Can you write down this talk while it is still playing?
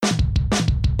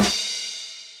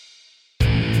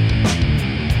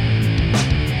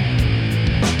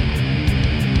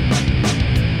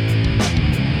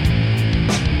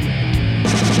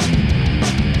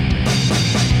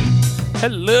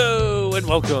Hello and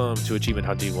welcome to Achievement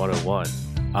Hunting 101.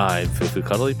 I'm Fufu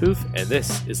Cuddly Poof, and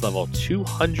this is level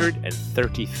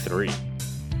 233.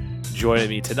 Joining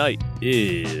me tonight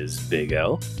is Big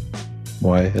L.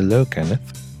 Why, hello,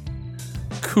 Kenneth.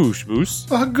 Koosh Moose.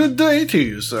 Good day to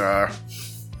you, sir.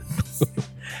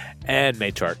 And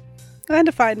Maychart. And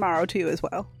a fine morrow to you as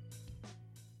well.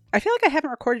 I feel like I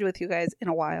haven't recorded with you guys in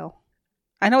a while.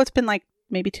 I know it's been like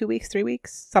maybe 2 weeks, 3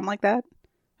 weeks, something like that.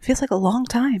 It feels like a long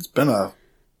time. It's been a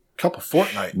couple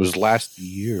fortnight. It was last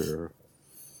year.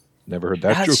 Never heard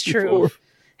that That's joke true. before.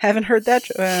 Haven't heard that.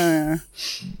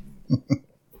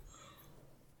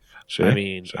 See? I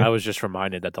mean, See? I was just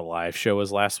reminded that the live show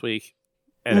was last week,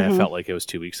 and it felt like it was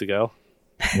 2 weeks ago.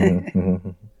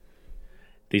 Mhm.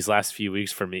 These last few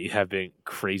weeks for me have been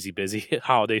crazy busy,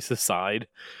 holidays aside.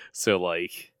 So,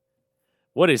 like,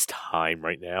 what is time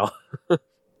right now?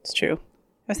 It's true.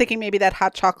 I was thinking maybe that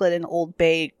hot chocolate in Old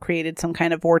Bay created some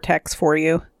kind of vortex for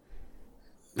you.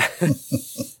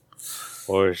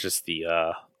 Or it's just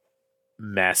the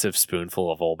massive spoonful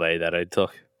of Old Bay that I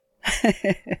took.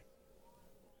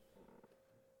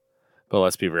 But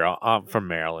let's be real, I'm from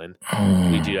Maryland.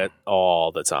 We do that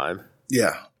all the time.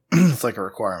 Yeah. It's like a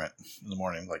requirement in the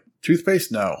morning. Like, toothpaste?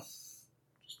 No.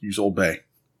 Just use Old Bay.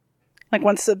 Like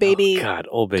once the baby Oh, God,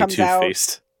 Old Bay comes out,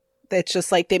 toothpaste. it's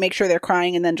just like they make sure they're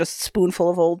crying and then just a spoonful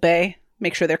of Old Bay.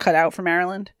 Make sure they're cut out for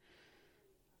Maryland.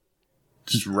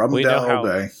 Just rub We them know down how- Old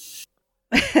Bay.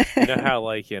 You know how,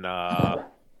 like, in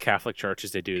Catholic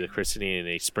churches, they do the christening and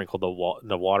they sprinkle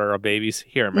the water of babies?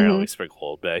 Here in Maryland, we sprinkle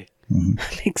Old Bay.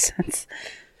 Makes sense.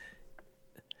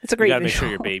 It's a great You gotta make visual. sure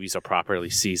your babies are properly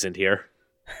seasoned here.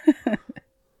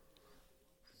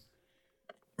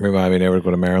 Remind me never to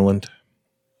go to Maryland.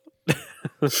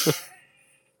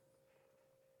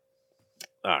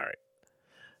 All right.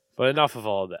 But enough of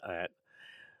all that.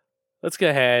 Let's go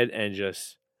ahead and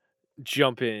just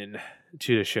jump in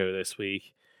to the show this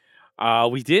week.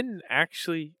 We didn't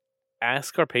actually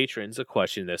ask our patrons a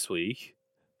question this week,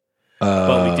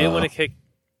 but we did want to kick.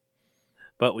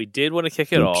 But we did want to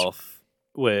kick it Oops. off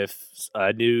with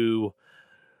a new,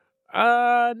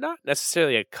 not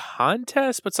necessarily a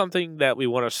contest, but something that we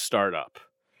want to start up.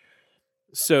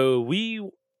 So we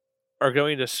are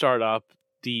going to start up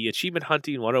the Achievement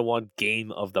Hunting 101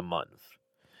 Game of the Month.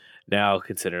 Now,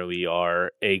 consider we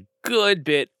are a good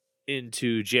bit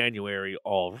into January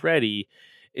already,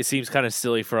 it seems kind of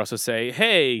silly for us to say,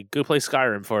 hey, go play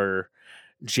Skyrim for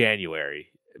January.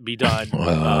 Be done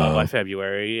by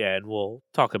February, and we'll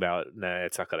talk about it. Nah,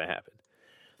 it's not going to happen.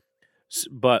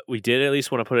 But we did at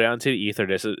least want to put it out into the ether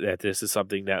that this is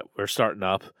something that we're starting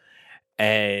up,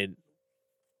 and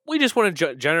we just want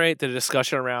to generate the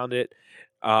discussion around it.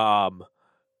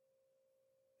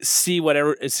 See what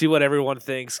everyone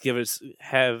thinks.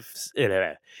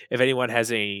 If anyone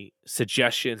has any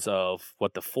suggestions of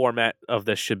what the format of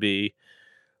this should be,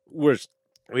 we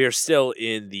are still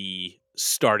in the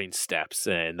starting steps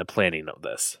and the planning of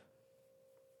this.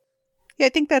 Yeah, I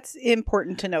think that's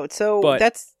important to note. So But-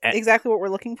 that's exactly what we're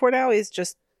looking for now is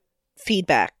just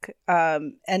feedback.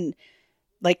 And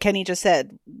like Kenny just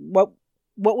said, what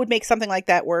would make something like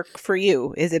that work for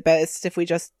you? Is it best if we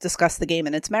just discuss the game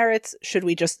and its merits? Should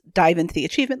we just dive into the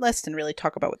achievement list and really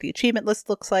talk about what the achievement list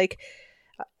looks like?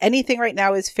 Anything right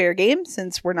now is fair game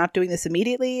since we're not doing this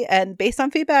immediately. And based on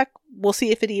feedback, we'll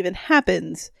see if it even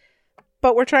happens.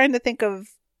 But we're trying to think of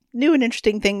new and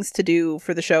interesting things to do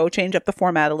for the show, change up the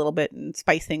format a little bit and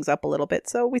spice things up a little bit.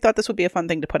 So we thought this would be a fun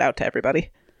thing to put out to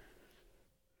everybody.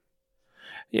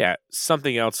 Yeah,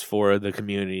 something else for the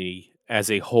community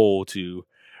as a whole to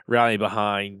rally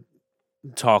behind,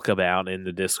 talk about in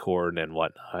the Discord and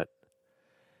whatnot.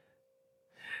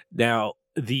 Now,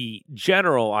 the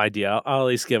general idea, I'll at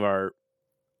least give our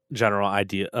general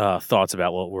idea thoughts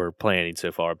about what we're planning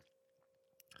so far.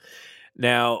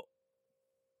 Now,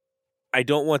 I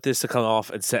don't want this to come off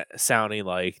and sounding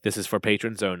like this is for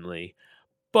patrons only,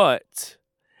 but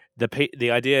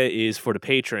the idea is for the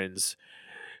patrons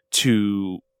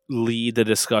to lead the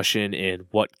discussion in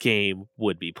what game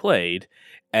would be played,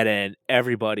 and then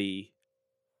everybody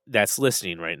that's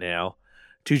listening right now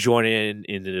to join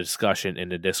in the discussion in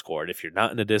the Discord. If you're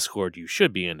not in the Discord, you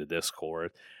should be in the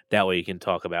Discord. That way you can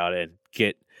talk about it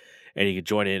and you can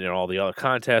join in all the other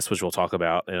contests, which we'll talk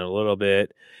about in a little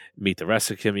bit, meet the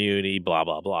rest of the community, blah,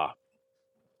 blah, blah.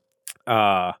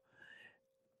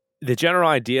 The general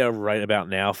idea right about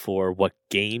now for what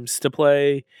games to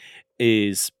play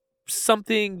is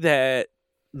something that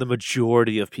the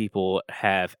majority of people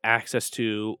have access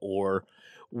to or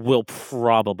will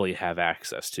probably have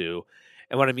access to.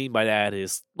 And what I mean by that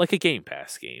is like a Game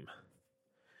Pass game.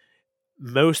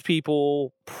 most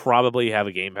people probably have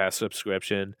a Game Pass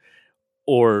subscription,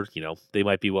 or, they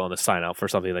might be willing to sign up for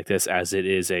something like this as it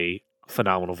is a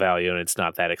phenomenal value and it's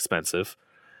not that expensive.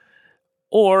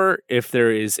 Or if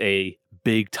there is a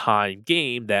big time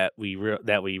game that we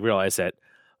realize that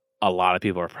a lot of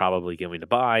people are probably going to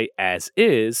buy as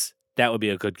is, that would be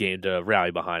a good game to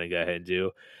rally behind and go ahead and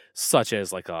do, such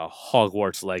as like a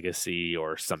Hogwarts Legacy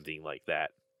or something like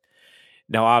that.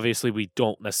 Now, obviously, we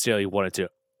don't necessarily want it to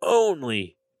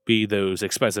only be those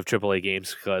expensive AAA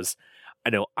games, because I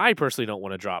know I personally don't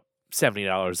want to drop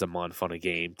 $70 a month on a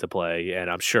game to play, and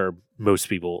I'm sure most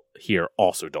people here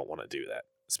also don't want to do that,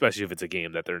 especially if it's a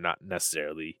game that they're not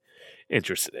necessarily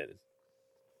interested in.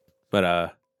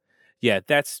 But yeah,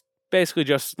 that's basically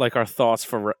just like our thoughts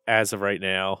for as of right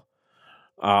now.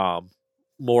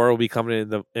 More will be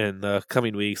coming in the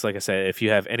coming weeks. Like I said, if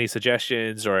you have any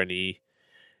suggestions or any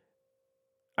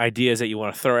ideas that you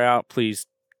want to throw out, please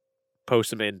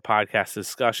post them in podcast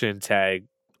discussion, tag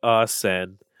us,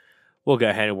 and we'll go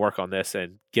ahead and work on this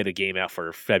and get a game out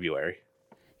for February.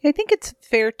 I think it's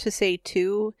fair to say,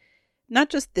 too, not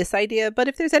just this idea, but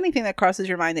if there's anything that crosses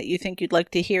your mind that you think you'd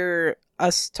like to hear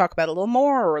us talk about a little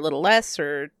more or a little less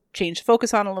or change the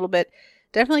focus on a little bit,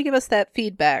 definitely give us that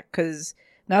feedback, because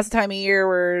now's the time of year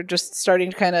we're just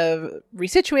starting to kind of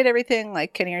resituate everything.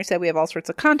 Like Kenny already said, we have all sorts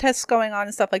of contests going on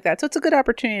and stuff like that. So it's a good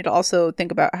opportunity to also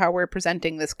think about how we're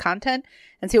presenting this content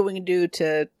and see what we can do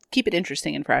to keep it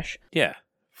interesting and fresh. Yeah,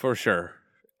 for sure.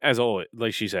 As always,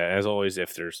 like she said, as always,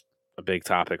 if there's a big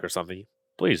topic or something,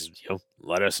 please,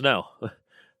 let us know.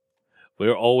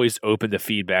 We're always open to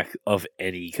feedback of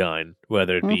any kind,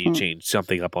 whether it be change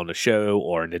something up on the show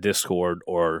or in the Discord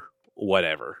or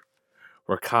whatever.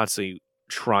 We're constantly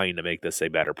trying to make this a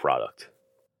better product.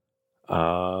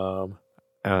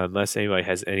 Unless anybody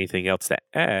has anything else to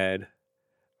add,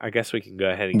 I guess we can go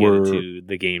ahead and get into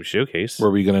the game showcase.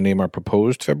 Were we going to name our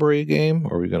proposed February game,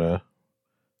 or are we going to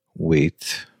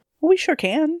wait? Well, we sure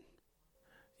can.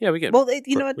 Yeah, we can. Well,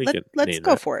 you know what? Let's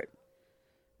go for it.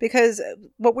 Because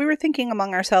what we were thinking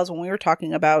among ourselves when we were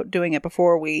talking about doing it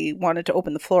before we wanted to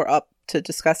open the floor up to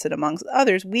discuss it amongst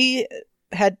others, we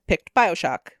had picked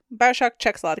BioShock. BioShock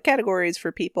checks a lot of categories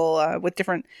for people with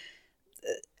different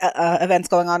events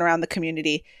going on around the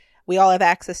community. We all have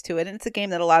access to it, and it's a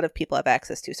game that a lot of people have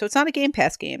access to. So it's not a Game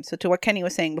Pass game. So to what Kenny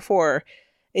was saying before,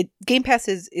 Game Pass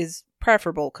is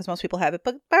preferable because most people have it.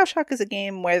 But BioShock is a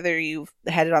game, whether you've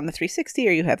had it on the 360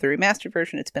 or you have the remastered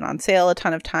version, it's been on sale a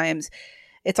ton of times.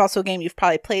 It's also a game you've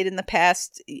probably played in the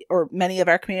past, or many of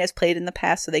our community has played in the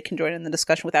past, so they can join in the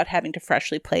discussion without having to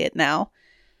freshly play it now.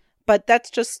 But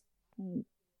that's just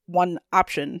one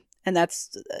option, and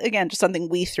that's, again, just something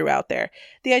we threw out there.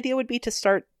 The idea would be to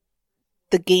start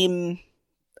the game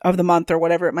of the month, or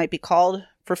whatever it might be called,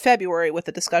 for February with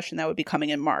a discussion that would be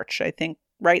coming in March, I think.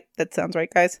 Right? That sounds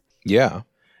right, guys? Yeah.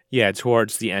 Yeah,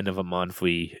 towards the end of a month,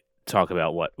 we talk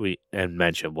about and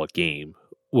mention what game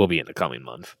will be in the coming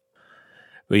month.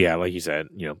 But yeah, like you said,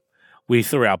 we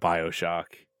threw out BioShock,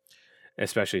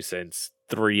 especially since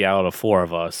 3 out of 4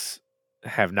 of us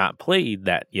have not played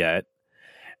that yet,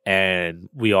 and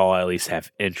we all at least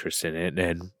have interest in it,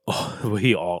 and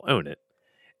we all own it.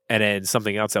 And then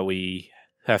something else that we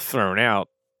have thrown out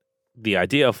the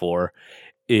idea for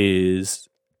is,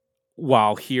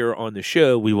 while here on the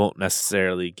show, we won't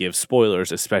necessarily give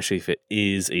spoilers, especially if it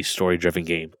is a story-driven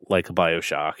game like a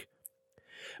BioShock,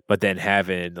 but then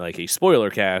having like a spoiler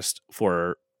cast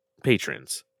for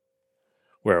patrons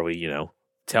where we,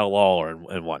 tell all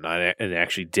and whatnot and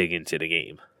actually dig into the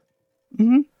game.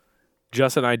 Mm-hmm.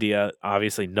 Just an idea.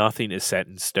 Obviously, nothing is set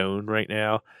in stone right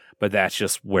now, but that's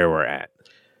just where we're at.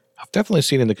 I've definitely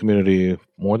seen in the community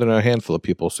more than a handful of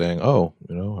people saying,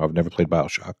 I've never played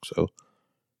BioShock, so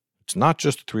it's not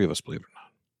just the 3 of us, believe it or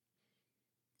not.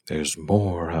 There's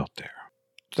more out there.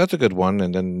 So that's a good one,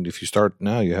 and then if you start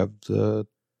now, you have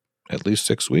at least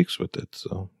 6 weeks with it,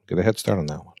 so get a head start on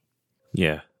that one.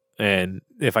 Yeah, and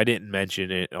if I didn't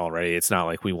mention it already, it's not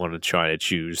like we want to try to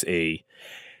choose a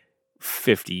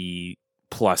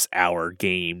 50-plus hour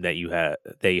game that you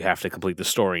have to complete the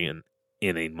story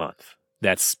in a month.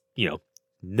 That's,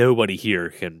 nobody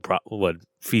here would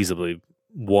feasibly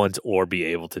want or be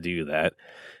able to do that,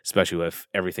 especially with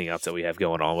everything else that we have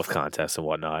going on with contests and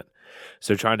whatnot.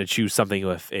 So trying to choose something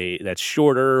with that's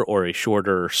shorter or a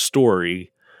shorter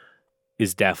story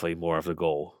is definitely more of the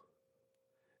goal.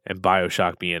 And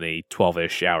BioShock being a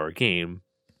 12-ish hour game,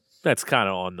 that's kind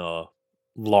of on the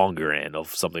longer end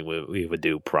of something we would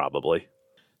do, probably.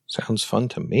 Sounds fun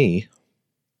to me.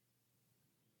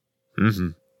 Mm-hmm.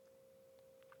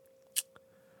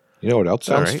 You know what else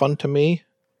sounds fun to me?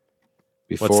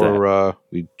 Before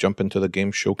we jump into the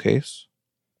game showcase?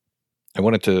 I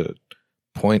wanted to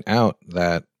point out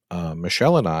that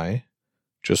Michelle and I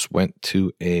just went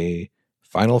to a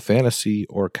Final Fantasy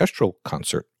orchestral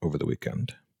concert over the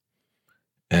weekend,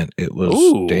 and it was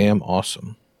Ooh. damn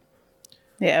awesome.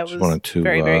 Yeah, it Just was wanted to,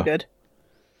 very, very good.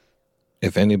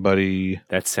 If anybody,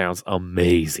 That sounds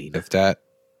amazing. if that,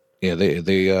 yeah,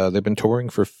 they've been touring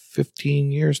for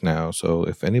 15 years now. So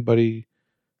if anybody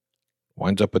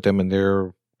winds up with them in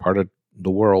their part of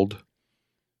the world,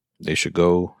 they should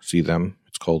go see them.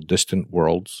 It's called Distant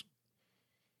Worlds,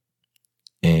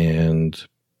 and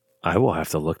I will have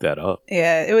to look that up.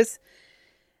 Yeah, it was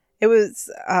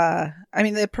I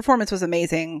mean, the performance was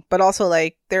amazing, but also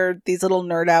like there are these little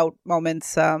nerd out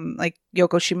moments, like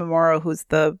Yoko Shimomura, who's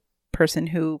the person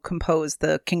who composed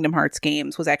the Kingdom Hearts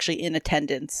games, was actually in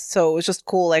attendance. So it was just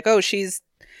cool, like, oh, she's,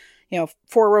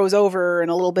 4 rows over and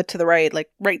a little bit to the right, like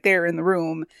right there in the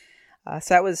room.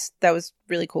 So that was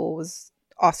really cool. It was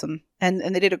awesome. And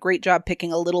they did a great job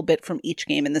picking a little bit from each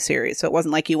game in the series. So it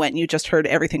wasn't like you went and you just heard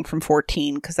everything from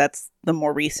 14, because that's the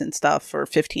more recent stuff, or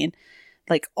 15.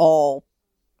 Like all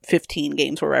 15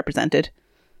 games were represented.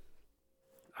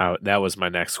 That was my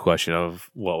next question of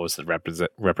what was the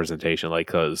representation like,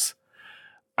 because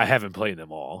I haven't played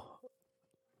them all.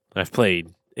 I've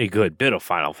played a good bit of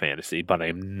Final Fantasy, but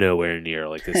I'm nowhere near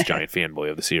like this giant fanboy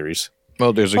of the series.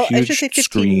 well, there's a I huge should say 15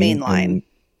 screen mainline, and-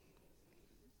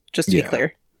 just to be Yeah.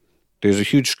 clear. There's a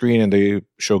huge screen, and they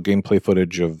show gameplay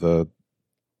footage of the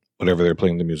whatever they're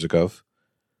playing the music of.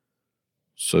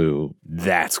 So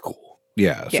That's cool.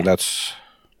 yeah, so Yeah.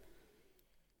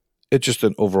 it's just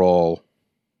an overall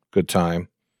good time.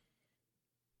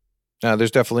 Now,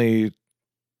 there's definitely,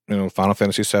 Final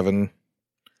Fantasy VII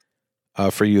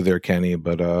for you there, Kenny,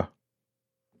 but I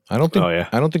don't think Oh yeah.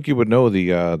 I don't think you would know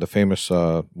the famous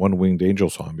One Winged Angel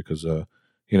song, because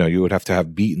you would have to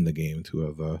have beaten the game to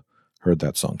have heard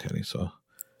that song, Kenny. So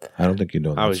I don't think you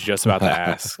know that I was song. just about to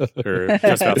ask, or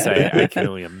just about to say, I can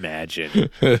only imagine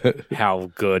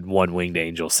how good One Winged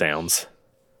Angel sounds.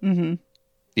 Mm-hmm.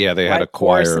 Yeah, they had a Like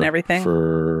chorus choir and everything.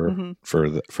 for Mhm.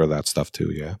 for that stuff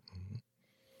too. Yeah.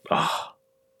 Oh,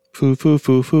 Foo foo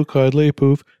foo foo cuddly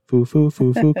poof. Foo foo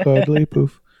foo foo cuddly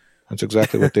poof. That's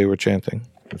exactly what they were chanting.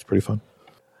 It was pretty fun.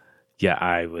 yeah,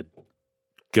 I would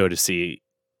go to see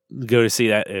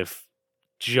that if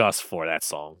just for that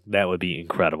song. That would be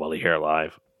incredible to hear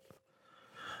live.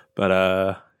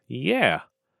 But yeah.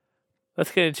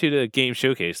 Let's get into the game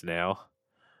showcase now.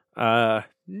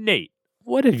 Nate,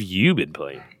 what have you been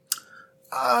playing?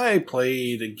 I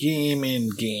played a game in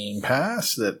Game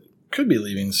Pass that could be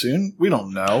leaving soon. We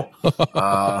don't know.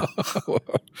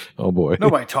 Oh boy.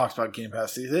 Nobody talks about Game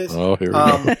Pass these days. Oh, here we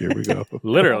go. Here we go.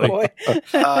 Literally. Boy.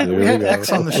 There We we had go.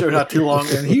 X on the show not too long,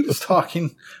 and he was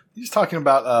talking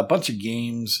about a bunch of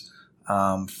games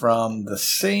from the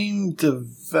same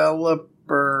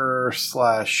developer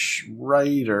 /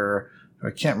 writer. I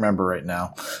can't remember right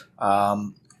now.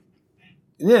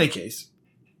 In any case,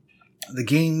 the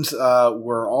games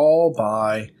were all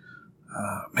by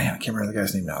man, I can't remember the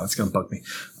guy's name now. That's going to bug me.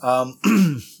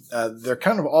 They're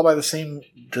kind of all by the same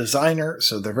designer,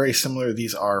 so they're very similar.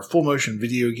 These are full motion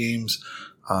video games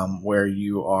where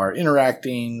you are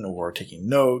interacting or taking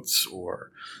notes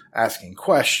or asking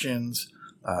questions.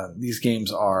 These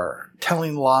games are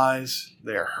Telling Lies.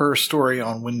 They are Her Story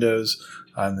on Windows.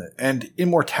 And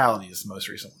Immortality is the most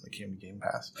recent one that came to Game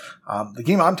Pass. The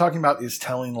game I'm talking about is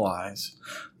Telling Lies.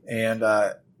 And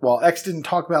while X didn't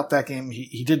talk about that game,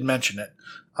 he did mention it.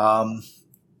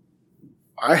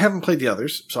 I haven't played the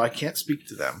others, so I can't speak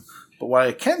to them. But what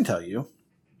I can tell you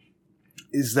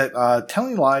is that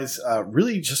Telling Lies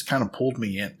really just kind of pulled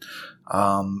me in.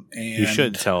 And You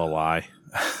shouldn't tell a lie.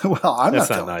 well, I'm That's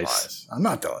not not telling nice. lies. I'm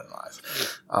not telling lies.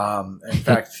 In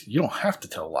fact, you don't have to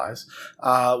tell lies.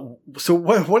 So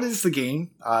what is the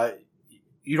game?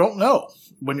 You don't know.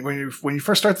 When you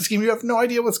first start this game, you have no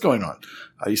idea what's going on.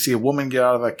 You see a woman get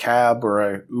out of a cab or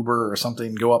a Uber or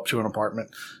something, go up to an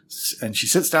apartment, and she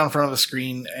sits down in front of the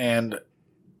screen, and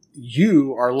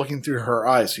you are looking through her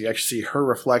eyes. So you actually see her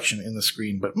reflection in the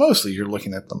screen, but mostly you're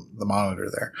looking at the monitor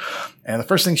there. And the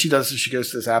first thing she does is she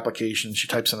goes to this application. She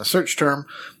types in a search term.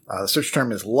 The search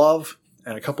term is love,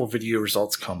 and a couple of video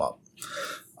results come up.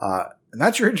 And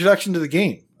that's your introduction to the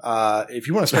game. If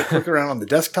you want to start clicking around on the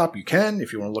desktop, you can.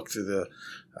 If you want to look through the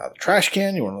trash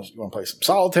can, you want to play some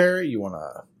solitaire, you want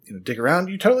to dig around,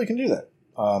 you totally can do that.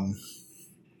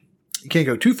 You can't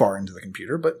go too far into the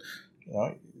computer, but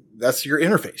that's your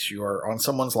interface. You are on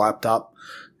someone's laptop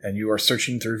and you are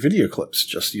searching through video clips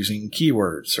just using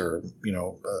keywords or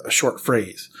a short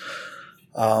phrase.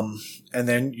 And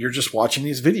then you're just watching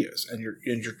these videos and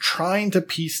you're trying to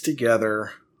piece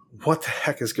together what the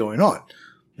heck is going on.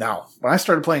 Now, when I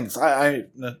started playing this, I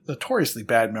notoriously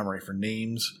bad memory for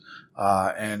names,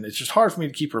 and it's just hard for me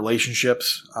to keep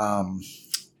relationships.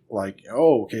 Like,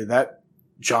 oh, okay, that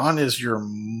John is your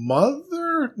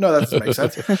mother? No, that doesn't make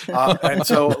sense. And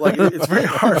so, like, it's very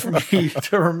hard for me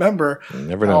to remember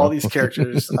how all these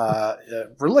characters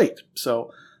relate.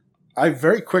 So I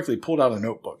very quickly pulled out a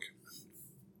notebook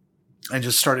and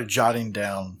just started jotting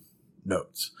down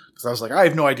notes. Because I was like, I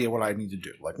have no idea what I need to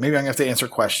do. Like, maybe I'm going to have to answer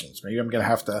questions. Maybe I'm going to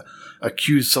have to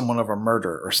accuse someone of a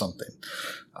murder or something.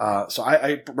 So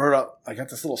I wrote up, I got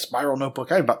this little spiral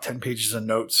notebook. I had about 10 pages of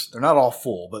notes. They're not all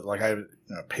full, but like I have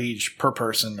a page per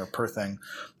person or per thing.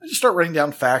 I just start writing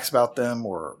down facts about them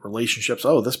or relationships.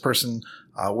 Oh, this person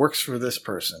works for this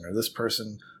person, or this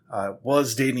person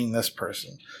was dating this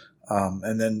person.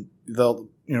 And then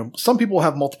some people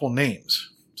have multiple names.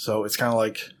 So it's kind of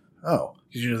like, oh,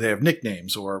 because they have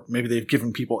nicknames, or maybe they've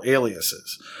given people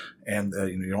aliases, and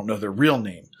you don't know their real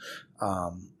name.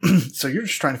 So you're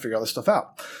just trying to figure all this stuff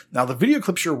out. Now, the video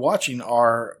clips you're watching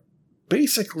are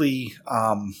basically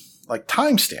like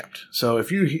time stamped. So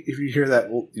if you hear that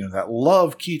that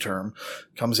love key term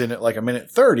comes in at like a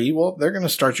minute 30, well, they're going to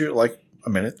start you at like a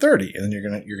minute 30, and then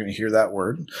you're going to hear that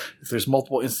word. If there's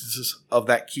multiple instances of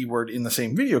that keyword in the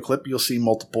same video clip, you'll see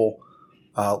multiple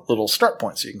little start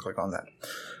points. So you can click on that.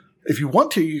 If you want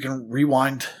to, you can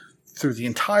rewind through the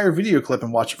entire video clip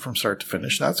and watch it from start to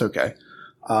finish. That's okay.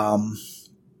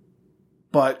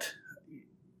 But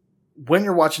when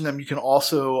you're watching them, you can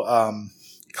also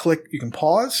you can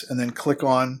pause and then click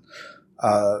on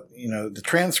the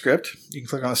transcript. You can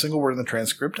click on a single word in the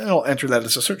transcript, and it'll enter that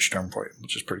as a search term for you,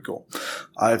 which is pretty cool.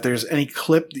 If there's any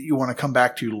clip that you want to come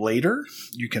back to later,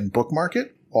 you can bookmark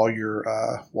it while you're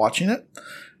watching it.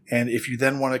 And if you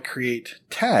then want to create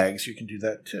tags, you can do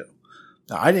that too.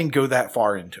 Now, I didn't go that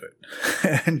far into it.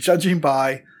 And judging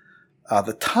by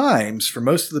the times for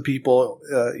most of the people,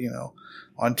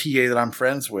 on TA that I'm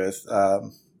friends with,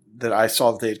 that I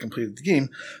saw that they had completed the game,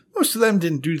 most of them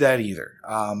didn't do that either.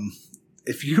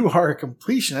 If you are a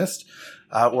completionist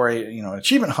or an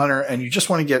achievement hunter, and you just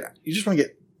want to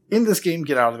get in this game,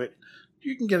 get out of it,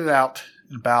 you can get it out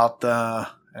in about an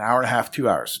hour and a half, 2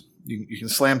 hours. You can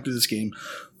slam through this game.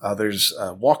 There's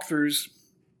walkthroughs.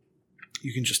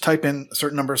 You can just type in a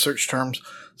certain number of search terms,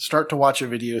 start to watch a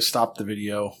video, stop the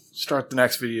video, start the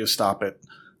next video, stop it.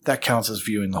 That counts as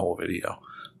viewing the whole video.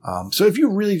 So if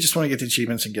you really just want to get the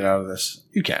achievements and get out of this,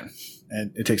 you can.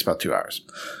 And it takes about 2 hours.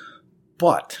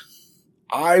 But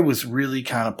I was really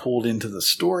kind of pulled into the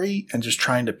story and just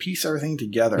trying to piece everything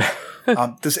together.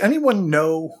 Does anyone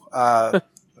know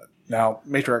now,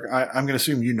 Matriarch, I'm going to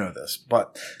assume you know this,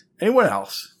 but anyone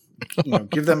else,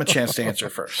 give them a chance to answer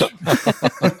first.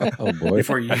 Oh boy!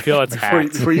 I feel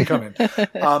attacked. Before you come in,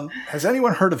 has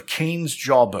anyone heard of Cain's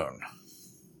Jawbone?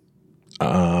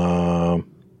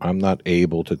 I'm not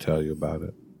able to tell you about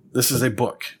it. This is a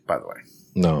book, by the way.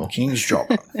 No, Cain's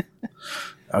Jawbone.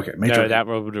 Okay, Matriarch. No, that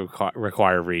would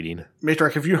require reading.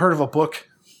 Matriarch, have you heard of a book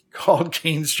called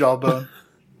Cain's Jawbone?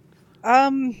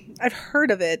 I've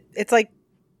heard of it. It's like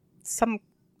some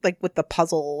with the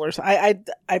puzzle or something.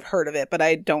 I've heard of it, but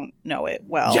I don't know it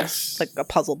well. Yes. Like a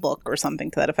puzzle book or something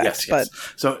to that effect. Yes. But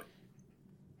So,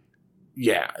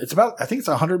 yeah, I think it's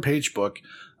a 100-page book.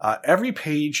 Every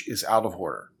page is out of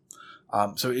order.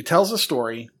 So it tells a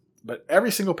story, but every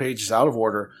single page is out of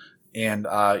order. And,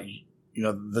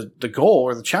 the goal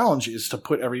or the challenge is to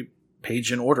put every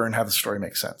page in order and have the story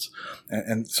make sense.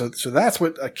 And so that's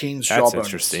what Cain's Jawbone is. That's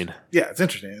interesting. Yeah, it's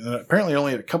interesting. And apparently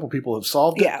only a couple people have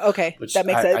solved it. Yeah, okay. That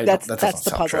makes sense. That's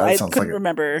the puzzle. I couldn't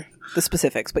remember the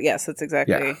specifics, but yes, that's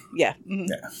exactly. Yeah. Mm-hmm.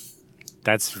 Yeah.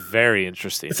 That's very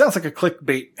interesting. It sounds like a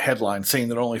clickbait headline saying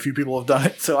that only a few people have done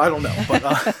it, so I don't know.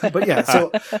 But yeah,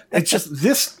 so it's just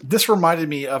this reminded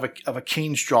me of a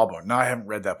Cain's Jawbone. Now, I haven't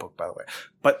read that book, by the way,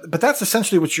 but that's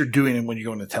essentially what you're doing when you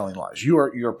go into Telling Lies.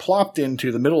 You're plopped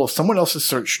into the middle of someone else's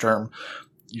search term.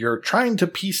 You're trying to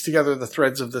piece together the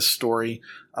threads of this story.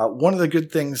 One of the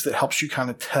good things that helps you kind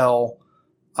of tell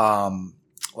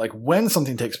when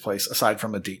something takes place, aside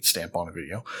from a date stamp on a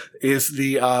video, is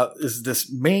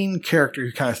this main character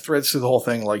who kind of threads through the whole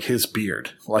thing, like his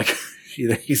beard. Like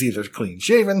he's either clean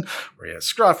shaven, or he has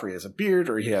scruff, or he has a beard,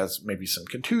 or he has maybe some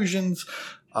contusions.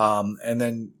 And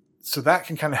then, so that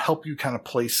can kind of help you kind of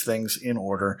place things in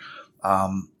order.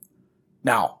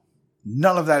 Now,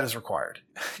 none of that is required.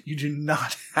 You do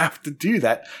not have to do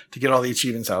that to get all the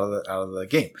achievements out of the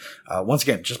game. Once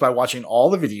again, just by watching all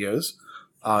the videos,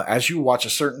 as you watch a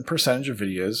certain percentage of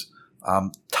videos,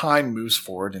 time moves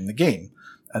forward in the game.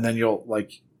 And then you'll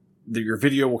your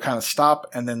video will kind of stop,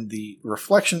 and then the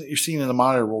reflection that you're seeing in the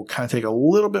monitor will kind of take a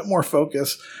little bit more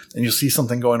focus, and you'll see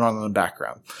something going on in the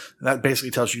background. And that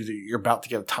basically tells you that you're about to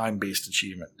get a time-based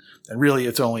achievement. And really,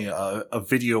 it's only a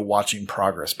video watching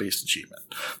progress-based achievement.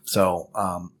 So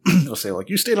it'll say, like,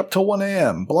 you stayed up till 1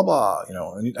 a.m., blah, blah,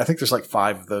 and I think there's like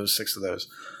 5 of those, 6 of those.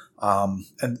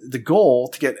 And the goal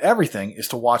to get everything is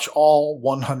to watch all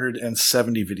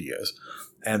 170 videos.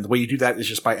 And the way you do that is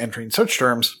just by entering search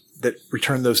terms that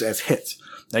return those as hits.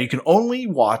 Now, you can only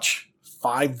watch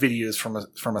 5 videos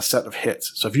from a set of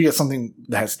hits. So if you get something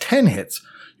that has 10 hits,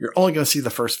 you're only going to see the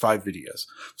first 5 videos.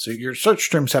 So your search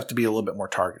terms have to be a little bit more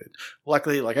targeted.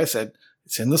 Luckily, like I said,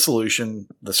 it's in the solution,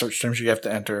 the search terms you have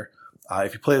to enter.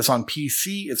 If you play this on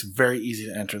PC, it's very easy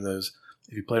to enter those.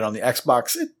 If you play it on the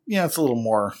Xbox, it's a little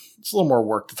more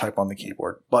work to type on the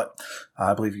keyboard. But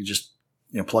I believe you just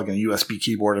plug in a USB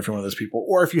keyboard if you're one of those people,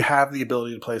 or if you have the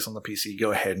ability to play this on the PC,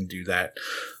 go ahead and do that.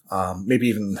 Maybe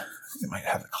even it might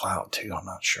have the cloud too. I'm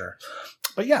not sure,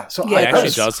 but yeah. So it actually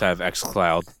does have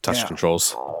xCloud touch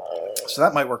controls, so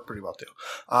that might work pretty well too.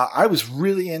 I was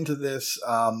really into this,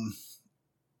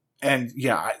 and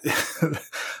yeah.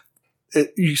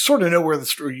 You sort of know where the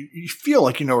story, you feel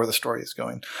like you know where the story is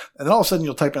going. And then all of a sudden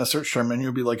you'll type in a search term and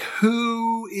you'll be like,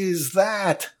 who is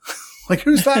that? Like,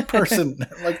 who's that person?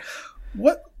 Like,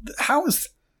 what? How is,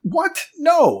 what?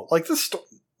 No, like this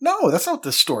no, that's not what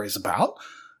this story is about.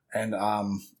 And,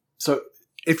 so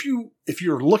if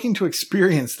you're looking to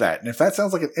experience that, and if that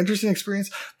sounds like an interesting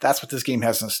experience, that's what this game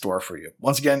has in store for you.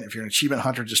 Once again, if you're an achievement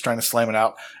hunter just trying to slam it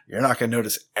out, you're not going to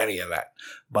notice any of that.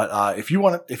 But, if you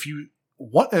want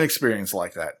an experience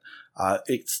like that,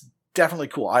 it's definitely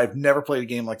cool. I've never played a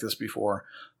game like this before,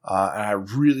 and I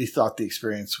really thought the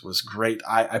experience was great.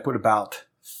 I put about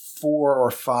 4 or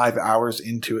 5 hours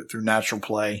into it through natural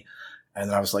play,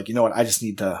 and then I was like, you know what, I just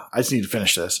need to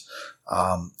finish this.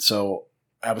 So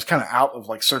I was kind of out of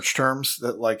like search terms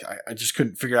that like I just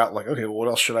couldn't figure out, like, okay, well, what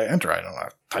else should I enter? I don't know. I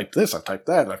typed this, I typed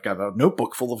that. I've got a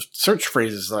notebook full of search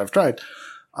phrases that I've tried.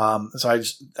 So I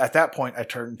just, at that point, I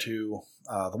turned to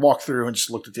the walkthrough and just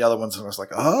looked at the other ones, and I was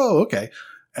like, oh, okay.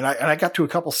 And I got to a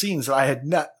couple scenes that I had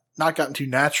not gotten to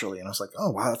naturally, and I was like, oh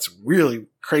wow, that's really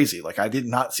crazy. Like, I did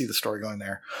not see the story going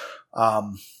there.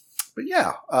 But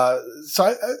yeah, so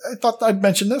I thought I'd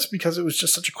mention this because it was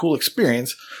just such a cool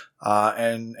experience,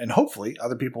 and hopefully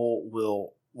other people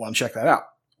will want to check that out.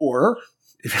 Or,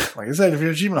 like I said, if you're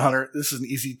an achievement hunter, this is an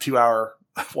easy 2-hour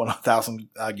 1,000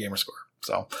 gamer score.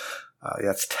 So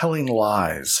yeah, it's Telling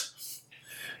Lies.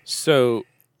 So,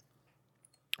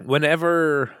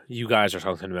 whenever you guys are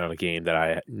talking about a game that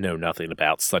I know nothing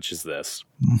about, such as this,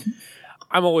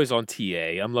 I'm always on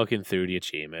TA. I'm looking through the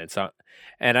achievements,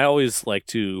 and I always like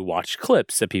to watch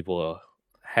clips that people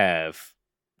have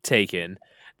taken.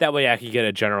 That way I can get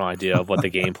a general idea of what the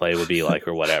gameplay would be like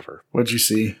or whatever. What'd you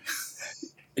see?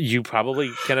 You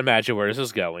probably can imagine where this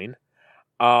is going.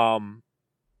 If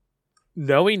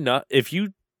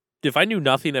I knew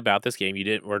nothing about this game,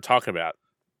 we're talking about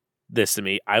this to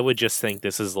me, I would just think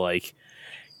this is like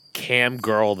Cam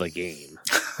Girl the game.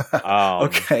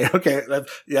 Okay.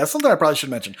 That's something I probably should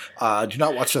mention. Do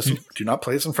not watch this. Do not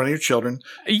play this in front of your children.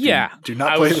 Yeah. Do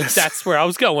not play this. That's where I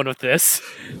was going with this.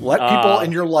 Let people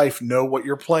in your life know what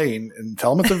you're playing and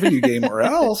tell them it's a video game, or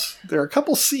else there are a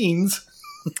couple scenes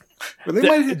where they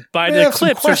might. By the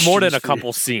clips, there's more than a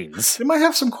couple scenes. They might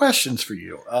have some questions for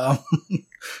you.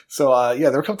 So yeah,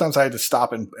 there were a couple times I had to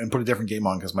stop and put a different game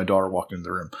on because my daughter walked into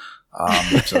the room.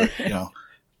 So yeah,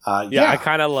 I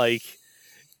kind of like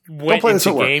went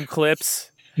into game clips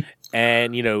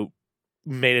and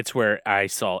made it to where I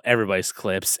saw everybody's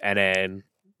clips, and then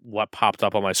what popped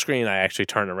up on my screen, I actually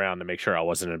turned around to make sure I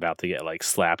wasn't about to get like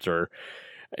slapped or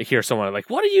hear someone like,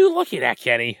 "What are you looking at,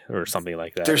 Kenny?" or something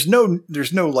like that. There's no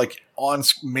like on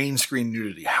main screen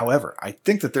nudity. However, I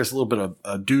think that there's a little bit of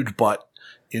a dude butt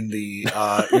in the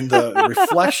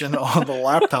reflection on the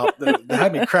laptop that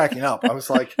had me cracking up. I was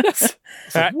like,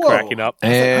 whoa. Cracking up.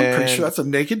 I'm pretty sure that's a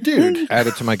naked dude. Add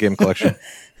it to my game collection.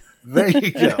 There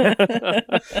you go.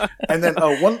 And then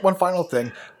one final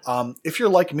thing. If you're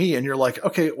like me and you're like,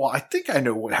 okay, well, I think I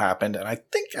know what happened, and I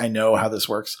think I know how this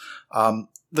works.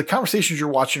 The conversations you're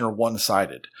watching are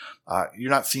one-sided.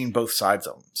 You're not seeing both sides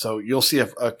of them. So you'll see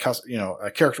a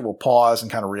character will pause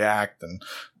and kind of react, and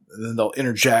then they'll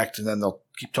interject, and then they'll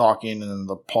keep talking, and then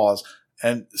they'll pause.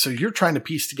 And so you're trying to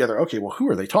piece together, okay, well, who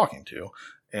are they talking to?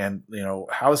 And,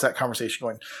 how is that conversation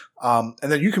going?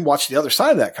 And then you can watch the other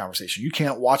side of that conversation. You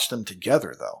can't watch them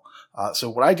together, though. So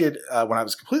what I did when I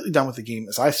was completely done with the game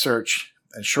is I search,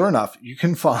 and sure enough, you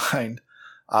can find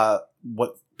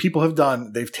what people have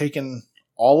done. They've taken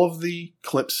all of the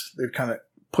clips, they've kind of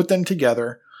put them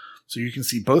together, So you can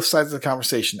see both sides of the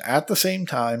conversation at the same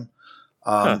time.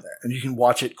 And you can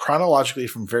watch it chronologically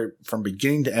from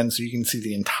beginning to end. So you can see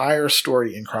the entire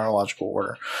story in chronological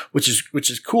order, which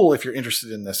is cool if you're interested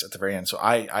in this at the very end. So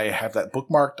I have that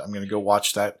bookmarked. I'm going to go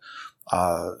watch that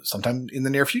sometime in the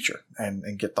near future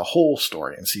and get the whole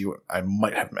story and see what I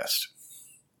might have missed.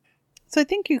 So I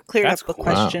think you cleared That's up the cool.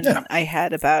 question I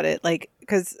had about it. Like,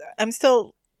 because I'm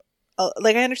still,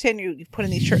 like, I understand you put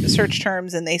in these search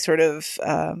terms and they sort of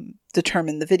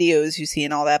determine the videos you see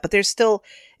and all that, but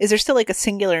is there still like a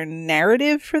singular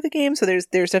narrative for the game? So there's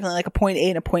definitely like a point A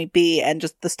and a point B, and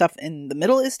just the stuff in the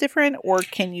middle is different, or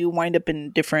can you wind up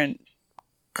in different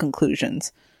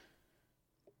conclusions?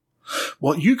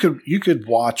 Well, you could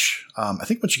watch, I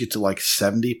think once you get to like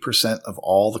 70% of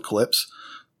all the clips,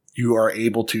 you are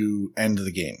able to end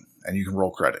the game and you can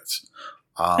roll credits.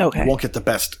 Okay. You won't get the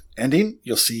best ending.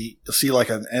 You'll see like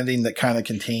an ending that kind of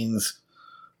contains,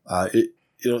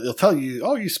 it'll tell you,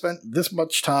 oh, you spent this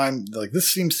much time. Like,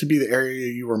 this seems to be the area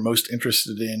you were most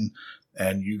interested in.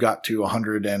 And you got to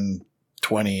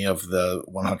 120 of the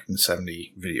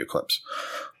 170 video clips.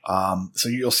 So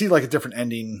you'll see like a different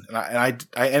ending. And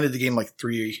I ended the game like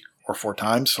 3 or 4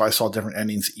 times. So I saw different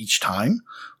endings each time.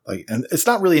 Like, and it's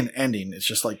not really an ending. It's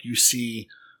just like you see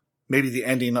maybe the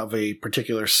ending of a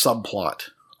particular subplot.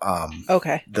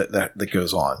 Okay. That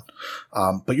goes on.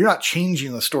 But you're not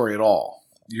changing the story at all.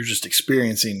 You're just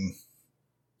experiencing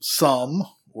some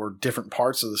or different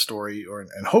parts of the story,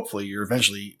 and hopefully you're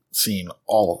eventually seeing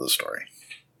all of the story.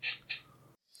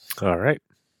 All right.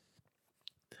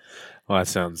 Well, that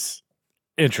sounds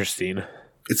interesting.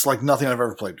 It's like nothing I've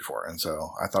ever played before, and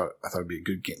so I thought it'd be a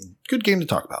good game to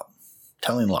talk about.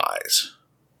 Telling lies.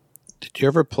 Did you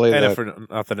ever play And that? if for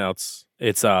nothing else,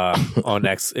 it's on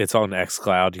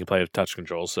xCloud. You can play with touch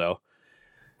controls, so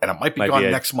And it might be Might gone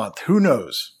be next month. Who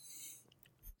knows?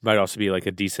 might also be like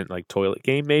a decent like toilet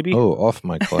game, maybe. Oh, off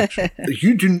my collection.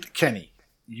 You didn't, Kenny.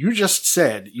 You just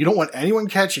said you don't want anyone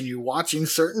catching you watching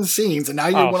certain scenes, and now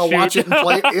you want to watch it and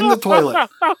play it in the toilet.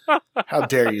 How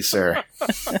dare you, sir?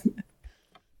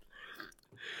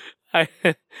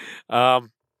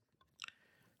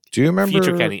 Do you remember?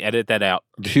 Future Kenny, edit that out.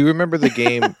 Do you remember the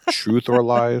game Truth or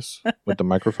Lies with the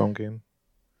microphone game?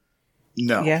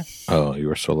 No. Yeah. Oh, you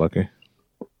were so lucky.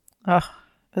 Oh,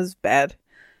 it was bad.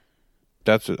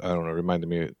 That's I don't know. Reminded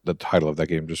me. The title of that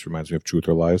game just reminds me of Truth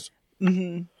or Lies.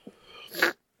 Mm-hmm.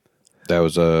 That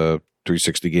was a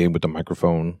 360 game with the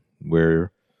microphone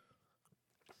where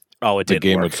Oh, it the didn't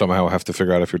game work. would somehow have to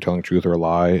figure out if you're telling truth or a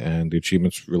lie, and the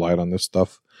achievements relied on this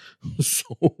stuff.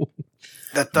 So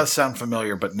That does sound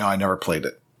familiar, but no, I never played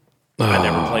it. I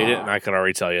never played it, and I can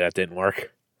already tell you that didn't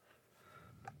work.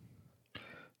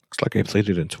 Looks like I played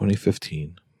it in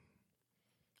 2015.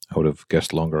 I would have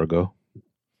guessed longer ago.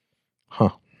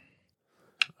 Huh.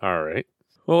 All right.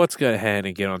 Well, let's go ahead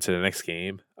and get on to the next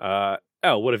game.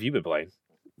 What have you been playing?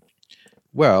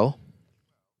 Well,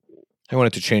 I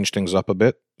wanted to change things up a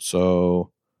bit.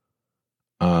 So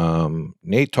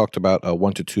Nate talked about a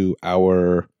 1 to 2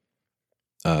 hour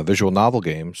visual novel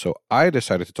game. So I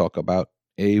decided to talk about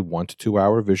a 1 to 2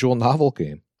 hour visual novel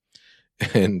game.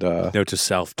 And Note to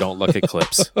self: don't look at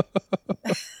clips.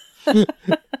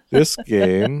 this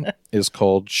game is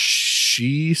called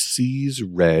She Sees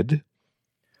Red.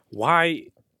 Why?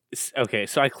 Okay,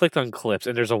 so I clicked on clips,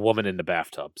 and there's a woman in the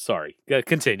bathtub. Sorry.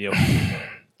 Continue.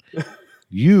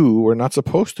 You were not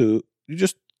supposed to. You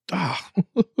just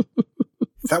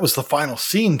That was the final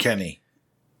scene, Kenny.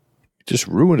 just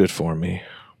ruined it for me.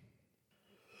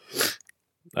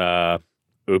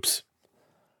 Oops.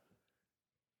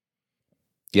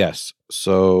 Yes.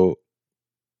 So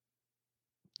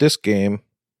this game,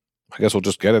 I guess we'll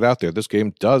just get it out there. This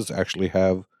game does actually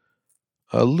have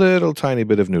a little tiny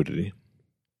bit of nudity.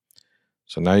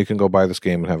 So now you can go buy this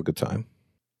game and have a good time.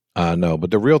 No,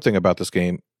 but the real thing about this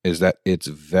game is that it's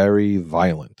very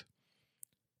violent.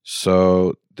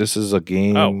 So this is a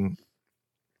game. Oh.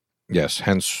 Yes,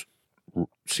 hence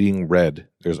seeing red.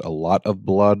 There's a lot of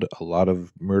blood, a lot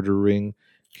of murdering,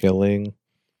 killing,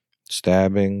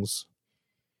 stabbings,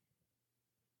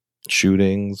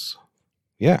 shootings.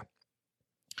 Yeah.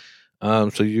 So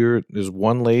there's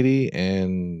one lady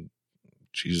and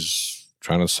she's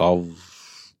trying to solve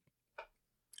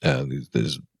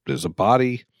there's a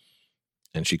body,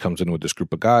 and she comes in with this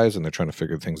group of guys and they're trying to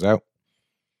figure things out.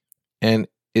 And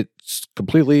it's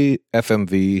completely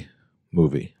FMV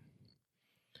movie.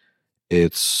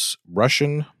 It's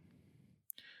Russian.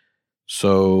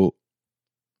 So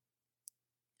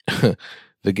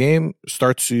the game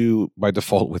starts you by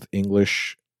default with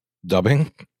English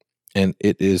dubbing, and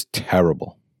it is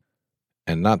terrible.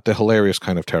 And not the hilarious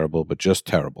kind of terrible, but just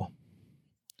terrible.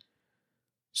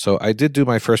 So I did do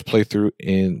my first playthrough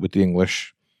with the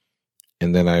English,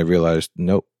 and then I realized,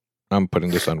 nope, I'm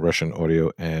putting this on Russian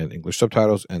audio and English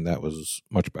subtitles, and that was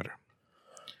much better.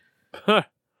 Huh.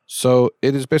 So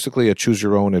it is basically a choose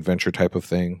your own adventure type of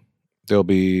thing. There'll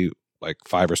be like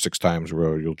 5 or 6 times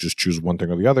where you'll just choose one thing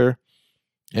or the other,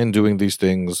 and doing these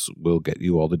things will get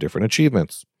you all the different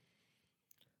achievements.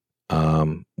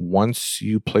 Once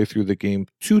you play through the game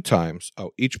 2 times,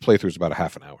 each playthrough is about a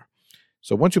half an hour.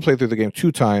 So once you play through the game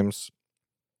 2 times,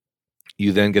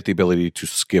 you then get the ability to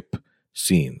skip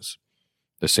scenes.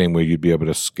 The same way you'd be able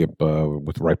to skip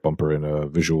with right bumper in a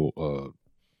visual,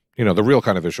 the real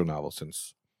kind of visual novel,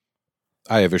 since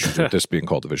I have issues with this being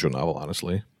called a visual novel,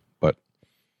 honestly. But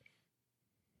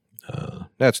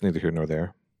that's neither here nor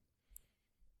there.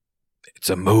 It's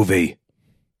a movie.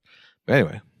 But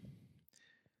anyway.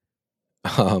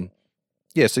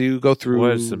 Yeah, so you go through...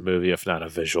 What is a movie if not a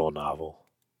visual novel?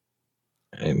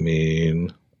 I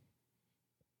mean...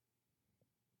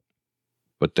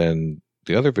 But then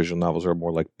the other visual novels are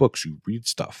more like books. You read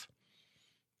stuff.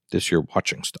 This, you're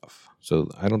watching stuff. So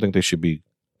I don't think they should be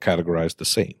categorized the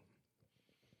same.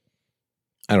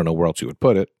 I don't know where else you would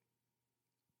put it.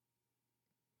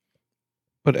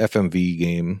 But FMV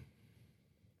game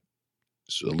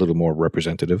is a little more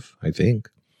representative, I think.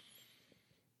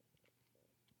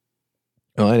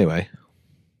 Well, anyway,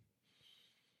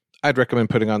 I'd recommend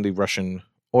putting on the Russian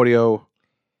audio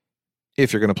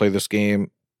if you're going to play this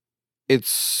game.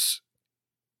 It's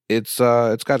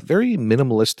got very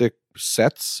minimalistic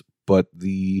sets, but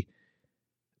the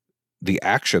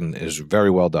action is very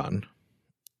well done.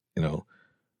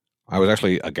 I was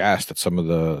actually aghast at some of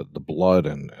the blood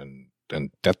and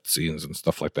death scenes and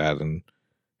stuff like that, and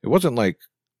it wasn't like,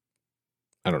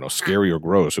 I don't know, scary or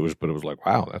gross. It was like,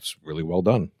 wow, that's really well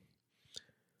done.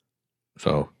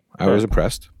 So I was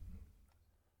impressed.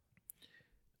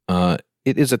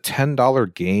 It is a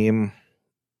 $10 game,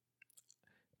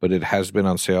 but it has been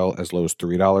on sale as low as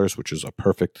 $3, which is a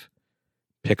perfect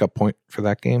pickup point for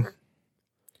that game.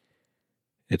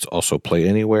 It's also Play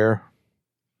Anywhere.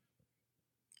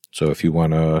 So if you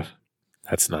want to...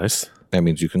 That's nice. That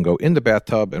means you can go in the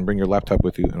bathtub and bring your laptop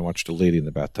with you and watch the lady in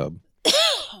the bathtub.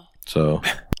 So...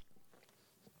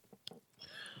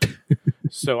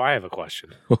 So I have a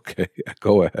question. Okay,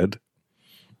 go ahead.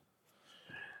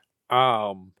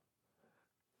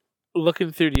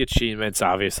 Looking through the achievements,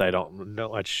 obviously I don't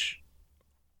much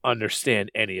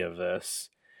understand any of this,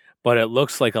 but it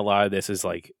looks like a lot of this is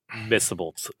like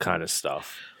missable kind of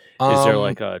stuff. Is there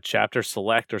like a chapter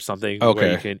select or something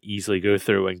where you can easily go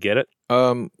through and get it?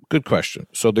 Good question.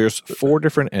 So there's 4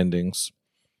 different endings,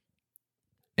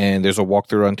 and there's a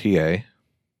walkthrough on TA,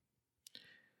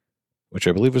 which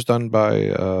I believe was done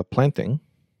by Planting.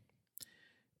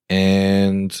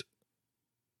 And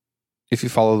if you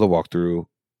follow the walkthrough,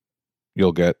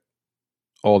 you'll get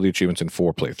all the achievements in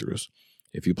 4 playthroughs.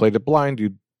 If you played it blind,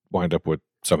 you'd wind up with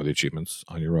some of the achievements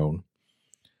on your own.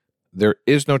 There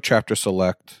is no chapter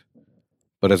select,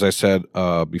 but as I said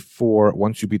before,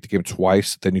 once you beat the game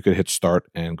twice, then you could hit start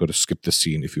and go to skip the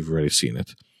scene if you've already seen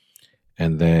it.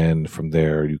 And then from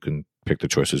there, you can pick the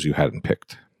choices you hadn't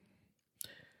picked.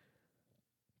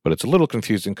 But it's a little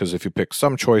confusing because if you pick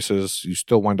some choices, you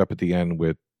still wind up at the end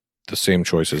with the same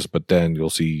choices, but then you'll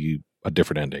see a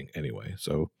different ending anyway.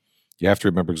 So you have to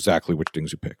remember exactly which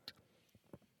things you picked.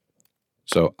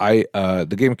 So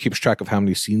the game keeps track of how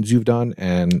many scenes you've done,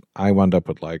 and I wound up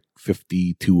with like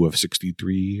 52 of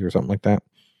 63 or something like that.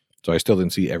 So I still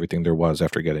didn't see everything there was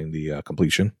after getting the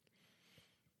completion.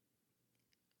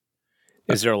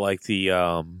 Is there like the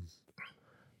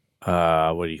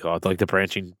what do you call it? Like the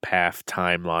branching path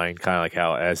timeline, kind of like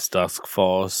how As Dusk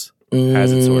Falls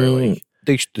has it, where like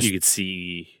you could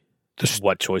see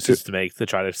what choices to make to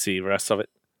try to see the rest of it.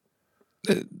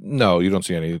 No, you don't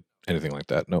see anything like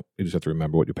that. No, you just have to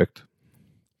remember what you picked.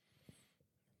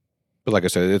 But like I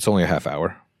said, it's only a half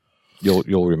hour.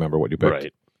 You'll remember what you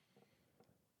picked.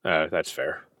 Right. That's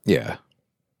fair. Yeah.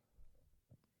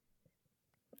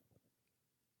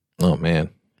 Oh man.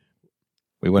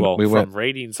 We went from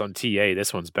ratings on TA,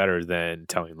 this one's better than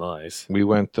Telling Lies. We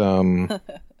went a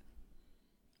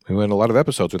lot of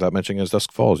episodes without mentioning As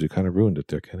Dusk Falls. You kind of ruined it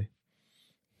there, Kenny.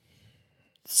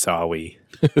 Sorry.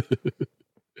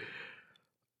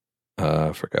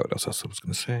 I forgot what else I was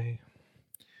going to say.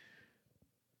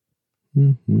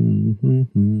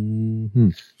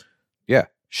 Yeah,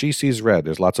 She Sees Red.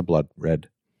 There's lots of blood. Red.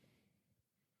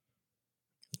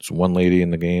 There's one lady in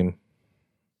the game.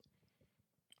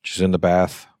 She's in the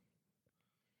bath.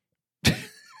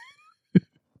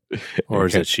 Or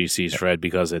is it She Sees Red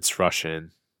because it's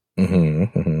Russian?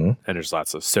 And there's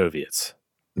lots of Soviets.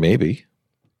 Maybe.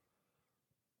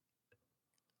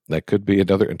 That could be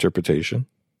another interpretation.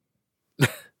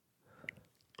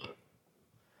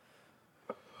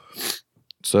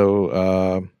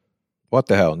 So, what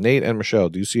the hell? Nate and Michelle,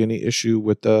 do you see any issue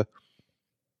with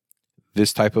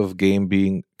this type of game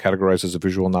being categorized as a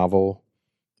visual novel?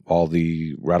 All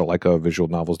the Ratalaika visual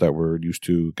novels that we're used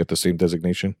to get the same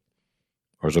designation?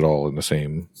 Or is it all in the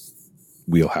same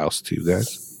wheelhouse to you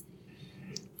guys?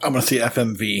 I'm going to see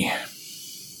FMV.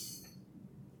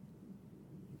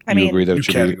 I mean, agree that it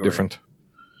should category. be different?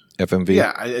 FMV?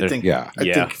 Yeah, I think. Yeah. I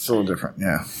think it's a little different.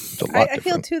 Yeah, It's a lot I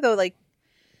feel different. too though, like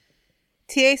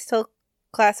TA still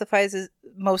classifies as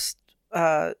most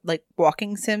like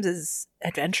walking sims as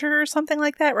adventure or something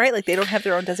like that, right? Like they don't have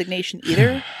their own designation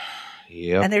either.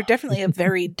 Yep. And they're definitely a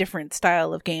very different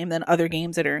style of game than other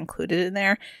games that are included in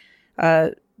there.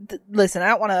 Listen, I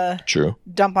don't want to True.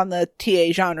 dump on the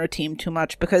TA genre team too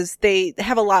much because they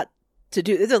have a lot to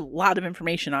do. There's a lot of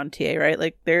information on TA, right?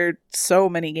 Like there are so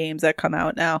many games that come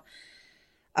out now.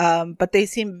 But they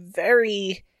seem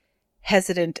very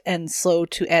hesitant and slow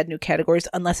to add new categories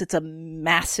unless it's a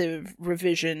massive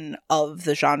revision of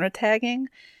the genre tagging.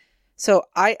 So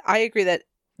I agree that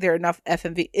there are enough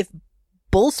FMV. If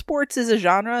bull sports is a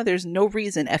genre, there's no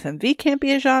reason FMV can't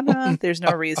be a genre. There's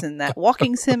no reason that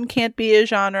walking sim can't be a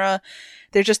genre.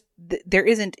 There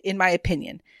isn't, in my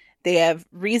opinion. They have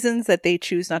reasons that they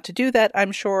choose not to do that,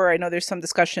 I'm sure. I know there's some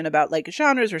discussion about like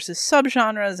genres versus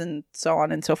subgenres and so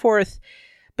on and so forth.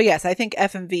 But yes, I think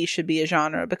FMV should be a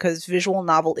genre because visual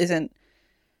novel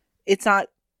it's not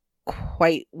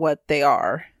quite what they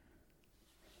are.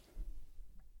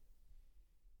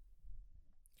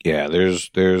 Yeah,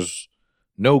 there's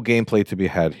no gameplay to be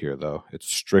had here, though. It's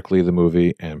strictly the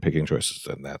movie and picking choices,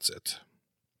 and that's it.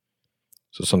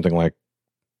 So something like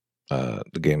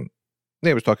the game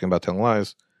Nate was talking about, Telling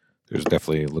Lies, there's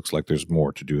definitely looks like there's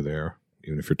more to do there,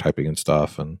 even if you're typing in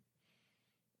stuff, and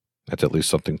that's at least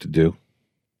something to do.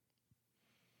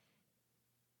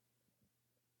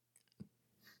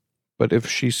 But if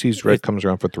She Sees Red comes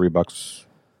around for $3,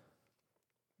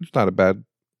 it's not a bad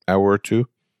hour or two.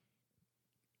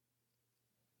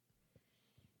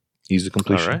 Easy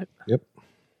completion. All right.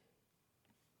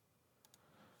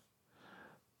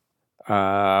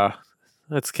 Yep.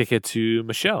 Let's kick it to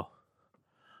Michelle.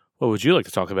 What would you like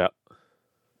to talk about?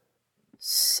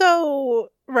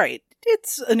 So, right.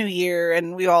 It's a new year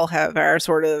and we all have our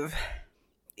sort of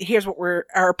here's what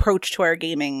our approach to our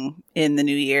gaming in the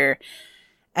new year.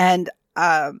 And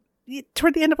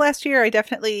toward the end of last year, I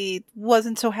definitely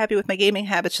wasn't so happy with my gaming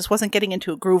habits, just wasn't getting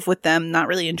into a groove with them, not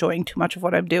really enjoying too much of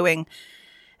what I'm doing.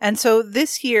 And so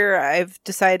this year, I've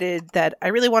decided that I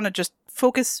really want to just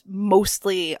focus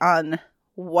mostly on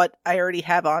what I already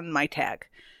have on my tag.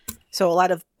 So a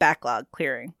lot of backlog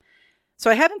clearing.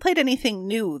 So I haven't played anything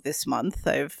new this month.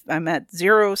 I'm at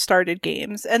 0 started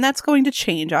games, and that's going to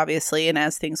change, obviously. And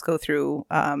as things go through,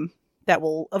 that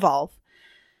will evolve.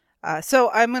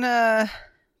 So I'm going to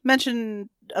mention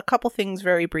a couple things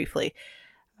very briefly.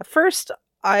 First,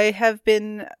 I have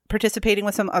been participating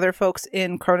with some other folks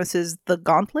in Cronus's The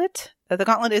Gauntlet. The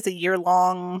Gauntlet is a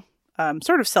year-long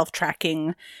sort of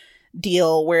self-tracking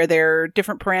deal where there are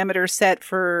different parameters set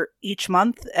for each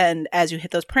month, and as you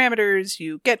hit those parameters,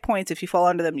 you get points. If you fall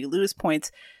under them, you lose points.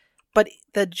 But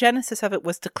the genesis of it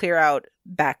was to clear out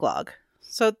backlog.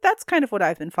 So that's kind of what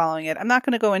I've been following it. I'm not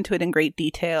going to go into it in great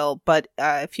detail, but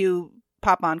if you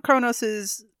pop on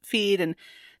Cronos's feed, and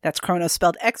that's Cronos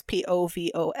spelled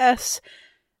XPOVOS,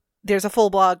 there's a full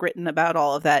blog written about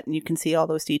all of that, and you can see all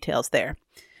those details there.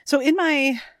 So in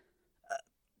my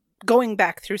going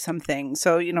back through some things,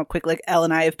 so, quick, like Elle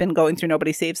and I have been going through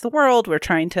Nobody Saves the World. We're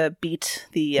trying to beat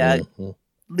the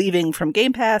leaving from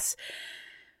Game Pass,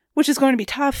 which is going to be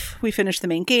tough. We finished the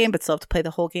main game, but still have to play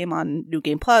the whole game on New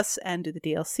Game Plus and do the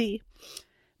DLC.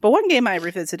 But one game I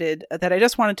revisited that I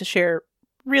just wanted to share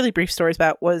really brief stories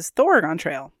about was the Oregon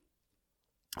Trail.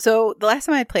 So the last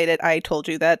time I played it, I told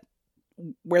you that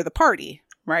we're the party,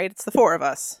 right? It's the 4 of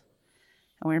us.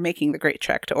 And we're making the great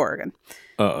trek to Oregon.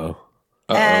 Uh-oh.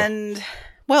 And,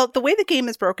 well, the way the game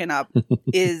is broken up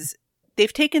is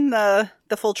they've taken the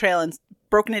full trail and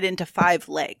broken it into 5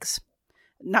 legs.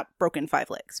 Not broken 5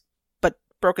 legs, but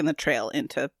broken the trail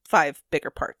into 5 bigger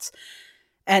parts.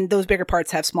 And those bigger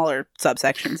parts have smaller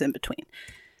subsections in between.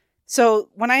 So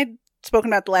when I'd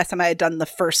spoken about the last time, I had done the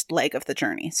first leg of the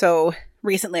journey. So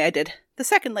recently I did the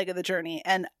second leg of the journey,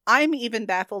 and I'm even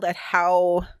baffled at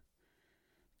how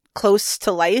close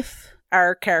to life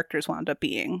our characters wound up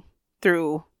being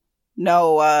through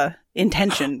no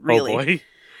intention, really. Oh boy.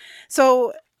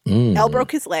 So Elle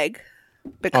broke his leg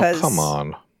because, come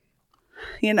on.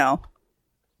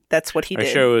 That's what he I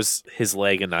did. sure it was his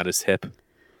leg and not his hip.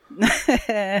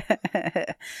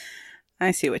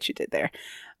 I see what you did there.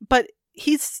 But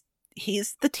he's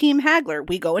the team haggler.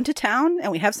 We go into town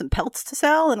and we have some pelts to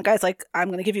sell, and the guy's like, I'm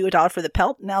going to give you $1 for the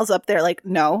pelt. And Al's up there like,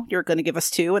 no, you're going to give us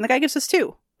 2. And the guy gives us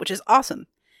 2, which is awesome.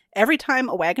 Every time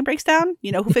a wagon breaks down,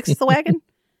 you know who fixes the wagon?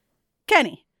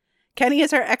 Kenny. Kenny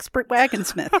is our expert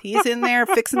wagonsmith. He's in there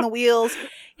fixing the wheels,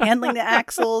 handling the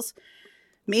axles.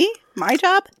 Me, my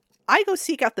job, I go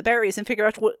seek out the berries and figure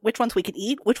out which ones we can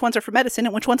eat, which ones are for medicine,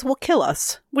 and which ones will kill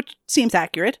us, which seems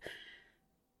accurate.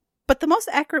 But the most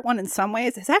accurate one in some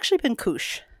ways has actually been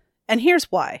Koosh. And here's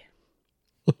why.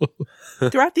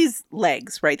 Throughout these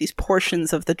legs, right, these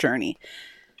portions of the journey,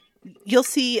 you'll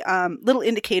see little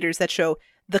indicators that show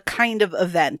the kind of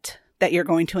event that you're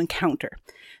going to encounter.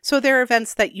 So there are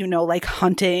events that you know, like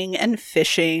hunting and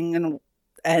fishing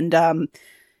and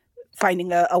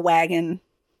finding a wagon.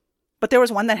 But there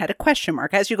was one that had a question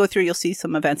mark. As you go through, you'll see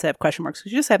some events that have question marks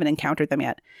because you just haven't encountered them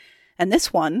yet. And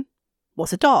this one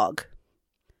was a dog.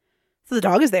 So the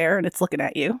dog is there and it's looking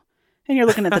at you. And you're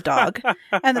looking at the dog.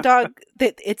 And the dog,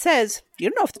 it says, you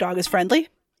don't know if the dog is friendly.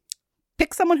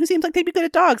 Pick someone who seems like they'd be good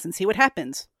at dogs and see what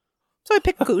happens. So I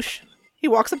picked Koosh. He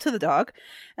walks up to the dog.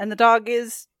 And the dog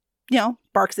is,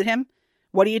 barks at him.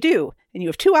 What do? And you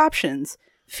have 2 options.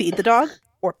 Feed the dog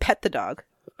or pet the dog.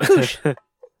 Koosh,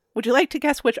 would you like to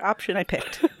guess which option I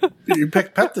picked? You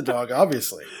picked pet the dog,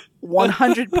 obviously.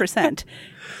 100%.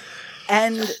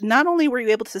 And not only were you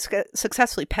able to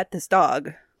successfully pet this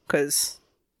dog, because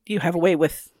you have a way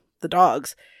with the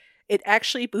dogs, it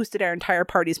actually boosted our entire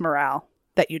party's morale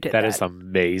that you did that. That is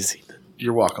amazing.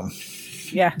 You're welcome.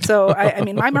 Yeah, so I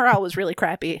mean, my morale was really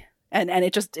crappy, and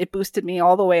it boosted me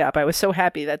all the way up. I was so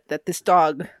happy that this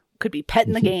dog could be pet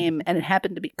in the game, and it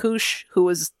happened to be Koosh, who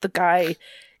was the guy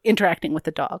interacting with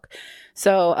the dog.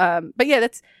 So, but yeah,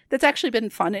 that's actually been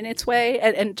fun in its way,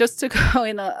 and just to go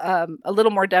in a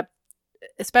little more depth,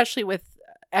 especially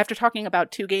after talking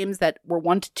about 2 games that were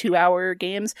 1 to 2 hour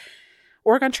games,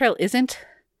 Oregon Trail isn't.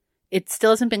 It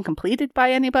still hasn't been completed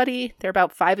by anybody. There are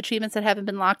about 5 achievements that haven't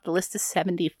been locked. The list is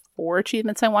 74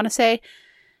 achievements, I want to say.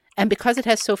 And because it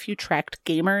has so few tracked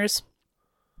gamers,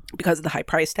 because of the high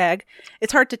price tag,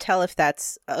 it's hard to tell if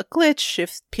that's a glitch,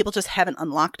 if people just haven't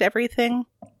unlocked everything.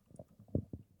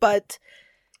 But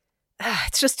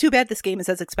it's just too bad this game is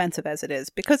as expensive as it is,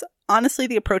 because honestly,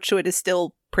 the approach to it is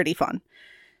still pretty fun.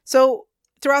 So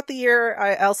throughout the year,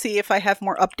 I'll see if I have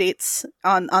more updates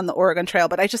on the Oregon Trail,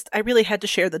 but I really had to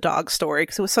share the dog story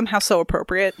because it was somehow so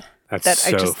appropriate. That's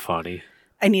funny.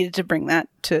 I needed to bring that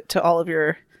to all of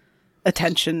your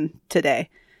attention today.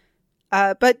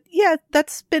 But yeah,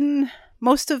 that's been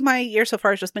most of my year so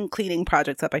far has just been cleaning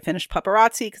projects up. I finished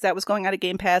Paparazzi because that was going out of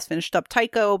Game Pass, finished up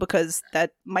Taiko because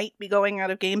that might be going out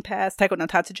of Game Pass, Taiko no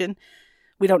Tatsujin.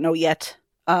 We don't know yet,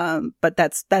 but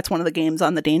that's one of the games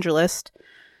on the danger list.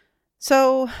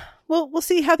 So we'll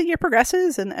see how the year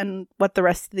progresses and what the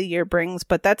rest of the year brings.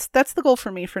 But that's the goal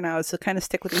for me for now, is to kind of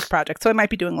stick with these projects. So I might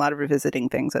be doing a lot of revisiting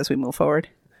things as we move forward.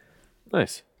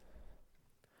 Nice.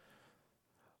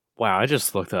 Wow, I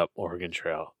just looked up Oregon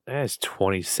Trail. It has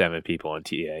 27 people on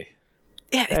TA.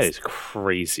 Yeah, that is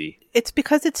crazy. It's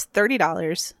because it's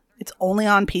 $30. It's only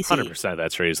on PC. 100%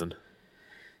 that's reason.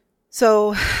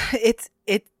 So if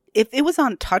it was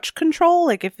on touch control,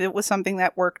 like if it was something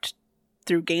that worked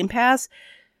through Game Pass,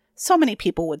 so many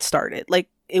people would start it. Like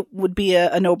it would be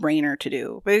a no-brainer to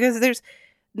do, because there's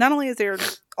not only is there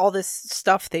all this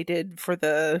stuff they did for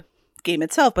the game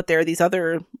itself, but there are these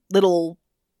other little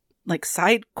like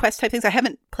side quest type things. I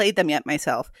haven't played them yet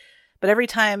myself, but every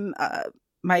time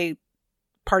my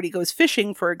party goes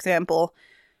fishing, for example,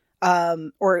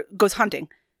 or goes hunting,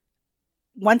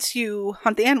 once you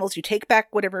hunt the animals, you take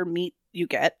back whatever meat you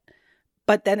get,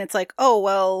 but then it's like, oh,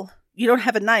 well, you don't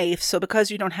have a knife, so because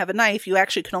you don't have a knife, you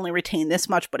actually can only retain this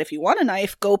much, but if you want a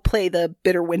knife, go play the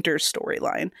Bitter Winter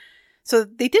storyline. So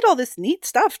they did all this neat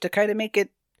stuff to kind of make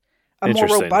it a more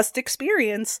robust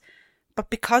experience, but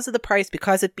because of the price,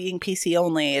 because it being PC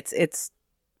only, it's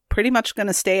pretty much going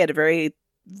to stay at a very,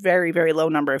 very, very low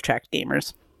number of tracked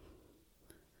gamers.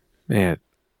 Man,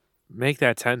 make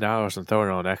that $10 and throw it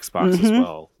on Xbox as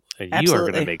well, and Absolutely. You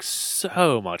are going to make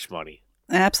so much money.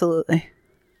 Absolutely.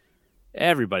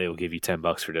 Everybody will give you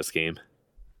 $10 for this game.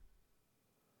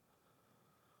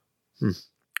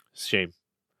 Shame.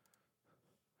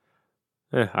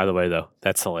 Either way, though,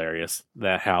 that's hilarious.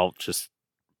 That how just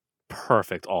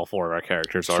perfect all 4 of our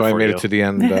characters are. So I made you. it to the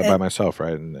end by myself,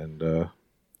 right? And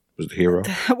was the hero.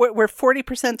 We're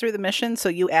 40% through the mission, so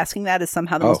you asking that is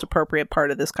somehow the most appropriate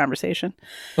part of this conversation.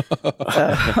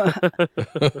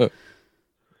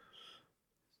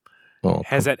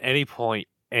 Has at any point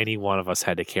any one of us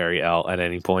had to carry L at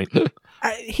any point.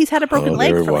 He's had a broken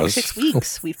leg there it for like was. 6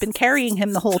 weeks. We've been carrying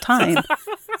him the whole time.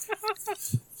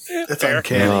 That's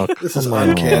uncanny. Oh, This is come on.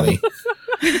 uncanny.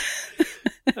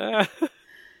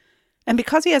 And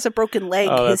because he has a broken leg,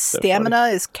 Oh, his that's so stamina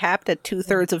is capped at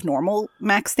 2/3 of normal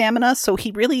max stamina, so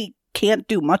he really can't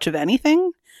do much of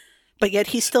anything. But yet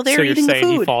he's still there So you're eating the saying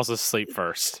he food. falls asleep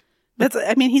first?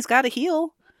 He's got to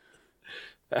heal.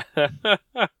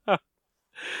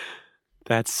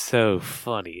 That's so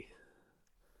funny.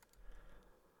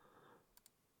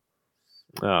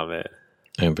 Oh man!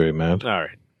 I'm very mad. All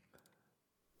right.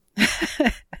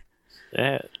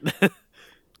 Yeah.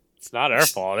 It's not our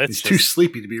fault. It's He's too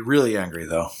sleepy to be really angry,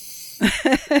 though.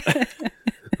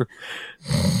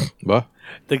 What?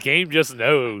 the game just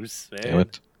knows, man. Damn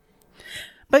it.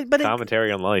 But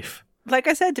Commentary on life. like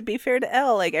I said, to be fair to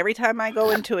Elle, like every time I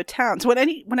go into a town, so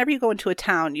whenever you go into a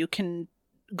town, you can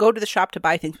go to the shop to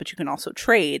buy things, but you can also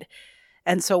trade.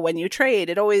 And so when you trade,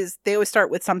 they always start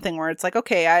with something where it's like,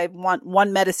 okay, I want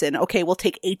 1 medicine. Okay, we'll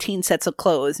take 18 sets of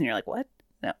clothes. And you're like, what?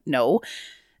 No.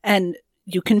 And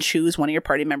you can choose one of your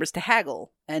party members to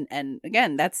haggle. And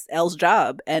again, that's Elle's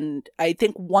job. And I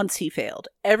think once he failed,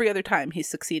 every other time he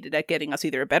succeeded at getting us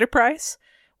either a better price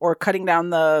or cutting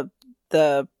down the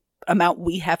amount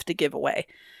we have to give away.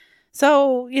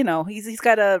 So, he's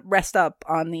got to rest up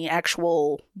on the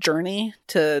actual journey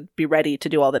to be ready to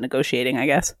do all the negotiating, I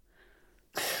guess.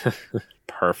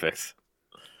 Perfect.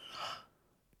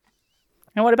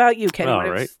 And what about you, Kenny? All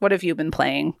right. What have you been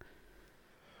playing?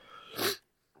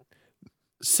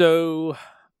 So,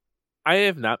 I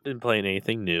have not been playing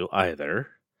anything new either,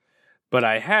 but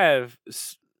I have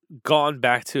gone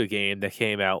back to a game that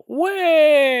came out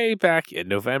way back in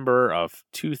November of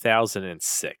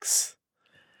 2006.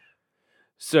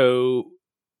 So,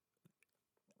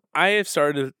 I have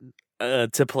started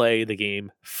to play the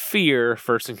game Fear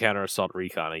First Encounter Assault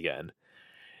Recon again.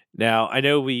 Now, I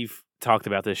know we've talked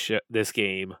about this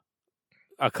game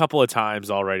a couple of times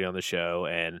already on the show,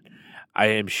 and I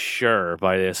am sure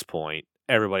by this point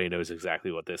everybody knows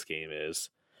exactly what this game is.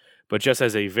 But just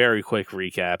as a very quick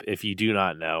recap, if you do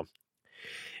not know,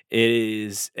 it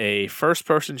is a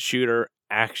first-person shooter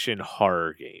action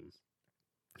horror game.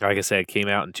 Like I said, it came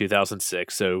out in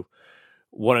 2006, so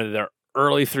one of their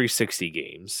early 360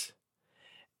 games.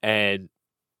 And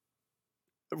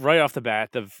right off the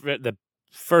bat, the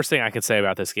first thing I can say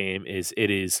about this game is it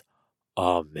is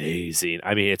amazing.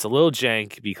 I mean, it's a little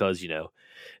jank because,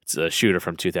 it's a shooter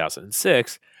from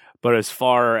 2006, but as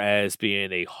far as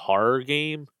being a horror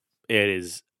game, it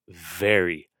is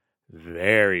very,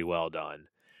 very well done.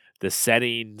 The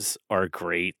settings are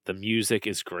great. The music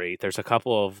is great. There's a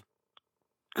couple of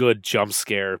good jump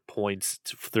scare points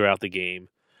throughout the game.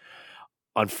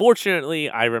 Unfortunately,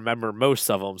 I remember most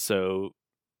of them, so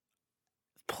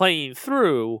playing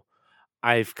through,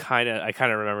 I kind of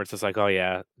remember it's just like, oh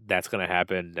yeah, that's gonna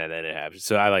happen, and then it happens.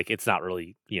 So it's not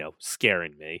really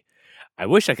scaring me. I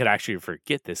wish I could actually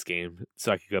forget this game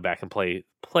so I could go back and play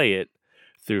it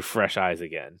through fresh eyes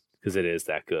again because it is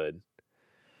that good.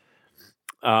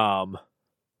 I'm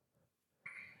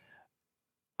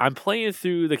playing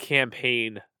through the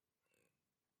campaign.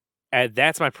 And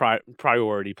that's my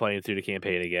priority, playing through the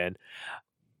campaign again.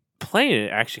 Playing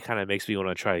it actually kind of makes me want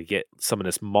to try to get some of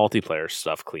this multiplayer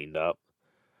stuff cleaned up.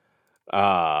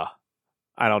 I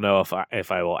don't know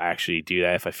if I will actually do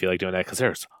that, if I feel like doing that, because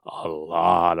there's a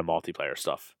lot of multiplayer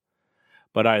stuff.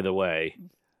 But either way,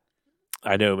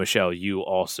 I know, Michelle, you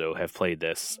also have played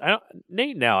this.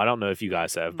 Nate, now, I don't know if you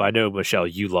guys have, but I know, Michelle,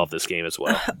 you love this game as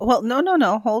well. Well,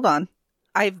 no, hold on.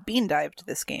 I've bean dived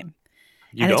this game.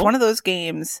 It's one of those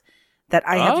games that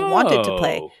I have wanted to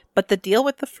play. But the deal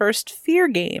with the first Fear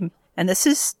game, and this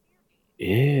is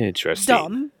interesting,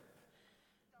 dumb,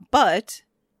 but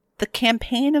the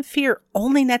campaign of Fear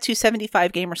only nets you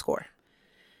 75 gamer score.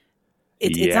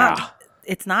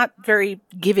 It's not very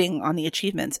giving on the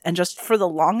achievements. And just for the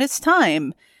longest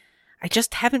time, I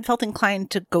just haven't felt inclined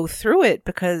to go through it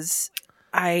because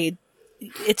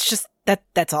it's just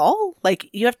that's all. Like,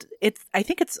 you have to, I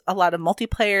think it's a lot of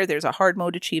multiplayer. There's a hard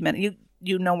mode achievement.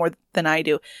 You know more than I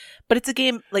do, but it's a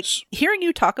game, like, hearing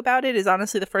you talk about it is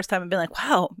honestly the first time I've been like,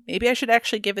 wow, maybe I should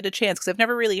actually give it a chance, because I've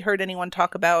never really heard anyone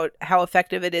talk about how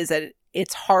effective it is at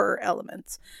its horror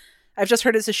elements. I've just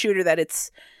heard as a shooter that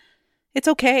it's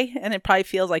okay, and it probably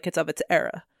feels like it's of its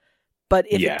era. But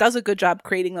if it does a good job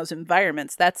creating those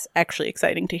environments, that's actually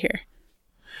exciting to hear.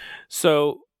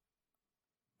 So,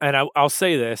 and I'll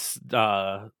say this,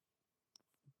 buried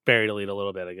to lead a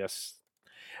little bit, I guess.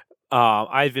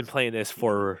 I've been playing this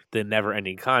for the Never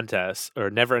Ending Contest, or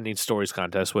Never Ending Stories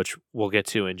contest, which we'll get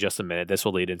to in just a minute. This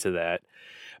will lead into that.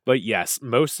 But yes,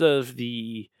 most of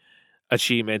the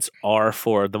achievements are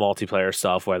for the multiplayer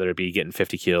stuff, whether it be getting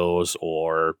 50 kills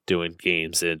or doing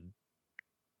games in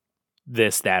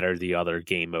this, that, or the other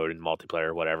game mode in multiplayer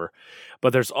or whatever.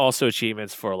 But there's also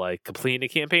achievements for like completing a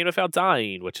campaign without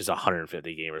dying, which is a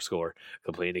 150 gamer score.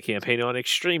 Completing a campaign on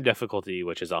extreme difficulty,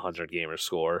 which is a 100 gamer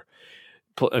score.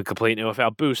 Completing it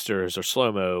without boosters or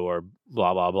slow-mo or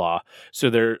blah, blah, blah. So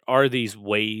there are these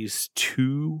ways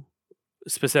to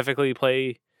specifically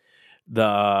play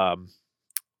the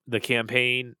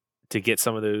campaign to get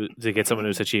some of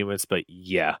those achievements. But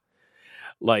yeah,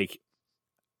 like,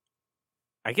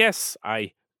 I guess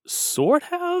I sort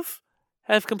of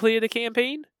have completed a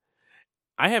campaign.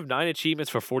 I have 9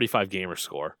 achievements for 45 gamer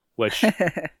score, which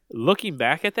looking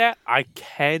back at that, I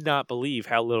cannot believe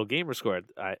how little gamer score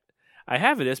I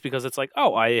have in this, because it's like,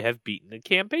 oh, I have beaten a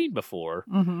campaign before.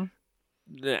 Mm-hmm.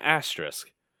 The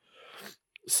asterisk.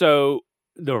 So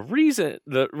the reason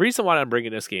why I'm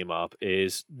bringing this game up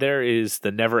is there is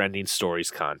the Never Ending Stories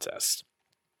contest.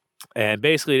 And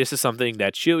basically, this is something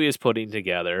that Chewy is putting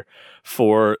together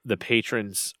for the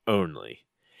patrons only.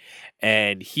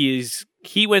 And he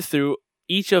went through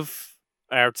each of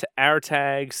our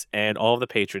tags and all of the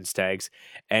patrons' tags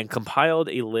and compiled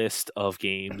a list of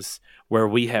games where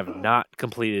we have not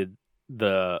completed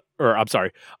of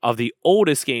the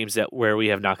oldest games where we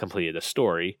have not completed the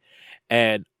story.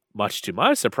 And much to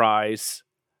my surprise,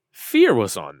 Fear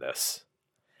was on this.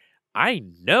 I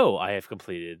know I have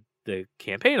completed the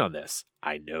campaign on this.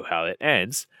 I know how it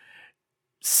ends.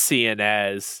 Seeing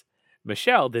as,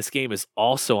 Michelle, this game is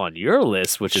also on your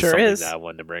list, which is something that I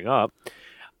wanted to bring up.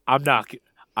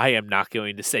 I am not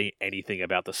going to say anything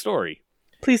about the story.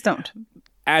 Please don't.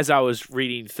 As I was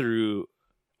reading through,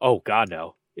 oh God,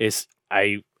 no. If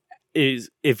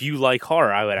you like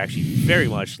horror, I would actually very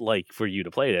much like for you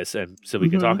to play this, and so we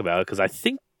can talk about it, because I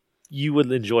think you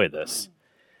would enjoy this.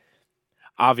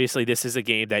 Obviously, this is a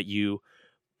game that you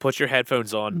put your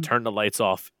headphones on, turn the lights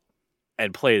off,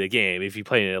 and play the game. If you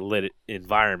play in a lit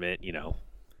environment, you're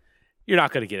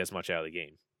not going to get as much out of the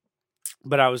game.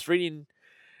 But I was reading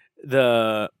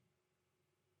the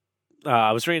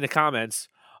comments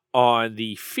on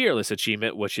the Fearless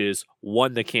achievement, which is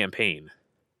won the campaign.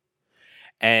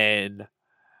 And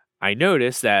I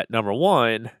noticed that, number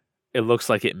one, it looks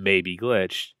like it may be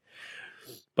glitched.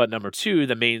 But number two,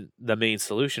 the main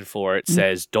solution for it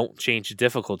says don't change the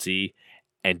difficulty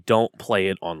and don't play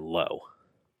it on low.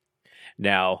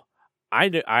 Now,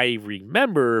 I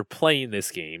remember playing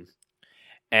this game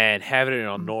and having it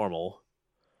on normal,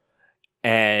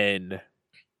 and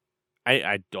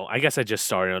I guess I just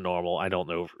started on normal. I don't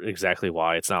know exactly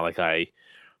why. It's not like I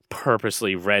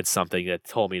purposely read something that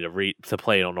told me to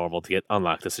play it on normal to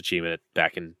unlock this achievement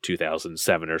back in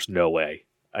 2007. There's no way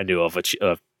I knew of a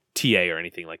TA or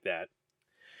anything like that.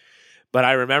 But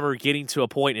I remember getting to a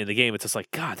point in the game, it's just like,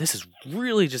 God, this is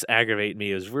really just aggravating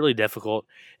me. It was really difficult,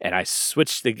 and I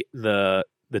switched the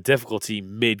difficulty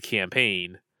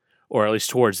mid-campaign, or at least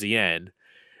towards the end,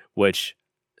 which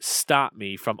stopped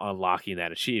me from unlocking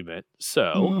that achievement.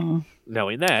 So,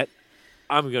 knowing that,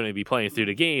 I'm going to be playing through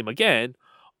the game again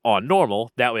on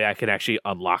normal. That way I can actually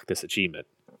unlock this achievement.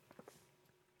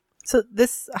 So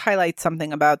this highlights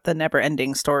something about the Never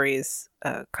Ending Stories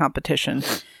competition.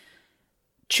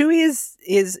 Chewy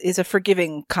is a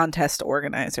forgiving contest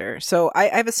organizer. So I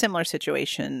have a similar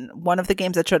situation. One of the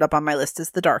games that showed up on my list is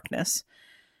The Darkness.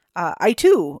 I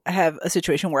too have a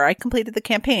situation where I completed the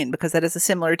campaign, because that is a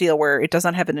similar deal where it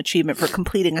doesn't have an achievement for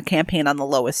completing a campaign on the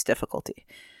lowest difficulty.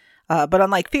 But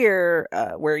unlike Fear,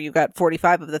 where you got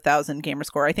 45 of the 1,000 gamer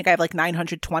score, I think I have like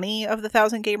 920 of the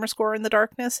 1,000 gamer score in The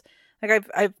Darkness. Like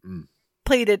I've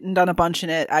played it and done a bunch in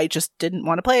it. I just didn't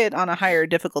want to play it on a higher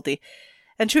difficulty.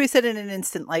 And Chewy said in an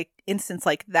instance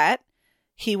like that,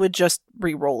 he would just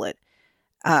re-roll it.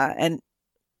 And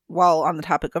while on the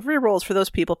topic of re-rolls, for those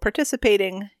people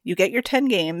participating, you get your 10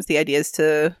 games. The idea is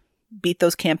to beat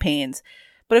those campaigns.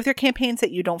 But if they're campaigns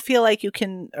that you don't feel like you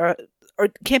can, or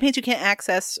campaigns you can't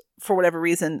access for whatever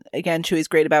reason, again, Chewy's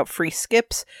great about free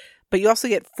skips, but you also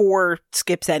get 4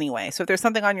 skips anyway. So if there's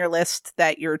something on your list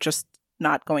that you're just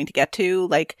not going to get to,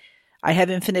 like I have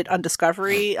Infinite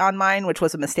Undiscovery on mine, which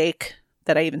was a mistake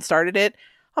that I even started it,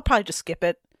 I'll probably just skip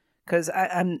it, because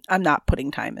I'm not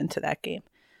putting time into that game.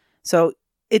 So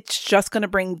it's just going to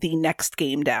bring the next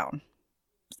game down.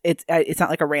 It's not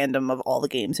like a random of all the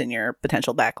games in your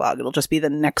potential backlog. It'll just be the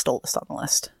next oldest on the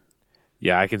list.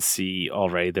 Yeah, I can see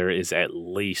already there is at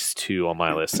least 2 on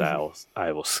my list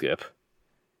I will skip.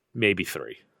 Maybe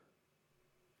 3.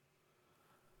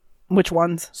 Which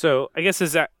ones? So I guess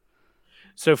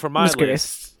so for my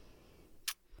list,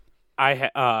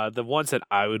 the ones that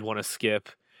I would want to skip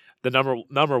the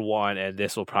number one, and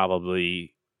this will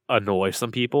probably annoy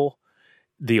some people,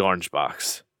 the orange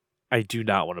box. I do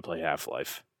not want to play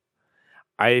Half-Life.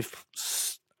 I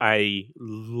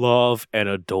love and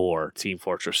adore Team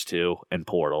Fortress 2 and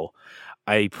Portal.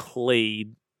 I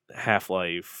played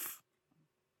Half-Life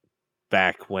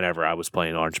back whenever I was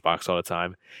playing Orange Box all the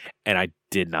time, and I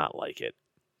did not like it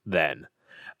then.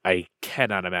 I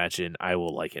cannot imagine I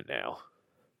will like it now.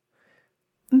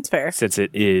 That's fair. Since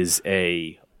it is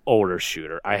a older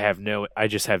shooter. I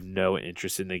just have no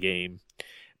interest in the game.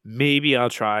 Maybe I'll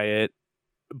try it,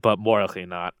 but more likely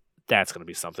not. That's going to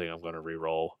be something I'm going to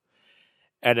re-roll.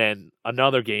 And then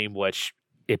another game, which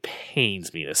it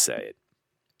pains me to say it,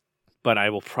 but I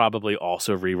will probably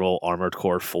also re-roll Armored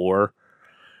Core 4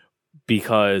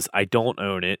 because I don't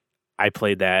own it. I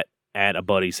played that at a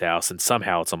buddy's house, and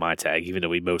somehow it's on my tag, even though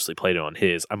we mostly played it on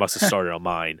his. I must have started on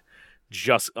mine,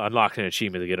 just unlocked an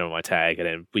achievement to get it on my tag, and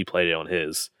then we played it on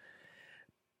his.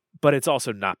 But it's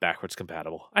also not backwards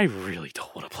compatible. I really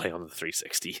don't want to play on the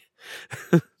 360.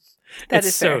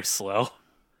 It's so fair. slow.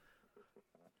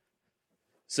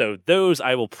 So those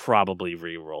I will probably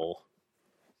re-roll.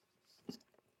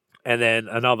 And then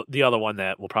the other one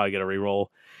that will probably get a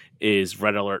re-roll is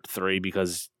Red Alert 3,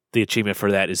 because the achievement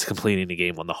for that is completing the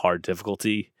game on the hard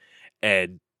difficulty.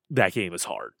 And that game is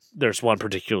hard. There's one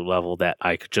particular level that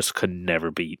I could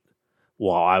never beat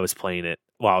while I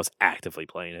was actively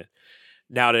playing it.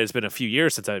 Now that it's been a few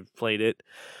years since I've played it,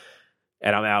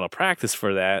 and I'm out of practice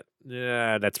for that,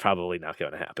 that's probably not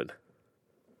going to happen.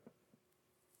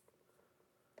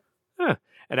 Huh.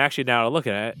 And actually, now to look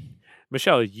at it,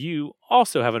 Michelle, you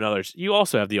also have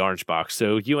the orange box,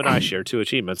 so you and I share 2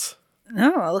 achievements.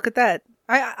 Oh, look at that!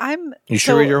 I'm. You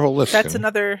should read your whole list. That's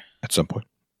another. At some point.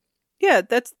 Yeah,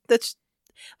 that's.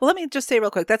 Well, let me just say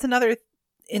real quick. That's another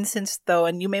instance, though,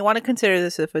 and you may want to consider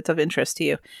this if it's of interest to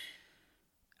you.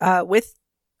 With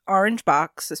Orange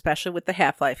Box, especially with the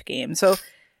Half-Life game, so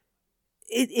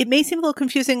it may seem a little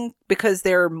confusing because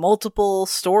there are multiple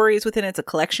stories within it. It's a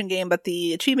collection game, but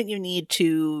the achievement you need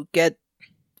to get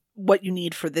what you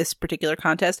need for this particular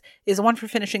contest is the one for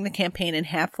finishing the campaign in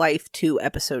Half-Life 2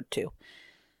 Episode 2.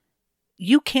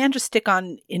 You can just stick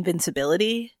on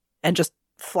invincibility and just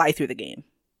fly through the game.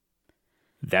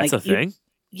 That's a thing?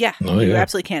 You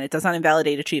absolutely can. It does not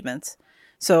invalidate achievements.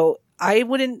 So I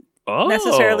wouldn't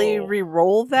necessarily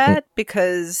re-roll that,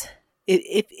 because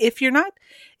if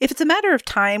it's a matter of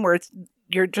time where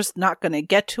you're just not going to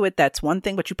get to it, that's one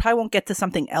thing, but you probably won't get to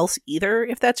something else either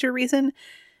if that's your reason.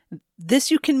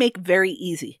 This you can make very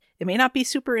easy. It may not be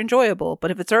super enjoyable,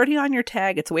 but if it's already on your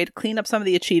tag, it's a way to clean up some of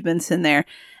the achievements in there,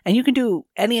 and you can do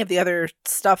any of the other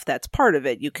stuff that's part of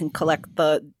it. You can collect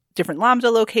the different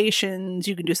Lambda locations,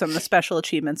 you can do some of the special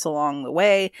achievements along the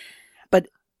way, but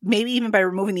maybe even by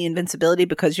removing the invincibility,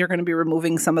 because you're going to be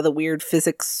removing some of the weird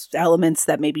physics elements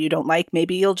that maybe you don't like,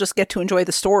 maybe you'll just get to enjoy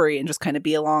the story and just kind of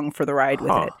be along for the ride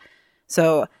with it.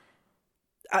 So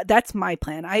that's my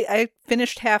plan. I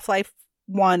finished Half-Life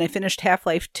 1, I finished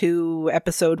Half-Life 2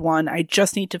 Episode 1. I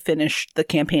just need to finish the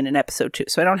campaign in Episode 2.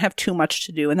 So I don't have too much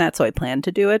to do, and that's how I plan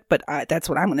to do it, but that's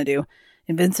what I'm going to do.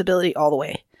 Invincibility all the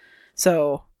way.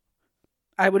 So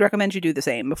I would recommend you do the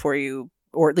same before you,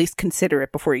 or at least consider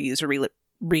it before you use a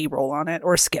re-roll on it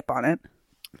or skip on it.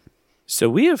 So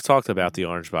we have talked about the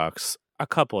orange box a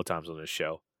couple of times on this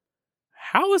show.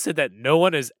 How is it that no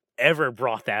one has ever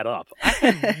brought that up? I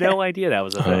had no idea that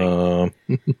was a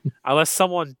thing. Unless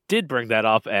someone did bring that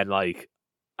up, and I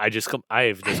have just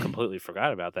completely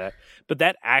forgot about that. But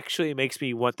that actually makes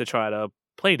me want to try to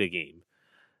play the game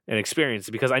and experience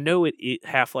it, because I know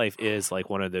Half-Life is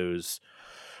like one of those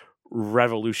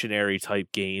revolutionary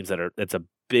type games that's a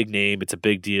big name, it's a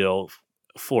big deal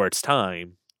for its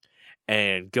time,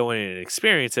 and going in and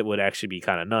experience it would actually be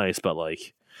kind of nice, but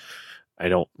I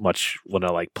don't much want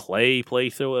to play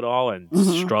through it all and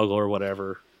struggle or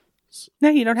whatever. No,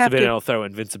 you don't have to. So I'll throw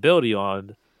invincibility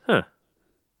on.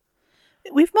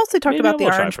 We've mostly talked Maybe about the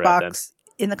orange box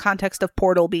in the context of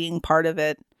Portal being part of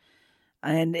it,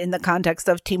 and in the context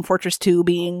of Team Fortress 2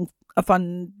 being a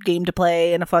fun game to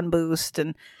play and a fun boost.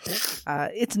 And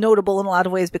it's notable in a lot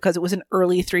of ways because it was an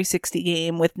early 360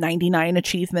 game with 99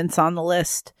 achievements on the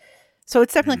list. So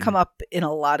it's definitely come up in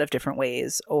a lot of different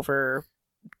ways over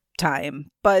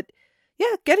time. But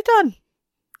yeah, get it done.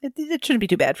 It shouldn't be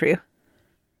too bad for you.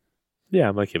 Yeah,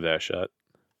 I might give that a shot.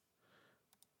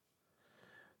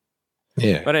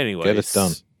 Yeah, but anyway, get it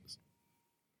done.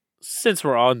 Since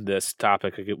we're on this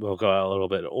topic, we'll go a little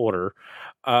bit in order.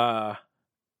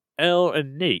 Elle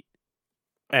and Nate,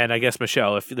 and I guess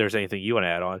Michelle, if there's anything you want to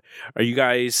add on, are you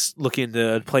guys looking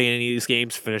to play any of these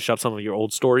games, finish up some of your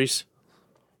old stories?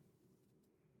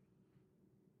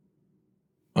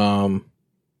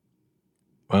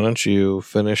 Why don't you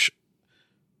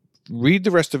read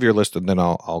the rest of your list, and then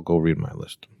I'll go read my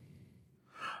list.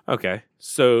 Okay,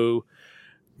 so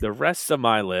the rest of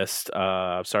my list,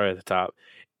 I'm sorry at the top,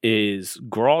 is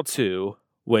Grawl 2,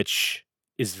 which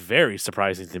is very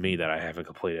surprising to me that I haven't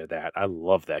completed that. I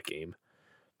love that game.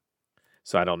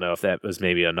 So I don't know if that was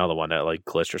maybe another one that like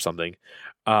glitched or something.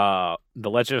 The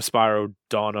Legend of Spyro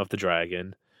Dawn of the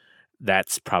Dragon.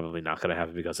 That's probably not going to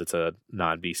happen because it's a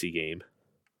non-BC game.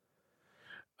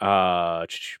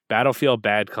 Battlefield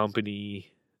Bad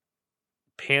Company.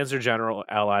 Panzer General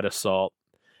Allied Assault.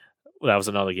 That was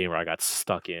another game where I got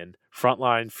stuck in.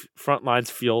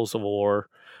 Frontlines Fields of War,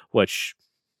 which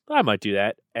I might do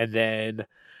that. And then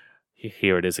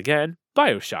here it is again,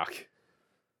 BioShock.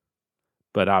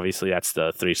 But obviously that's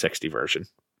the 360 version.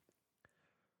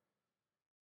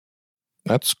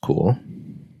 That's cool.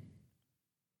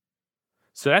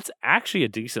 So that's actually a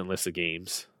decent list of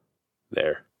games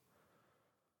there.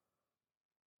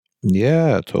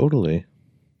 Yeah, totally.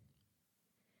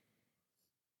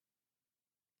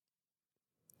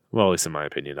 Well, at least in my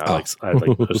opinion, I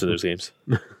like most of those games.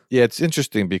 Yeah, it's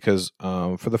interesting because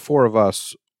for the four of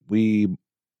us, we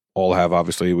all have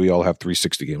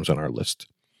 360 games on our list,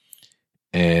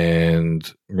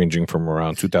 and ranging from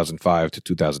around 2005 to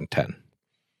 2010.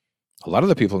 A lot of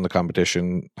the people in the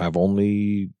competition have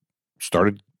only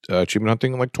started achievement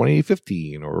hunting in like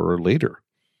 2015 or later.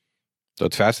 So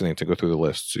it's fascinating to go through the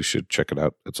lists. You should check it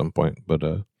out at some point. But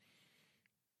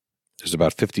there's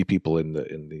about 50 people in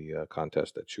the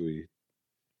contest that Chewy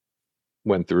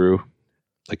went through,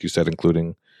 like you said,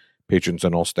 including patrons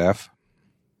and all staff.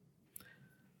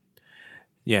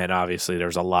 Yeah, and obviously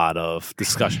there's a lot of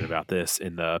discussion about this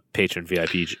in the patron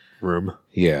VIP room.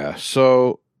 Yeah,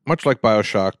 so much like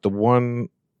BioShock, the one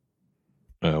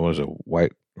was a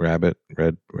white rabbit,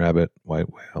 red rabbit, white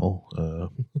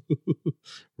whale,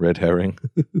 red herring.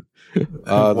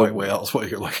 White whale is what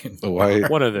you're looking for.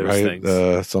 One of those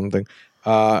things. Something.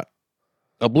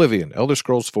 Oblivion, Elder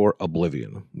Scrolls 4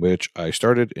 Oblivion, which I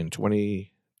started in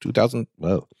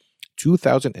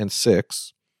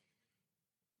 2006.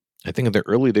 I think in the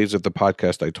early days of the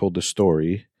podcast, I told the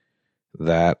story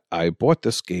that I bought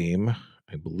this game,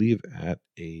 I believe, at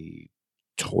a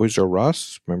Toys R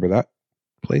Us. Remember that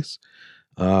place?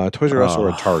 Toys R Us or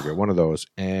a Target, one of those.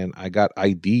 And I got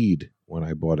ID'd when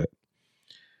I bought it.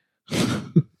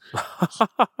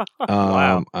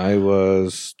 Wow. I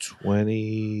was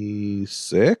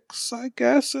 26, I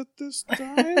guess, at this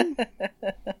time.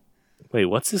 Wait,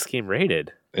 what's this game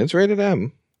rated? It's rated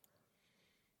M.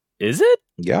 Is it?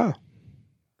 Yeah.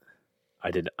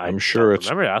 I'm sure it's.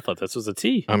 Remember, I thought this was a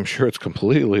T. I'm sure it's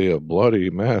completely a bloody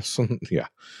mess. Yeah.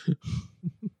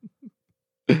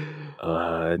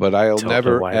 But I'll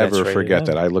never ever forget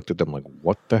that. I looked at them like,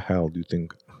 "What the hell do you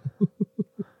think?"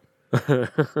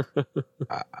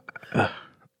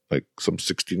 Like some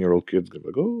 16-year-old kid's gonna be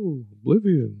like, "Oh,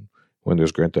 Oblivion," when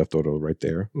there's Grand Theft Auto right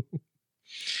there.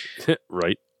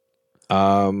 Right.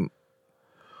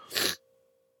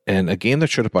 And a game that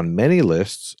showed up on many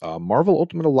lists, Marvel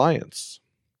Ultimate Alliance,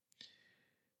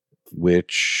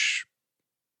 which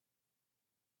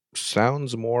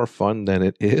sounds more fun than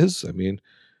it is. I mean,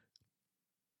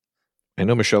 I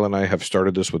know Michelle and I have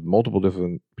started this with multiple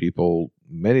different people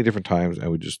many different times,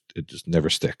 and it just never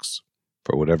sticks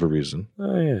for whatever reason.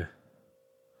 Oh, yeah.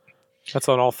 That's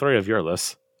on all three of your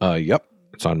lists. Yep.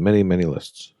 It's on many, many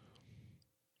lists.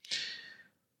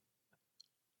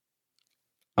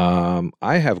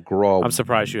 I have Grawl. I'm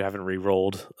surprised you haven't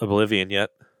re-rolled Oblivion yet.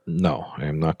 No, I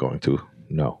am not going to.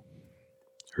 No.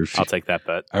 I'll take that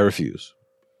bet. I refuse.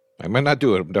 I might not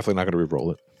do it. I'm definitely not going to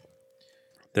re-roll it.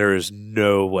 There is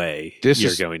no way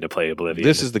you're going to play Oblivion.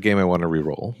 This is the game I want to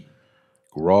re-roll.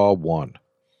 Grawl 1.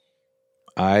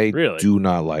 I do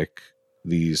not like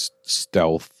these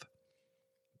stealth.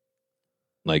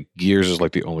 Like, Gears is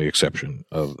like the only exception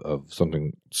of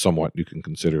something somewhat you can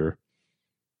consider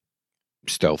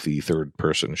stealthy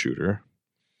third-person shooter.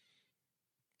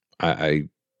 You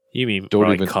mean don't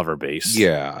more even like cover base?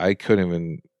 Yeah, I couldn't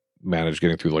even manage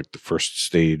getting through like the first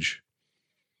stage,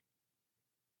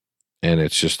 and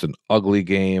it's just an ugly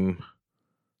game.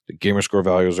 The gamer score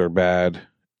values are bad.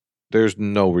 There's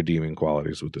no redeeming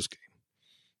qualities with this game.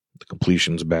 The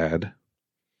completion's bad,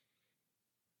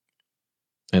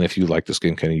 and if you like this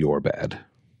game, Kenny, you're bad.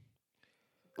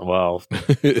 Well,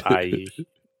 I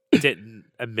didn't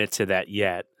admit to that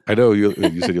yet. I know you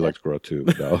said you liked Grawl 2.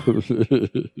 No.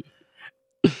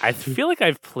 I feel like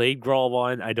I've played Grawl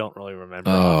 1. I don't really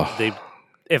remember.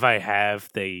 If I have,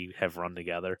 they have run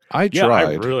together. I tried.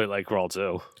 I really like Grawl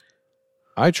 2.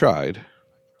 I tried.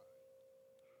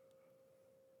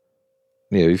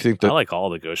 Yeah, you think I that? like all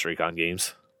the Ghost Recon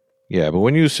games. Yeah, but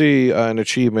when you see an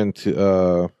achievement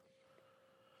for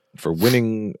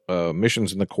winning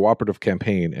missions in the cooperative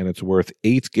campaign, and it's worth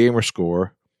 8 gamer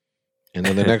score, and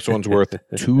then the next one's worth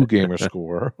 2 gamer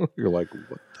score, you're like,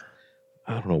 what?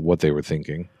 I don't know what they were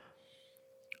thinking.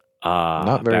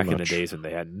 Not very back in the much. days when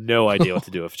they had no idea what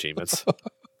to do with achievements.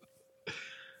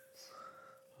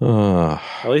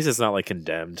 At least it's not like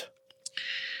Condemned.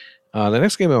 The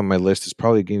next game on my list is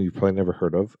probably a game you've probably never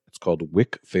heard of. It's called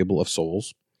Wick Fable of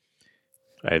Souls.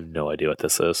 I have no idea what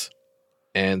this is.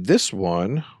 And this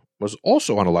one was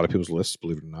also on a lot of people's lists,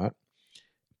 believe it or not,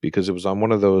 because it was on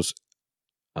one of those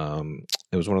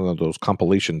it was one of those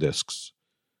compilation discs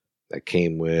that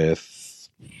came with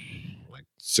like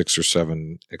 6 or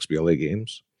 7 XBLA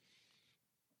games.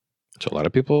 So a lot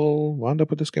of people wound up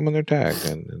with this game on their tag,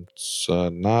 and it's a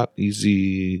not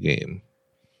easy game.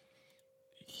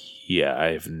 Yeah,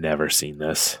 I've never seen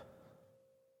this.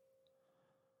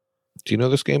 Do you know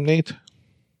this game, Nate?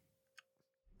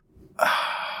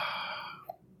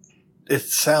 It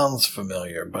sounds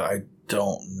familiar, but I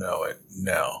don't know it.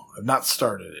 No, I've not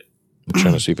started it. I'm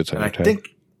trying to see if it's on And your I tag.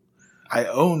 think I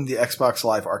own the Xbox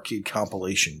Live Arcade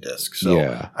compilation disc, so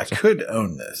Yeah. I could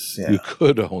own this. Yeah, You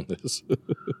could own this.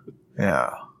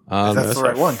 yeah. Um, That's that's the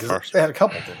right our one because first- they had a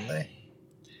couple, didn't they?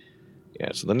 Yeah,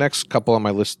 so the next couple on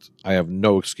my list, I have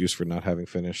no excuse for not having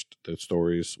finished the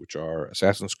stories, which are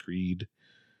Assassin's Creed,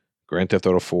 Grand Theft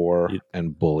Auto 4, You-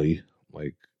 and Bully.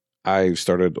 Like, I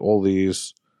started all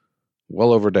these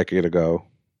well over a decade ago.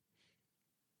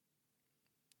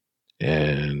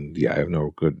 And yeah, I have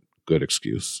no good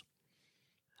excuse.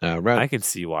 I can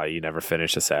see why you never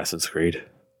finished Assassin's Creed.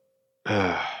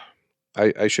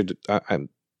 I should I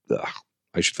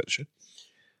should finish it.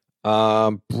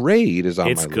 Braid is on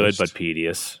It's my good, list. but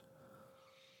tedious.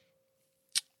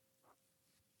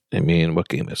 I mean, what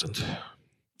game isn't?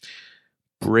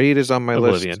 Braid is on my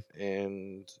Oblivion. list,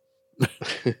 and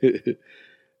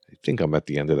I think I'm at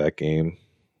the end of that game.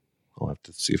 I'll have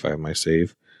to see if I have my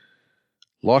save.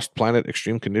 Lost Planet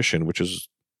Extreme Condition, which is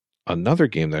another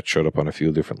game that showed up on a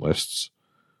few different lists.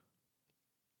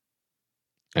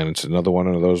 And it's another one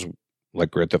of those, like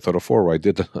Grand Theft Auto 4, where I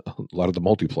did a lot of the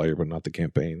multiplayer, but not the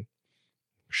campaign.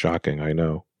 Shocking, I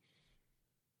know.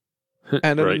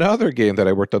 And Right. another game that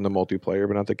I worked on the multiplayer,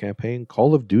 but not the campaign,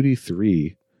 Call of Duty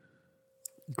 3.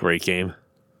 Great game.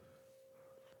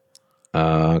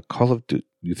 Call of Duty,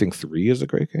 you think 3 is a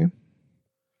great game?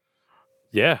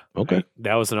 Yeah. Okay.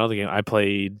 That was another game. I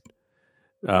played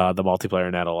the multiplayer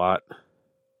in that a lot.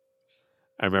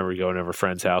 I remember going over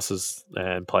friends' houses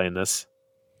and playing this.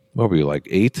 What were you, like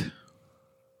 8?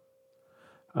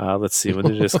 Let's see. When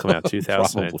did this come out? Probably.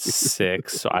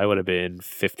 2006. So I would have been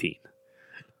 15.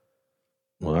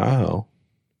 Wow.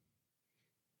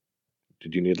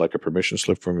 Did you need like a permission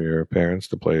slip from your parents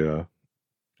to play a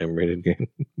M-rated game?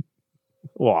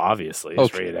 Well, obviously.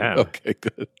 It's rated M. Okay,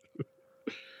 good.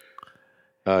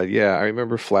 Yeah, I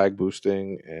remember flag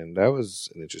boosting, and that was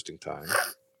an interesting time.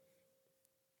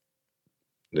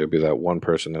 There'd be that one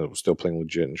person that was still playing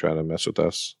legit and trying to mess with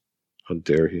us. How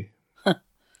dare he?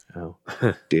 How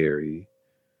dare he?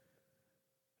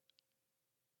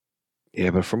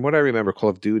 Yeah, but from what I remember, Call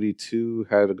of Duty 2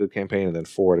 had a good campaign, and then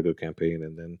 4 had a good campaign,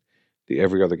 and then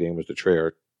every other game was the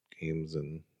Treyarch games,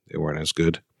 and they weren't as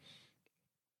good.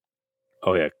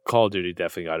 Oh, yeah. Call of Duty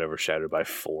definitely got overshadowed by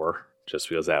 4 just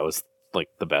because that was like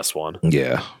the best one.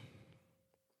 Yeah.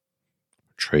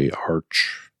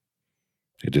 Treyarch.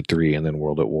 They did 3 and then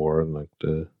World at War and like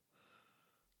the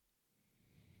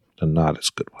not as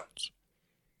good ones.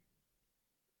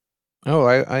 Oh,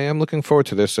 I am looking forward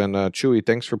to this. And Chewy,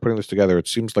 thanks for putting this together. It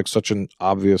seems like such an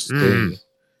obvious thing.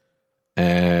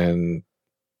 And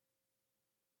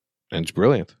it's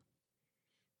brilliant.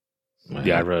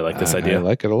 Yeah, I really like this I idea.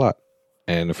 like it a lot.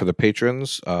 And for the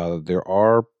patrons, there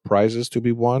are prizes to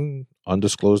be won,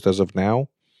 undisclosed as of now.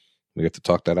 We have to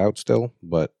talk that out still,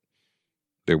 but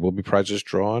there will be prizes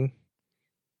drawn.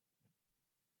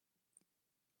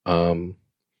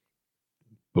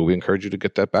 But we encourage you to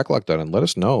get that backlog done and let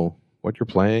us know what you're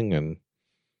playing and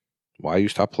why you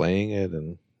stopped playing it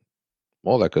and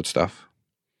all that good stuff.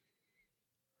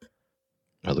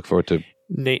 I look forward to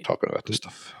Nate, talking about this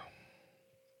stuff.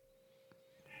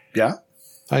 Yeah.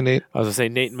 Hi, Nate. I was going to say,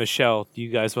 Nate and Michelle, do you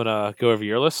guys want to go over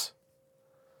your list?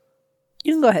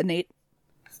 You can go ahead, Nate.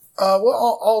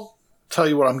 Well, I'll tell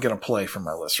you what I'm going to play from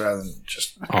my list rather than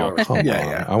just go Oh, over. come on.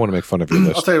 Yeah. I want to make fun of your I'll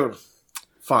list. tell you what.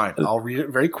 Fine. I'll read it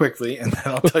very quickly, and then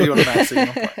I'll tell you what I'm actually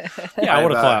going to play. Yeah, I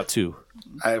want to I've, call out 2.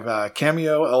 I have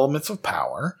Cameo Elements of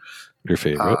Power, Your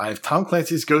favorite? I have Tom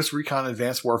Clancy's Ghost Recon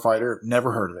Advanced Warfighter.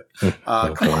 Never heard of it.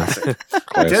 Okay. Classic.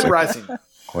 Classic. Dead Rising.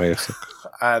 Classic.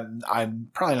 I'm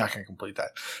probably not going to complete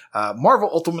that. Marvel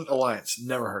Ultimate Alliance.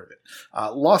 Never heard of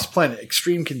it. Lost Planet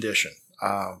Extreme Condition.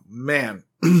 Man,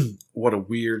 what a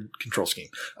weird control scheme.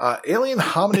 Alien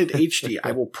Hominid HD.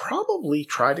 I will probably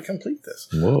try to complete this.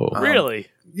 Whoa. Really?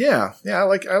 Yeah, I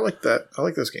like that. I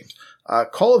like those games.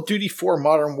 Call of Duty 4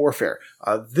 Modern Warfare.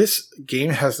 This game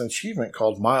has an achievement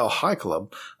called Mile High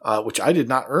Club, which I did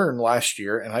not earn last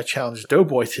year, and I challenged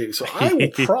Doughboy to, so I will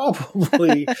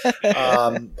probably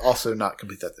also not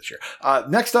complete that this year.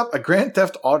 Next up, a Grand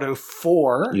Theft Auto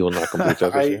 4. You will not complete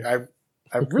that this year?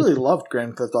 I really loved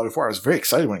Grand Theft Auto 4. I was very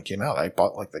excited when it came out. I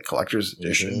bought like the collector's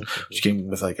edition, which came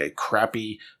with like a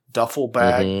crappy duffel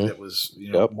bag that was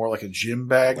more like a gym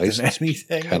bag than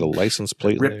anything. Had a license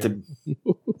plate. Ripped it.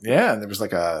 Yeah, and there was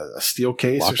like a steel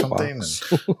case or something. And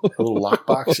a little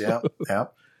lockbox.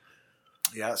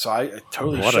 Yeah. So I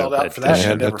totally shelled out for that.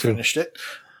 I never finished it.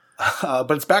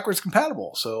 But it's backwards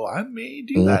compatible, so I may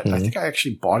do that. I think I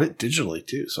actually bought it digitally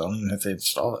too, so I don't even have to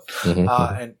install it.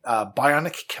 And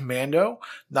Bionic Commando,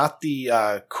 not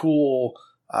the cool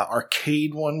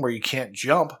arcade one where you can't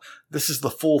jump. This is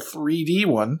the full 3D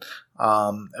one,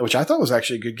 which I thought was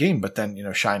actually a good game, but then,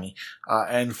 shiny.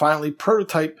 And finally,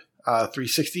 Prototype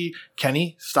 360.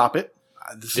 Kenny, stop it.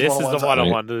 This is the one I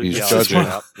wanted to He's judging.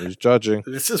 He's judging.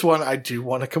 This is one I do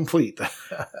want to complete.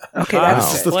 Okay,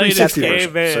 this is the 360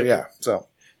 version. So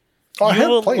yeah. You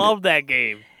will love that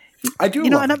game. I do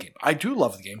love the game. I do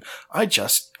love the game. I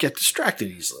just get distracted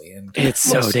easily, and it's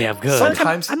so damn good.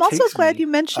 Sometimes I'm also glad you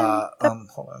mentioned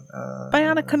that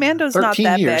Bionic Commando's not that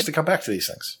bad. 13 years to come back to these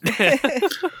things.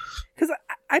 Because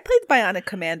I played Bionic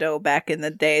Commando back in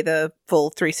the day, the full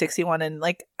 360 one, and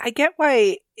I get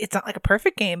why it's not like a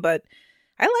perfect game, but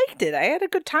I liked it. I had a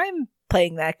good time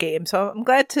playing that game, so I'm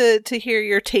glad to hear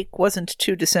your take wasn't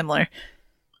too dissimilar.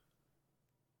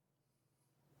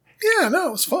 Yeah, no,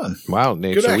 it was fun. Wow,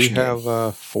 Nate. Good so we game.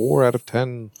 have 4 out of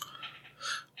 10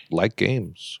 like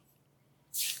games.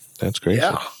 That's crazy.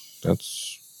 Yeah,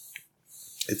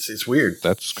 it's weird.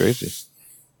 That's crazy.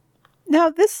 Now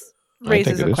this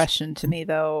raises it a is. question to me,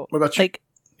 though. What about you?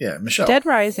 Yeah, Michelle. Dead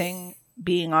Rising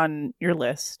being on your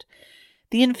list,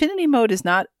 the Infinity mode is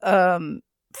not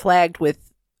flagged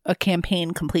with a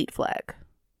campaign complete flag,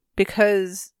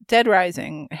 because Dead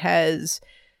Rising has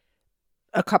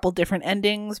a couple different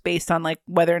endings based on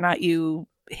whether or not you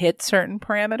hit certain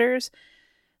parameters.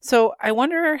 So I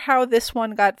wonder how this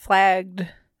one got flagged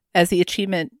as the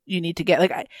achievement you need to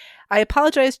get. I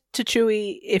apologize to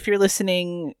Chewy if you're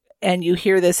listening and you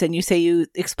hear this and you say you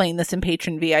explain this in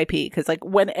Patron VIP, because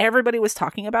when everybody was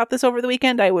talking about this over the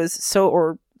weekend,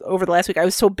 or over the last week, I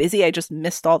was so busy I just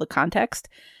missed all the context.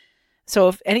 So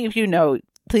if any of you know,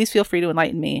 please feel free to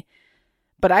enlighten me.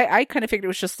 But I kind of figured it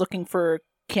was just looking for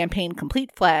campaign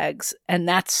complete flags, and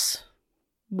that's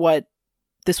what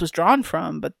this was drawn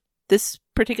from, but this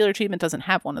particular achievement doesn't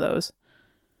have one of those.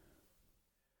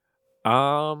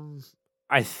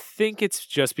 I think it's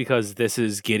just because this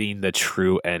is getting the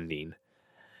true ending.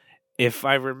 If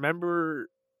I remember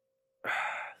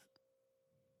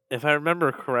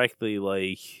correctly,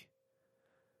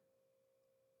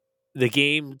 the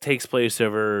game takes place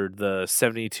over the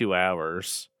 72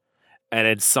 hours, and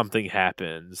then something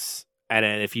happens. And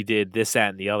then if you did this, that,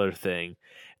 and the other thing,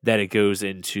 then it goes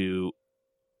into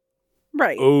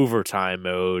overtime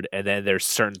mode, and then there's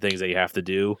certain things that you have to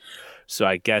do. So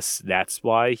I guess that's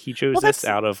why he chose this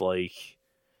out of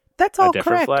that's all a different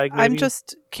correct. flag. Maybe? I'm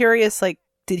just curious,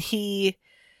 did he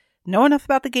know enough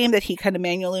about the game that he kind of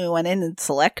manually went in and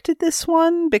selected this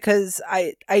one? Because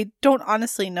I don't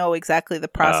honestly know exactly the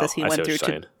process he went through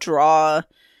to draw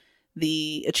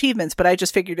the achievements, but I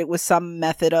just figured it was some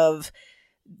method of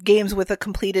games with a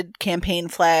completed campaign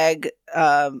flag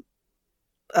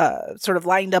sort of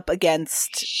lined up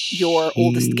against your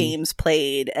oldest games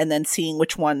played, and then seeing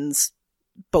which ones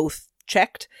both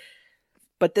checked.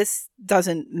 But this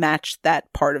doesn't match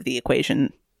that part of the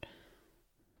equation.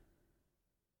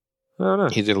 I don't know.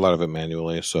 He did a lot of it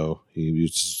manually, so he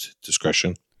used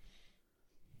discretion.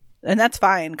 And that's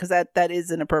fine, because that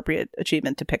is an appropriate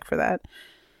achievement to pick for that.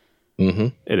 Mm-hmm.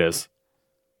 It is.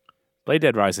 Play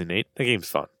Dead Rising, Nate. The game's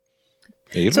fun.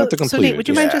 Yeah, you don't have to complete Nate, it. would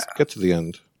you mind just get to the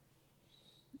end?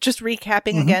 Just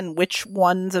recapping again which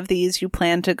ones of these you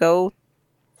plan to go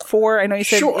for? I know you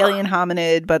said Alien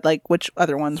Hominid, but which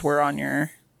other ones were on your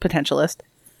potential list?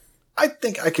 I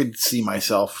think I could see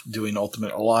myself doing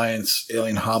Ultimate Alliance,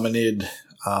 Alien Hominid,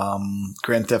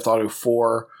 Grand Theft Auto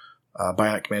 4,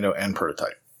 Bionic Commando, and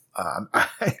Prototype.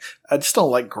 I just don't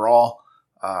like Grawl.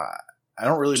 I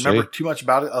don't really remember too much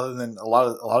about it other than a lot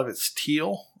of it's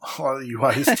teal. A lot of the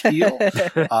UI is teal.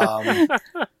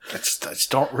 I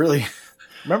just don't really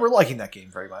remember liking that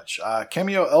game very much.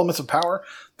 Cameo Elements of Power,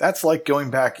 that's like going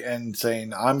back and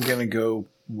saying, I'm going to go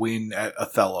win at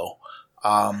Othello.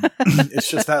 It's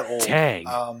just that old. Dang.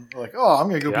 Like, oh, I'm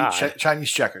going to go beat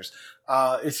Chinese checkers.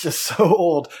 It's just so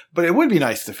old, but it would be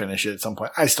nice to finish it at some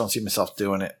point. I just don't see myself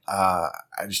doing it. I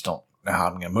just don't know how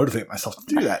I'm going to motivate myself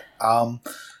to do that.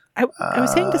 I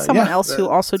was saying to someone else who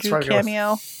also drew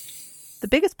Cameo, the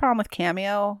biggest problem with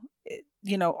Cameo,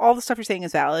 all the stuff you're saying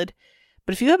is valid,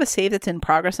 but if you have a save that's in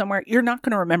progress somewhere, you're not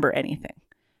going to remember anything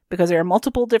because there are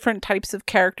multiple different types of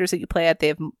characters that you play at. They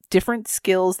have different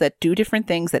skills that do different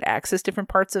things, that access different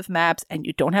parts of maps, and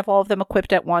you don't have all of them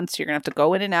equipped at once. You're going to have to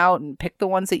go in and out and pick the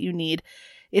ones that you need.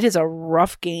 It is a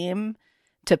rough game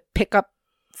to pick up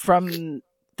from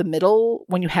the middle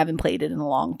when you haven't played it in a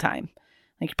long time.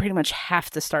 Like, you pretty much have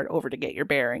to start over to get your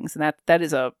bearings, and that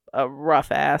is a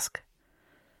rough ask.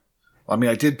 Well, I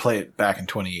mean, I did play it back in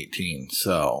 2018,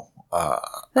 so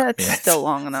that's still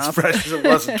long enough. As fresh as it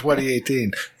was in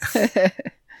 2018.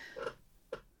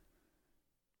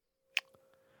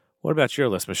 What about your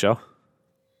list, Michelle?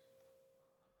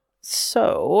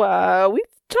 So we've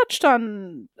touched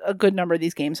on a good number of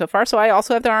these games so far. So I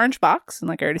also have the Orange Box, and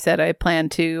like I already said, I plan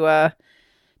to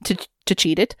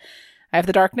cheat it. I have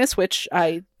the Darkness, which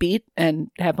I beat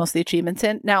and have most of the achievements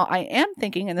in. Now, I am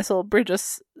thinking, and this will bridge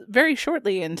us very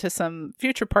shortly into some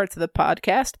future parts of the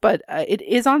podcast, but it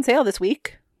is on sale this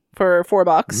week for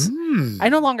 $4. I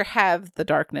no longer have the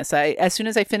Darkness. As soon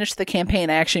as I finished the campaign,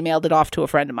 I actually mailed it off to a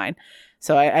friend of mine.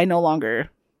 So I no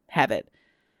longer have it.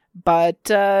 But,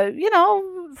 for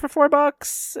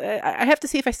 $4, I have to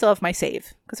see if I still have my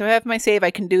save. Because if I have my save,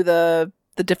 I can do the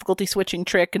difficulty switching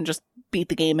trick and just beat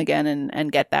the game again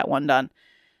and get that one done.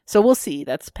 So we'll see.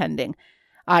 That's pending.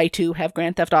 I, too, have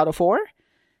Grand Theft Auto 4.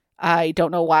 I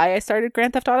don't know why I started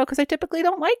Grand Theft Auto, because I typically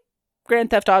don't like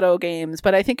Grand Theft Auto games,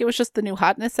 but I think it was just the new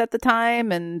hotness at the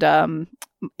time, and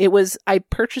I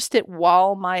purchased it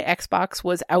while my Xbox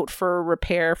was out for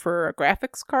repair for a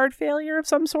graphics card failure of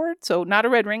some sort, so not a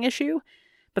Red Ring issue,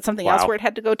 but something else where it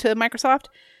had to go to Microsoft.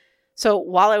 So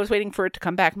while I was waiting for it to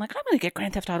come back, I'm like, I'm going to get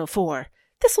Grand Theft Auto 4.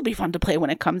 This will be fun to play when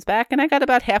it comes back. And I got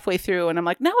about halfway through, and I'm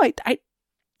like, no, I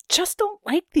just don't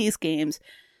like these games.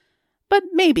 But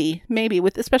maybe,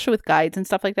 especially with guides and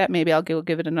stuff like that, maybe I'll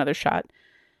give it another shot.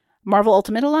 Marvel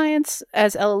Ultimate Alliance,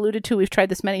 as Elle alluded to, we've tried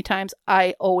this many times.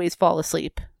 I always fall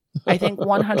asleep. I think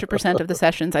 100% of the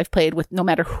sessions I've played with, no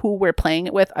matter who we're playing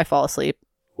it with, I fall asleep.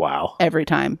 Wow. Every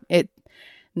time.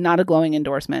 Not a glowing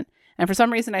endorsement. And for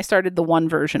some reason, I started the 1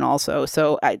 version also.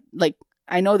 So I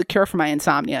know the cure for my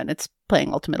insomnia, and it's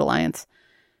playing Ultimate Alliance.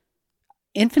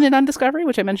 Infinite Undiscovery,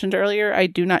 which I mentioned earlier, I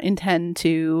do not intend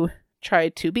to try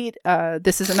to beat.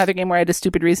 This is another game where I had a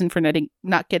stupid reason for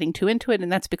not getting too into it,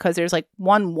 and that's because there's like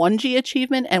one 1G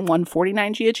achievement and one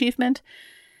 49G achievement,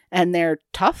 and they're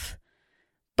tough.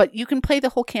 But you can play the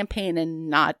whole campaign and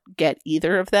not get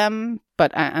either of them,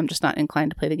 but I'm just not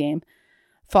inclined to play the game.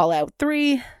 Fallout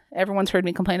 3, everyone's heard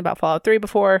me complain about Fallout 3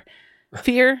 before.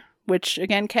 Fear, which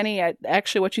again, Kenny,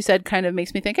 actually what you said kind of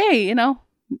makes me think, hey, how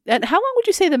long would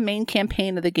you say the main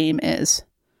campaign of the game is?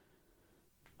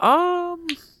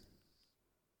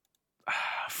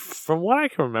 From what I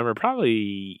can remember,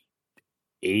 probably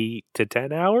 8 to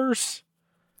 10 hours.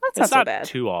 That's not so bad.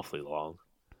 Too awfully long.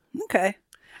 Okay.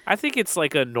 I think it's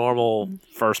like a normal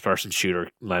first-person shooter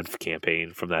length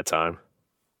campaign from that time.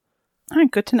 All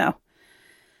right, good to know.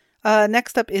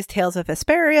 Next up is Tales of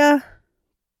Vesperia.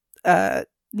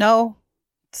 No,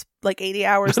 it's like 80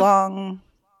 hours long.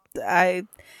 I'm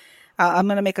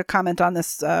going to make a comment on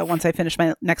this once I finish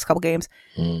my next couple games.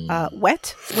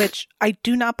 Wet, which I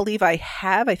do not believe I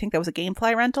have. I think that was a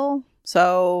GameFly rental.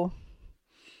 So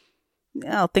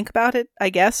I'll think about it, I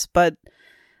guess. But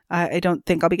I don't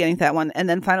think I'll be getting that one. And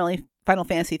then finally, Final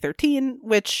Fantasy 13,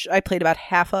 which I played about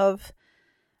half of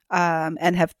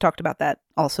and have talked about that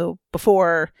also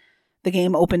before. The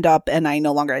game opened up and I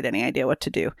no longer had any idea what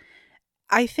to do.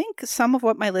 I think some of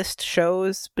what my list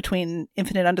shows between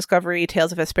Infinite Undiscovery,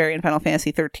 Tales of Vesperia, and Final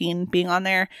Fantasy 13 being on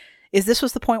there is this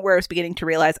was the point where I was beginning to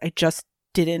realize I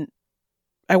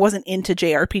wasn't into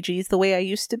JRPGs the way I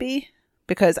used to be,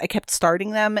 because I kept starting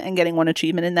them and getting one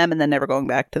achievement in them and then never going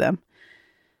back to them.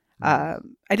 I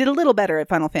did a little better at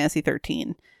Final Fantasy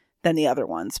 13 than the other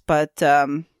ones, but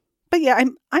yeah,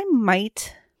 I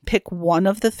might pick one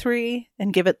of the 3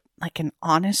 and give it like an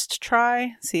honest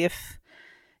try. See if,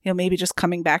 maybe just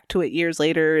coming back to it years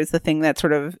later is the thing that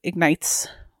sort of ignites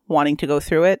wanting to go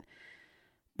through it.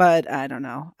 But I don't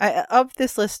know. Of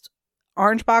this list,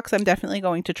 Orange Box, I'm definitely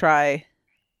going to try.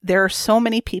 there are so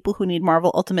many people who need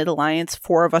Marvel Ultimate Alliance.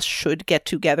 4 of us should get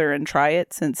together and try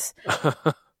it, since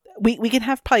we can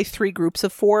have probably 3 groups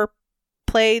of 4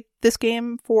 play this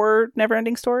game for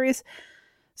Neverending Stories.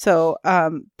 So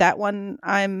that one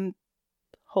I'm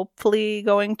hopefully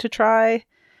going to try.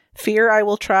 Fear I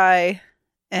will try,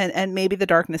 and maybe The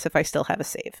Darkness if I still have a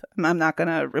save. I'm not going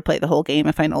to replay the whole game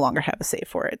if I no longer have a save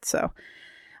for it. So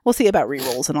we'll see about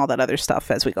rerolls and all that other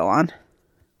stuff as we go on.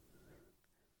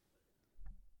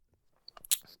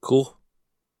 Cool.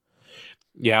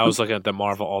 Yeah, I was looking at the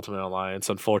Marvel Ultimate Alliance.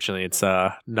 Unfortunately, it's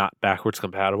not backwards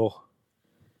compatible.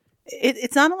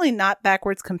 It's not only not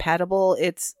backwards compatible,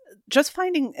 it's just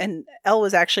finding, and Elle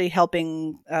was actually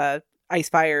helping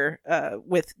Icefire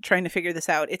with trying to figure this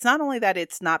out. It's not only that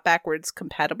it's not backwards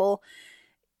compatible,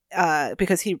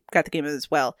 because he got the game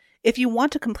as well. If you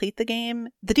want to complete the game,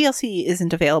 the DLC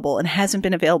isn't available and hasn't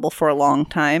been available for a long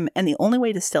time, and the only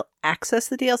way to still access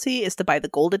the DLC is to buy the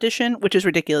gold edition, which is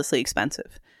ridiculously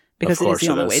expensive, because it is the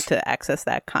only way to access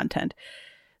that content.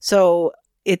 So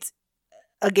it's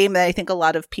a game that I think a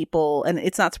lot of people, and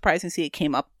it's not surprising to see it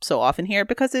came up so often here,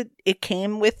 because it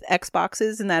came with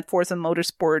Xboxes in that Forza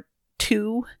Motorsport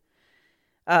 2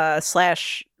 /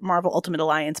 Marvel Ultimate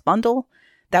Alliance bundle.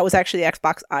 That was actually the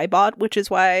Xbox I bought, which is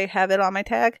why I have it on my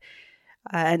tag.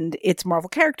 And it's Marvel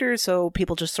characters, so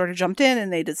people just sort of jumped in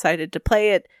and they decided to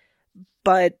play it.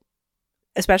 But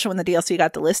especially when the DLC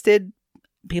got delisted,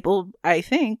 people, I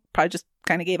think, probably just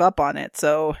kind of gave up on it.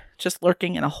 So just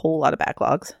lurking in a whole lot of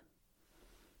backlogs.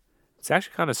 It's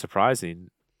actually kind of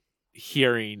surprising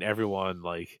hearing everyone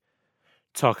like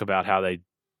talk about how they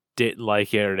didn't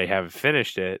like it or they haven't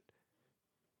finished it.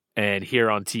 And here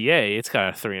on TA, it's got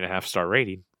a 3.5-star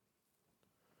rating.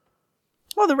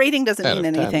 Well, the rating doesn't mean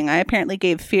anything. I apparently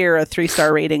gave Fear a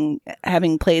 3-star rating,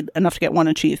 having played enough to get 1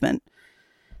 achievement.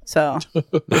 So,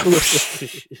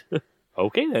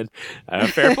 okay then,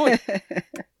 fair point.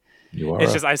 You are.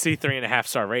 It's just I see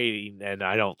 3.5-star rating, and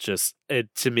I don't just.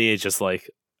 It to me, it's just like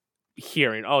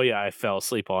hearing, "Oh yeah, I fell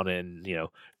asleep on it," and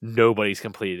nobody's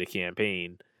completed a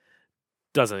campaign.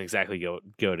 Doesn't exactly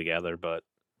go together, but.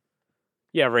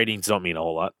 Yeah, ratings don't mean a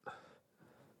whole lot.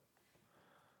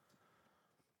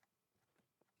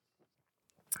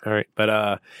 All right,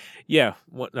 but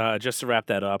just to wrap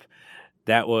that up,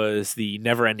 that was the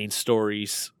Neverending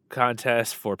Stories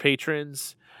contest for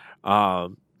patrons.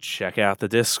 Check out the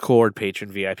Discord patron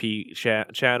VIP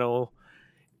channel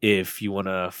if you want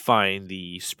to find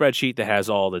the spreadsheet that has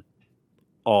all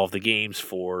of the games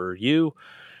for you.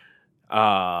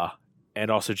 And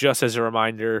also, just as a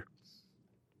reminder,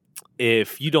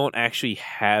 if you don't actually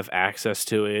have access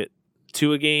to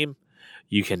a game,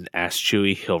 you can ask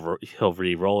Chewy. He'll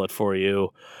re-roll it for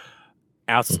you.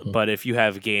 But if you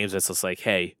have games that's just like,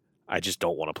 hey, I just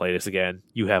don't want to play this again,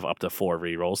 you have up to 4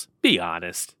 re-rolls. Be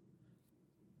honest.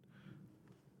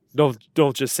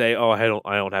 Don't just say, oh, I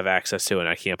don't have access to it and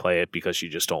I can't play it, because you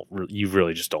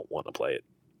really just don't want to play it.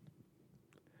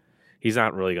 He's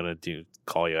not really going to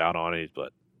call you out on it,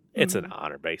 but it's an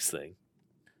honor-based thing.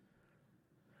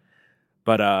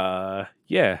 But,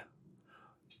 yeah.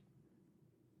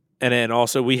 And then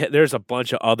also there's a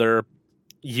bunch of other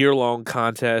year-long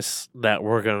contests that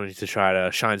we're going to try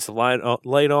to shine some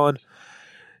light on.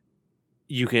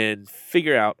 You can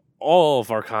figure out all of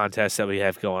our contests that we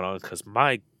have going on, because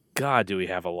my God, do we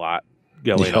have a lot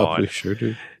going on. We sure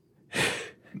do.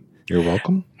 You're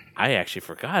welcome. I actually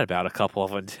forgot about a couple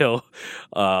of them until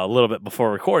a little bit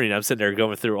before recording. I'm sitting there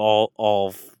going through all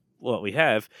of what we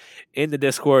have. In the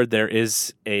Discord, there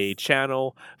is a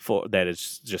channel that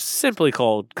is just simply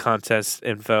called Contest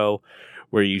Info,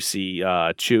 where you see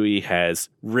Chewy has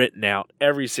written out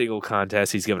every single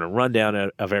contest. He's given a rundown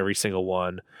of every single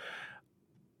one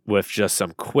with just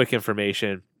some quick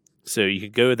information. So you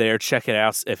can go there, check it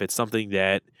out. If it's something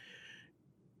that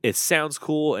it sounds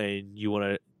cool and you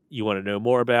want to know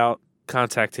more about,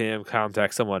 contact him,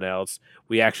 contact someone else.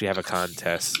 We actually have a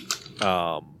contest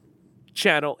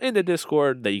channel in the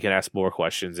Discord that you can ask more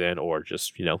questions in, or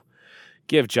just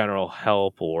give general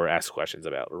help or ask questions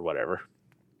about or whatever.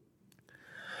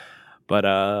 But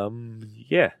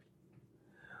yeah,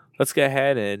 let's go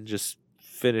ahead and just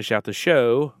finish out the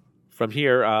show from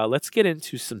here. Let's get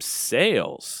into some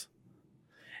sales.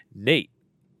 Nate,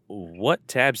 what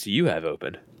tabs do you have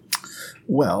open?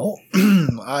 Well,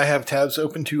 I have tabs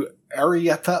open to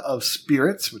Arietta of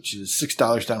Spirits, which is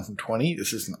 $6 down from $20.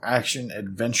 This is an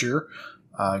action-adventure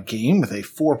game with a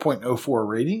 4.04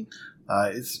 rating.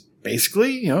 It's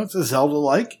basically, it's a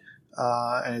Zelda-like,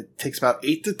 and it takes about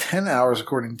 8 to 10 hours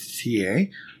according to TA.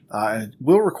 And it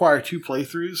will require 2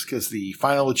 playthroughs, because the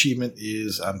final achievement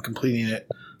is completing it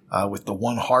with the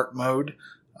one heart mode.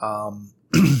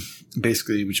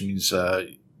 basically, which means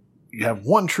you have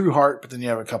one true heart, but then you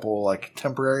have a couple like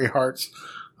temporary hearts,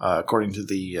 according to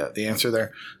the answer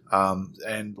there.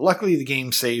 And luckily, the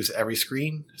game saves every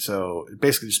screen, so it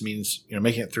basically just means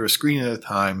making it through a screen at a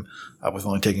time with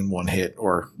only taking one hit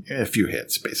or a few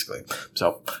hits, basically.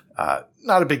 So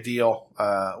not a big deal.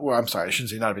 Well, I'm sorry, I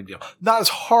shouldn't say not a big deal. Not as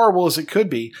horrible as it could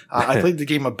be. I played the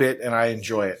game a bit and I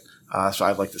enjoy it. So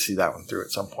I'd like to see that one through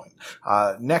at some point.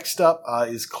 Next up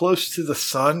is Close to the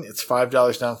Sun. It's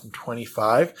 $5 down from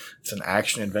 $25. It's an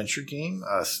action adventure game.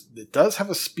 It does have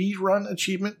a speed run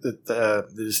achievement that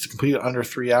is to complete it under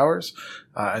 3 hours.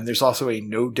 And there's also a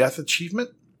no death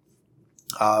achievement.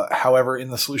 However, in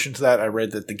the solution to that, I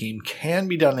read that the game can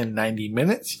be done in 90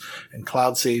 minutes and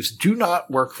cloud saves do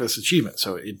not work for this achievement.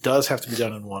 So it does have to be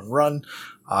done in one run.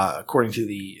 According to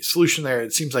the solution there,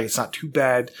 it seems like it's not too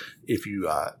bad if you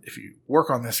work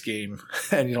on this game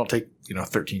and you don't take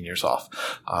 13 years off.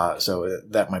 So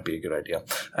that might be a good idea.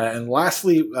 And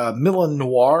lastly, Milan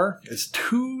Noir is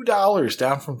 $2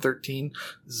 down from $13.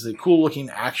 This is a cool looking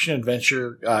action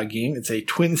adventure game. It's a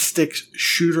twin stick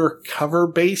shooter cover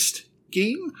based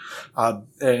game, and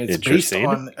it's based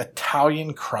on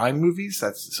Italian crime movies.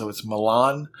 So it's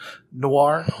Milan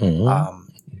Noir.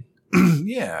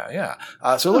 Yeah.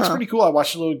 So it looks pretty cool. I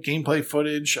watched a little gameplay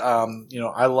footage.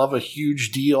 I love a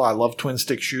huge deal. I love twin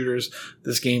stick shooters.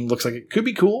 This game looks like it could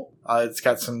be cool. It's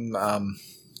got some,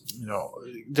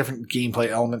 different gameplay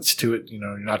elements to it.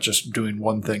 You're not just doing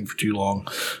one thing for too long.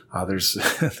 There's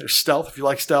stealth if you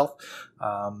like stealth.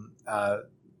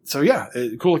 So yeah,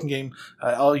 cool looking game.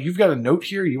 You've got a note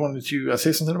here. You wanted to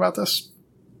say something about this?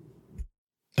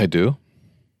 I do.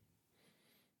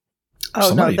 Oh,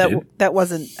 Somebody no, that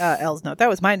wasn't Elle's note. That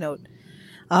was my note.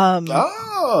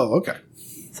 Okay.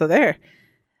 So there.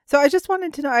 So I just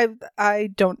wanted to know, I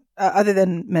don't, other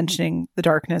than mentioning The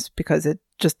Darkness, because it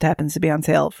just happens to be on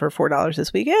sale for $4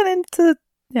 this weekend, and it's a,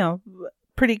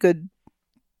 pretty good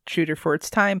shooter for its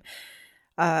time.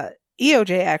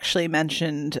 EOJ actually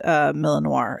mentioned Milan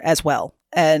Noir as well,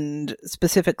 and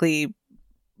specifically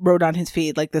wrote on his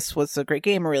feed, like, this was a great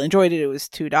game. I really enjoyed it. It was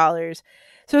 $2.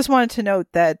 So I just wanted to note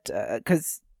that,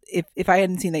 because if I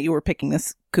hadn't seen that you were picking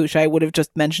this, Kush, I would have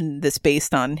just mentioned this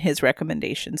based on his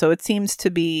recommendation. So it seems to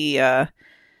be,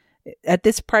 at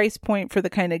this price point for the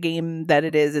kind of game that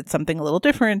it is, it's something a little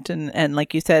different. And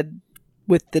like you said,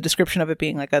 with the description of it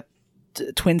being like a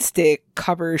twin stick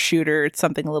cover shooter, it's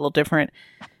something a little different.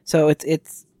 So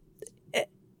it's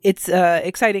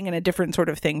exciting and a different sort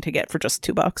of thing to get for just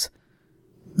 $2.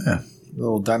 Yeah, a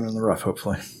little diamond in the rough,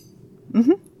 hopefully.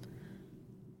 Mm-hmm.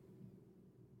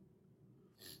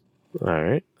 All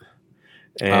right.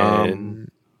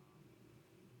 And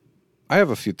I have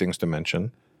a few things to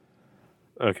mention.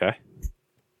 Okay.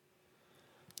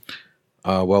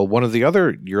 Well, one of the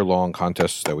other year-long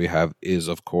contests that we have is,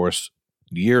 of course,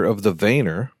 Year of the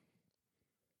Vayner,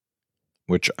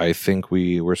 which I think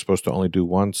we were supposed to only do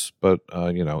once, but,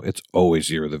 it's always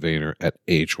Year of the Vayner at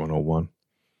AH101.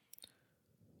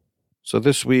 So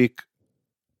this week,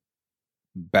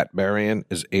 Batbarian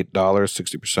is $8,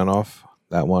 60% off.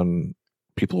 That one,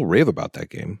 people rave about that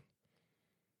game.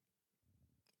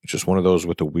 It's just one of those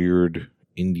with a weird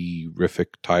indie-rific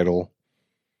title.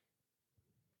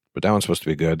 But that one's supposed to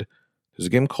be good. There's a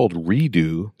game called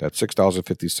Redo that's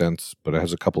 $6.50, but it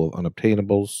has a couple of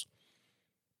unobtainables.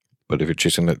 But if you're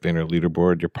chasing that Vayner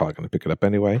leaderboard, you're probably going to pick it up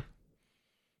anyway.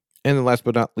 And then last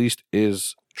but not least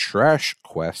is Trash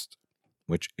Quest,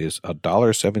 which is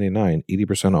 $1.79,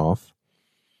 80% off.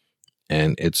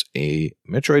 And it's a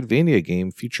Metroidvania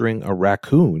game featuring a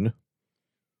raccoon.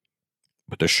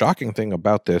 But the shocking thing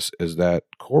about this is that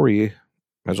Corey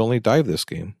has only dived this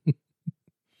game.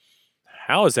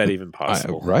 How is that even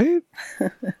possible? Right?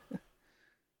 It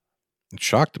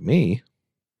shocked me.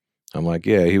 I'm like,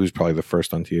 yeah, he was probably the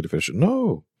first on TA to finish it.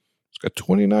 No, it's got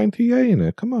 29 TA in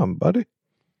it. Come on, buddy.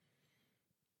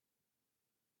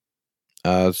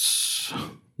 There's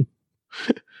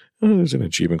an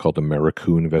achievement called the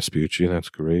Marracoon Vespucci. That's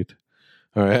great.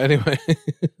 All right, anyway.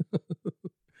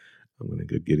 I'm going to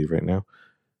go giddy right now.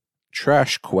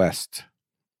 Trash Quest.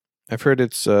 I've heard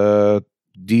it's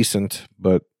decent,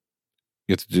 but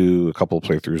you have to do a couple of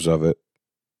playthroughs of it.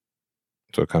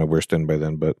 So it kind of wears thin by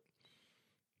then, but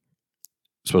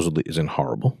supposedly isn't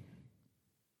horrible.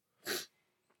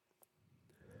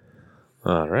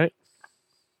 All right.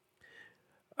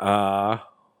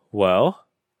 Well,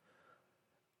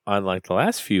 unlike the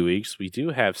last few weeks, we do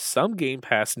have some Game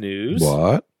Pass news.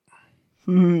 What?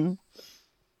 Mm-hmm.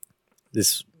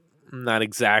 This not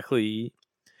exactly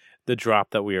the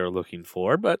drop that we are looking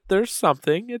for, but there's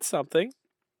something. It's something.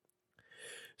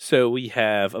 So we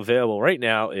have available right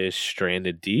now is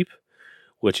Stranded Deep,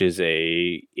 which is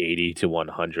a 80 to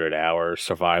 100 hour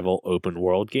survival open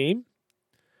world game.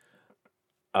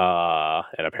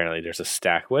 And apparently there's a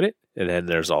stack with it. And then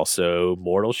there's also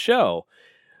Mortal Shell,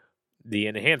 the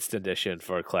enhanced edition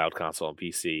for cloud console and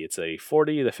PC. It's a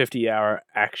 40 to 50 hour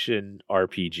action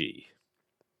RPG,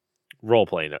 role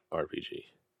playing RPG.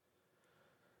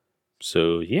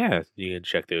 So yeah, you can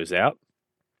check those out.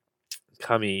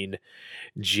 Coming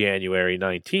January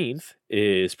 19th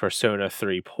is Persona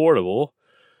 3 Portable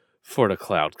for the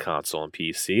cloud console and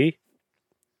PC.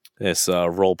 This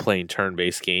role playing turn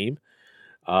based game.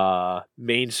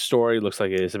 Main story looks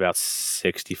like it is about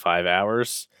 65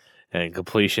 hours, and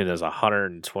completion is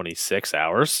 126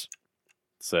 hours.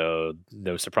 So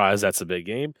no surprise, that's a big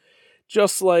game.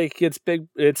 Just like it's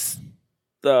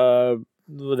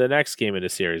the next game in the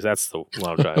series. That's what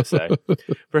I'm trying to say.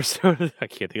 Persona, I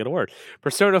can't think of the word.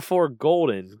 Persona 4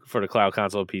 Golden for the cloud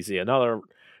console and PC. Another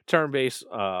turn-based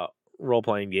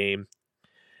role-playing game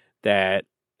that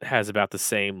has about the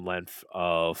same length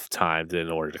of time in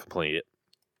order to complete it.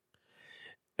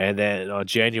 And then on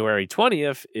January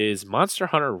 20th is Monster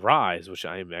Hunter Rise, which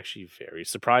I am actually very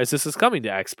surprised this is coming to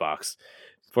Xbox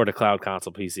for the cloud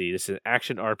console PC. This is an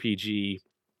action RPG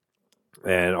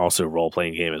and also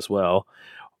role-playing game as well.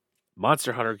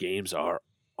 Monster Hunter games are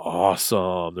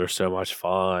awesome. They're so much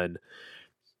fun.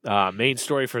 Main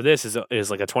story for this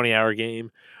is like a 20-hour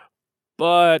game,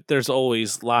 but there's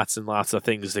always lots and lots of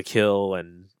things to kill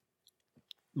and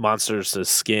monsters to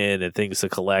skin and things to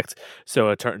collect, so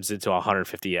it turns into a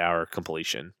 150-hour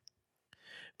completion.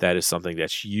 That is something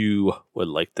that you would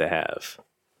like to have.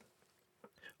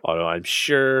 Although I'm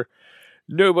sure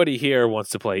nobody here wants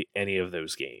to play any of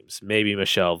those games. Maybe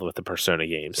Michelle with the Persona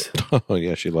games. Oh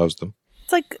yeah, she loves them.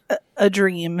 It's like a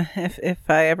dream if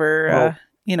I ever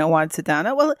want to sit down.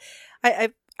 Well,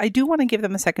 I do want to give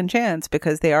them a second chance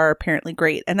because they are apparently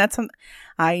great. And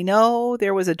I know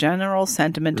there was a general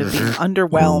sentiment of being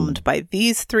underwhelmed by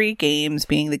these 3 games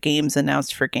being the games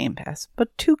announced for Game Pass.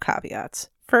 But 2 caveats.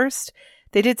 First,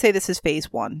 they did say this is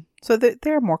phase 1. So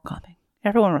there are more coming.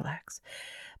 Everyone relax.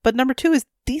 But number 2 is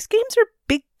these games are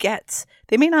big gets.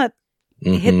 They may not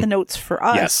hit the notes for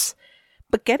us. Yes.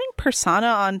 But getting Persona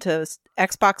onto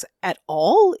Xbox at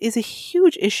all is a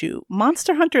huge issue.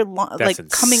 Monster Hunter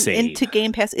coming into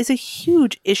Game Pass is a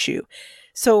huge issue.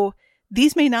 So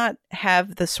these may not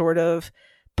have the sort of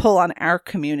pull on our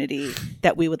community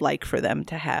that we would like for them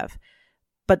to have.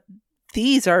 But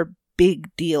these are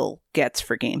big deal gets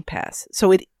for Game Pass.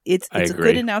 So it's a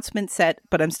good announcement set,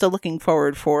 but I'm still looking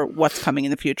forward for what's coming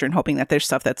in the future and hoping that there's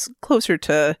stuff that's closer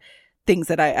to things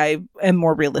that I am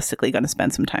more realistically going to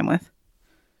spend some time with.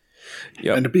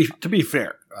 Yep. And to be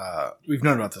fair, we've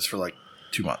known about this for like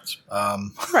 2 months.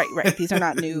 Right. These are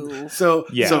not new. Pieces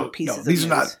of these are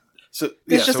not. So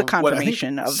it's just a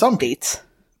confirmation of dates.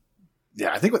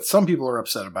 Yeah, I think what some people are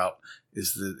upset about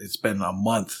is that it's been a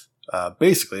month,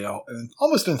 basically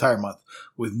almost an entire month,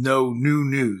 with no new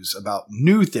news about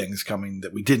new things coming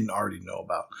that we didn't already know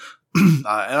about. And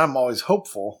I'm always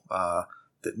hopeful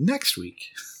that next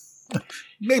week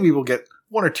maybe we'll get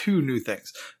 1 or 2 new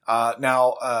things.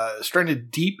 Now,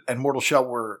 Stranded Deep and Mortal Shell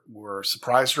were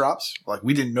surprise drops. Like,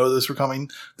 we didn't know those were coming.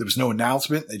 There was no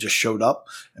announcement. They just showed up,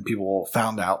 and people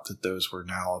found out that those were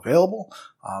now available.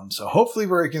 So hopefully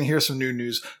we're going to hear some new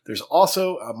news. There's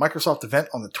also a Microsoft event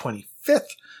on the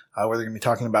 25th, where they're going to be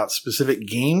talking about specific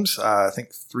games. I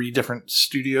think 3 different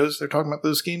studios they're talking about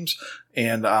those games.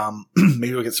 And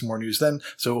maybe we'll get some more news then.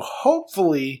 So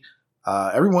hopefully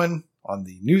everyone on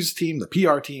the news team, the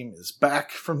PR team, is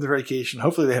back from their vacation.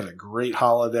 Hopefully they had a great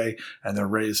holiday and they're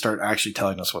ready to start actually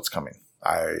telling us what's coming.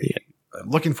 I'm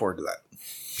looking forward to that.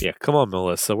 Yeah, come on,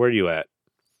 Melissa. Where are you at?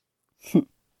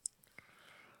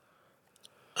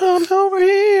 I'm over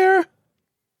here.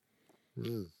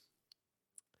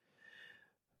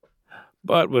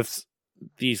 But with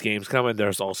these games coming,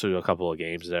 there's also a couple of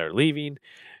games that are leaving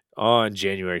on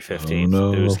January 15th. Oh,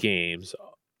 no. Those games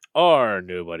are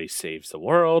Nobody Saves the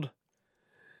World,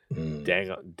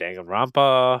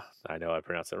 Danganronpa, I know I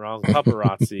pronounced it wrong,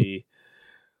 Paparazzi,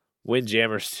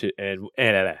 Windjammers 2,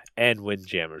 and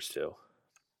Windjammers 2.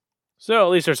 So at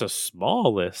least there's a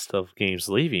small list of games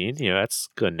leaving. That's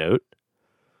a good note.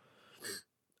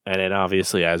 And then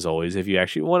obviously, as always, if you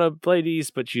actually want to play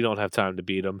these but you don't have time to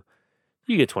beat them,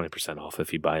 you get 20% off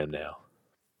if you buy them now.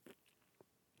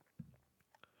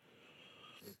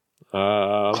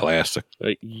 Classic.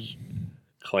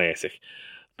 Classic.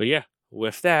 But yeah,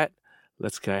 with that,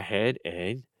 let's go ahead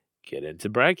and get into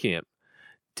Brad Camp.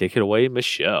 Take it away,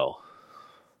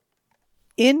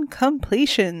 In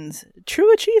completions.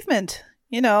 True achievement.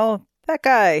 That That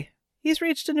guy. He's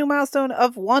reached a new milestone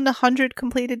of 100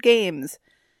 completed games.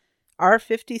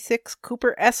 R56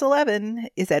 Cooper S11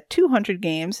 is at 200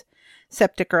 games.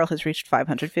 Septic Girl has reached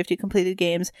 550 completed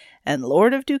games. And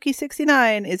Lord of Dookie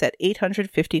 69 is at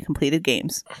 850 completed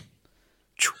games.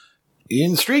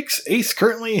 In streaks, Ace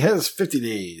currently has 50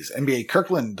 days. NBA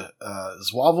Kirkland,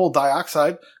 Zwavel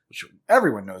Dioxide, which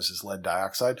everyone knows is lead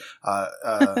dioxide,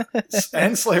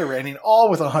 and Slayer Raining, all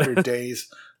with 100 days.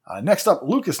 Next up,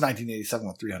 Lucas 1987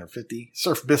 with 350,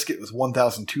 Surf Biscuit with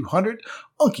 1,200,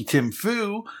 Unky Tim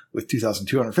Fu with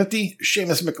 2,250,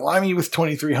 Seamus McLimey with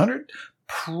 2,300,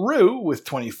 Prue with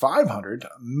 2,500,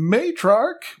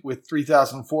 Matriarch with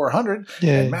 3,400,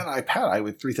 and Matt iPad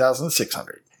with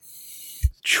 3,600.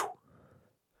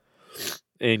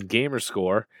 In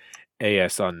Gamerscore,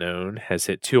 AS Unknown has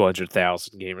hit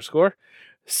 200,000 Gamerscore.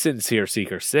 Sincere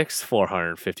Seeker 6,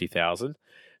 450,000.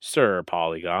 Sir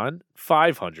Polygon,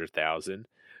 500,000.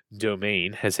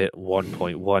 Domain has hit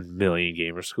 1.1 million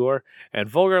Gamerscore. And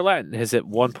Vulgar Latin has hit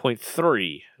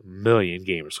 1.3 million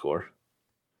Gamerscore.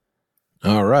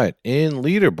 All right. In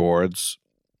leaderboards,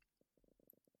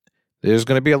 there's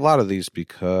going to be a lot of these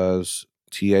because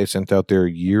TA sent out their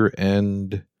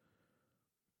year-end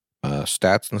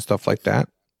stats and stuff like that.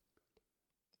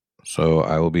 So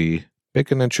I will be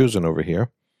picking and choosing over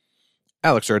here.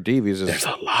 Alex R. Davies is There's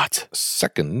a lot.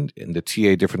 second in the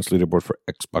TA difference leaderboard for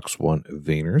Xbox One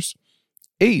Vayners.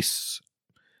 Ace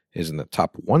is in the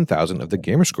top 1,000 of the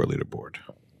Gamerscore leaderboard.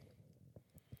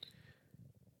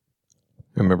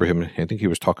 I remember him, I think he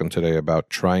was talking today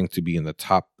about trying to be in the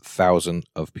top 1,000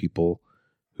 of people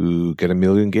who get 1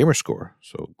 million Gamerscore.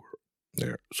 So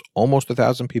there's almost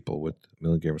 1,000 people with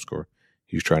 1 million Gamerscore.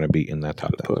 He's trying to be in that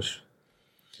top 1,000. Push.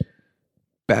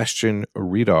 Bastian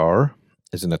Redar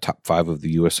is in the top 5 of the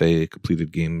USA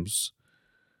completed games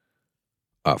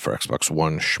for Xbox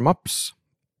One shmups.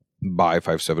 By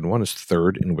 571 is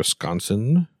third in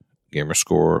Wisconsin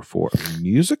Gamerscore for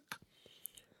music.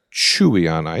 Chewy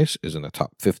on Ice is in the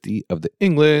top 50 of the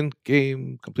England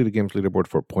game completed games leaderboard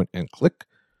for point and click.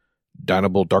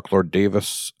 Dynable Darklord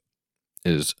Davis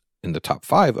is in the top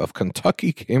 5 of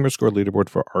Kentucky Gamerscore leaderboard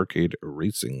for arcade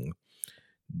racing.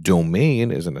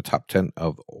 Domain is in the top 10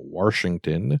 of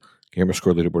Washington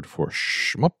Gamerscore leaderboard for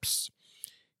shmups.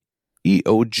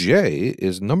 EOJ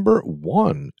is number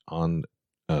 1 on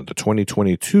the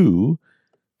 2022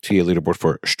 TA leaderboard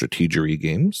for strategery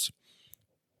games.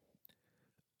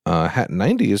 Hat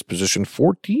 90 is position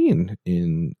 14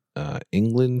 in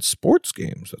England sports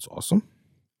games. That's awesome.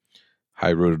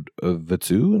 High Road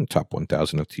Vitsu in top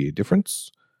 1,000 of TA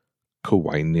difference.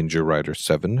 Kawaii Ninja Rider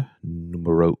 7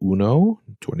 numero uno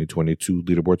 2022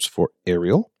 leaderboards for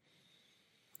Ariel.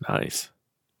 Nice.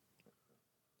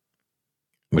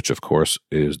 Which, of course,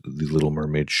 is the Little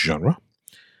Mermaid genre.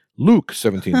 Luke,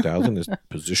 17,000, is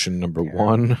position number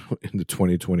 1 in the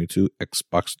 2022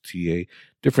 Xbox TA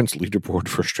difference leaderboard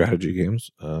for strategy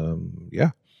games.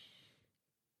 Yeah.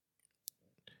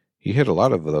 He hit a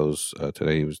lot of those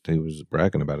today. He was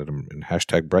bragging about it in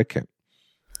hashtag Brightcamp.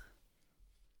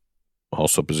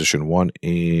 Also position 1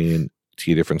 in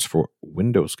TA difference for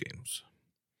Windows games.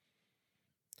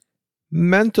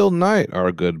 Mental Knight,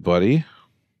 our good buddy,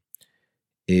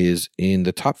 is in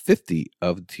the top 50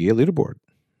 of the TA leaderboard.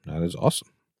 That is awesome.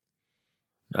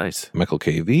 Nice. Michael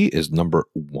KV is number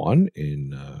 1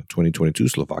 in 2022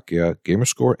 Slovakia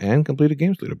Gamerscore and completed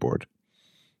games leaderboard.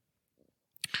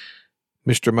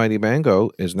 Mr. Mighty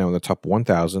Mango is now in the top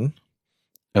 1,000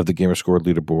 of the Gamerscore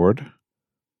leaderboard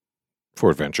for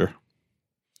adventure,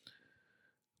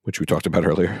 which we talked about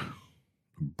earlier.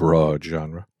 Broad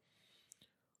genre.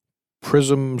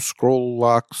 Prism Scroll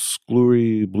Locks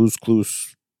Glory Blues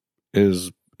Clues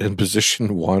is in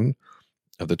position 1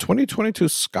 of the 2022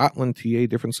 Scotland TA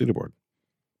difference leaderboard.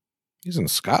 He's in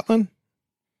Scotland?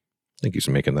 I think he's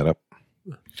making that up.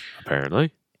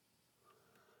 Apparently.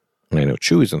 I know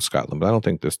Chewy's in Scotland, but I don't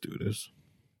think this dude is.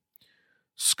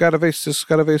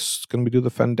 Scatavase going to do the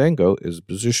Fandango is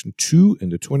position 2 in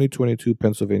the 2022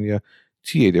 Pennsylvania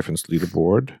TA difference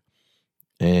leaderboard.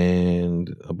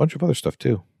 And a bunch of other stuff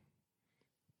too.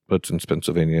 But since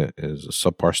Pennsylvania is a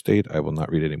subpar state, I will not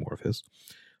read any more of his.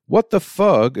 What the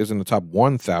Fug is in the top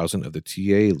 1,000 of the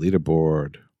TA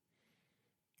leaderboard.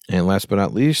 And last but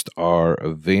not least, our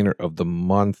Vayner of the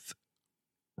Month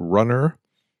runner,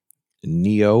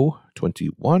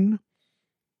 Neo21,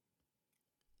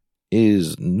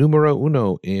 is numero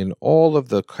uno in all of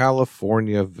the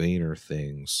California Vayner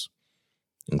things,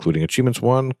 including Achievements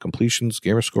 1, Completions,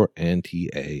 Gamerscore, and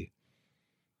TA.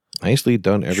 Nicely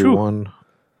done, everyone. True.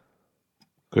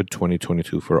 Good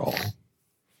 2022 for all.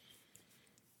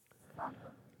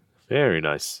 Very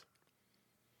nice.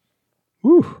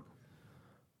 Whew.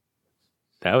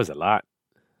 That was a lot.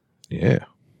 Yeah.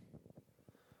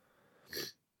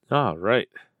 All right.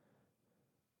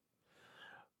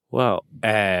 Well,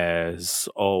 as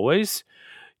always,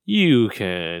 you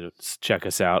can check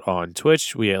us out on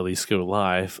Twitch. We at least go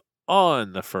live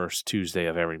on the first Tuesday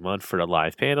of every month for the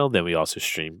live panel. Then we also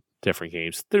stream different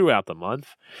games throughout the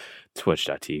month.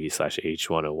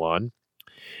 Twitch.tv/H101.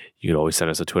 You can always send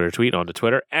us a Twitter tweet on the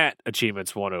Twitter at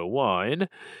Achievements101.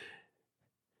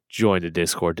 Join the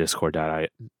Discord,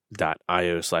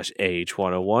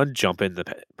 discord.io/AH101. Jump in the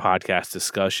podcast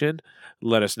discussion.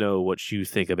 Let us know what you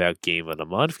think about Game of the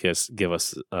Month. Give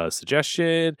us a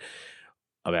suggestion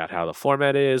about how the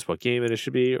format is, what game it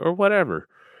should be, or whatever.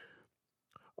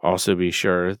 Also, be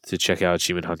sure to check out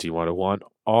Achievement Hunting 101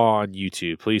 on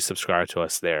YouTube. Please subscribe to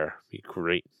us there. We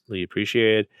greatly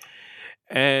appreciate it.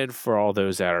 And for all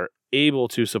those that are able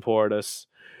to support us,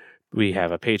 we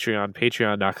have a Patreon,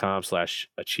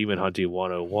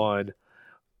 patreon.com/achievementhunting101.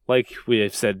 Like we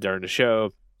have said during the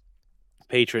show,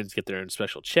 patrons get their own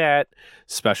special chat,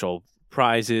 special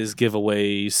prizes,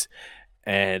 giveaways,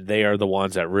 and they are the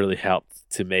ones that really help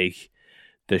to make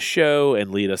the show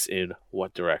and lead us in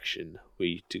what direction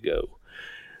we to go.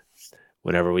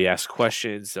 Whenever we ask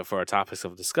questions for our topics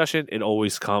of discussion, it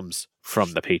always comes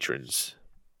from the patrons.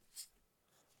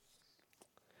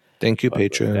 Thank you, But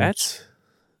with patrons.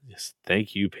 yes,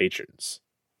 thank you, patrons.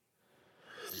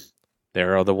 They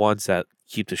are the ones that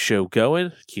keep the show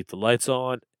going, keep the lights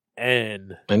on,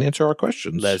 and And answer our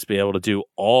questions. let us be able to do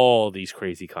all these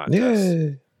crazy contests.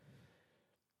 Yay.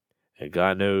 And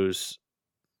God knows,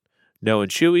 knowing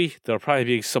Chewy, there'll probably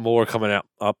be some more coming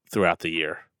up throughout the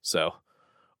year. So,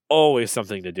 always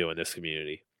something to do in this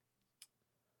community.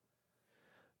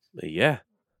 But yeah,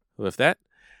 with that,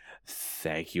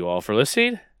 thank you all for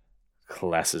listening.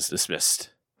 Class is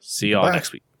dismissed. See y'all Bye.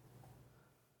 next week.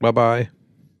 Bye-bye.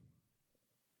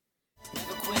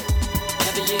 Never quit,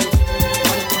 never yield.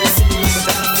 Running through the city, never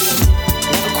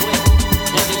battlefield. Never quit,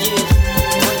 never yield.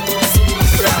 Running through the city,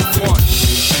 round one.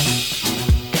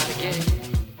 Gotta get it.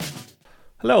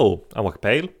 Hello, I'm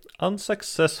Wakpale,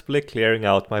 unsuccessfully clearing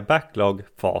out my backlog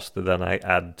faster than I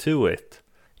add to it.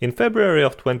 In February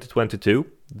of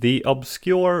 2022, the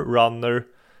obscure runner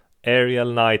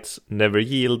Aerial Knight's Never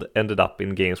Yield ended up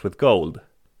in Games with Gold.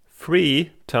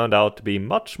 Free turned out to be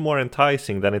much more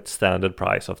enticing than its standard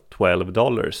price of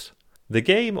 $12. The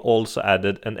game also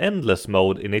added an endless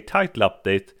mode in a title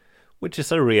update, which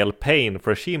is a real pain for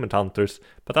achievement hunters,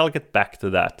 but I'll get back to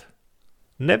that.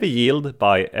 Never Yield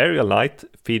by Aerial Knight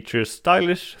features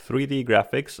stylish 3D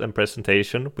graphics and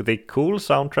presentation with a cool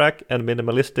soundtrack and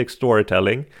minimalistic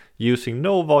storytelling, using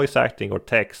no voice acting or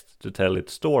text to tell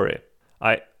its story.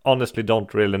 I honestly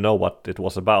don't really know what it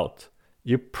was about.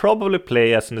 You probably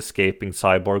play as an escaping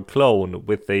cyborg clone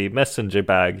with a messenger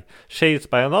bag,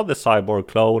 chased by another cyborg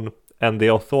clone and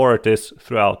the authorities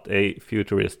throughout a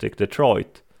futuristic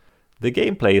Detroit. The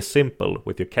gameplay is simple,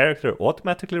 with your character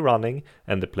automatically running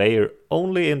and the player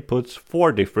only inputs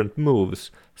 4 different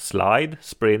moves: slide,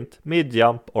 sprint,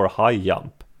 mid-jump or high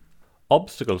jump.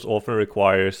 Obstacles often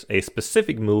requires a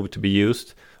specific move to be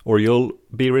used, or you'll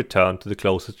be returned to the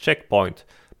closest checkpoint,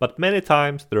 but many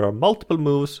times there are multiple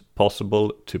moves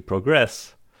possible to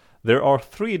progress. There are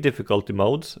 3 difficulty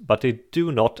modes, but they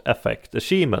do not affect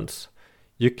achievements.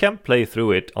 You can play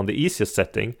through it on the easiest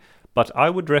setting, but I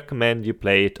would recommend you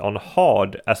play it on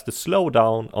hard, as the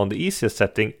slowdown on the easiest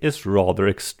setting is rather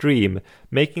extreme,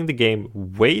 making the game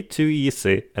way too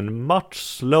easy and much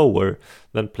slower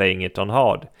than playing it on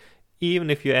hard, even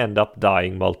if you end up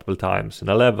dying multiple times in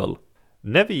a level.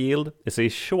 Never Yield is a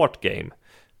short game,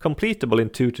 completable in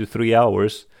 2 to 3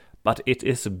 hours, but it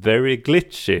is very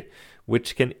glitchy,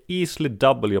 which can easily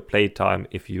double your playtime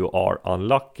if you are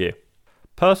unlucky.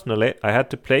 Personally, I had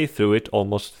to play through it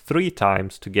almost 3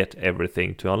 times to get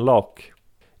everything to unlock.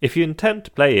 If you intend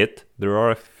to play it, there are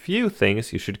a few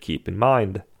things you should keep in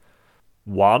mind.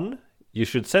 1. You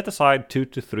should set aside 2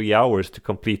 to 3 hours to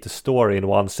complete the story in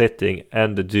one sitting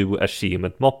and do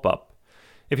achievement mop-up.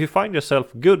 If you find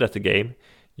yourself good at the game,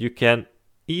 you can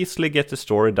easily get the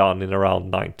story done in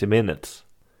around 90 minutes.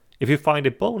 If you find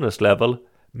a bonus level,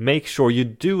 make sure you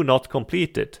do not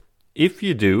complete it. If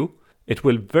you do, it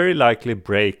will very likely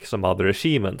break some other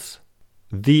achievements.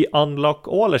 The Unlock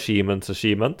All Achievements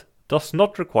achievement does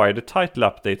not require the title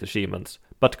update achievements,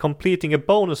 but completing a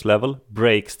bonus level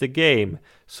breaks the game,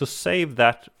 so save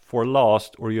that for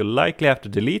last, or you'll likely have to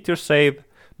delete your save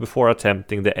before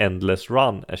attempting the Endless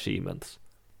Run achievements.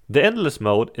 The Endless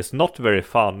mode is not very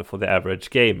fun for the average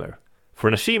gamer. For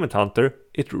an achievement hunter,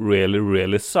 it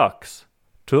really sucks.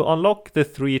 To unlock the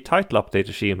 3 title update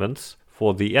achievements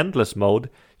for the Endless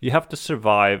mode, you have to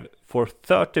survive for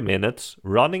 30 minutes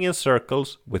running in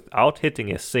circles without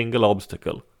hitting a single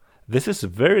obstacle. This is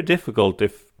very difficult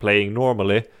if playing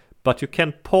normally, but you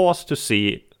can pause to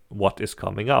see what is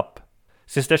coming up.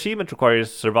 Since the achievement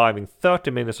requires surviving 30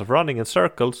 minutes of running in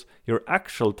circles, your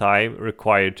actual time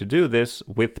required to do this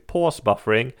with pause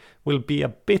buffering will be a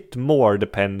bit more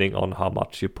depending on how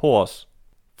much you pause.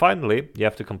 Finally, you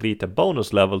have to complete a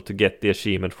bonus level to get the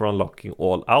achievement for unlocking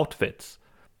all outfits.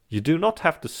 You do not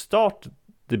have to start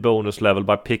the bonus level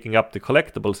by picking up the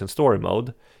collectibles in story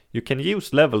mode. You can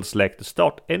use level select to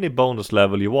start any bonus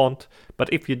level you want,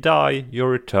 but if you die, you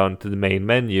return to the main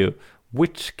menu,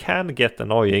 which can get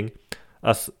annoying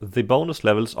as the bonus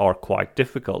levels are quite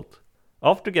difficult.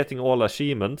 After getting all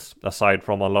achievements, aside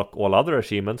from unlock all other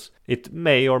achievements, it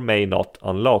may or may not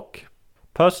unlock.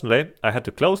 Personally, I had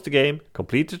to close the game,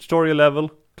 complete the tutorial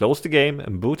level, close the game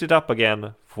and boot it up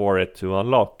again for it to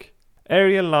unlock.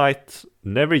 Aerial Knight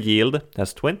Never Yield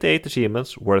has 28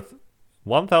 achievements worth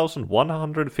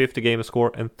 1150 gamer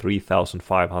score and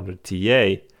 3500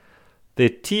 TA. The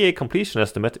TA completion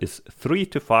estimate is 3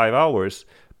 to 5 hours,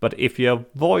 but if you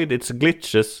avoid its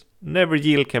glitches, Never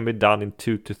Yield can be done in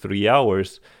 2 to 3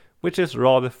 hours, which is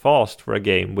rather fast for a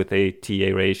game with a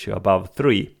TA ratio above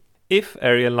 3. If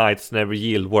Aerial Knight's Never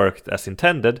Yield worked as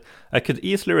intended, I could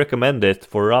easily recommend it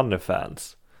for runner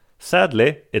fans.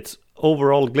 Sadly, its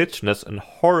overall glitchiness and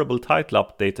horrible title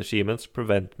update achievements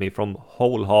prevent me from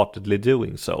wholeheartedly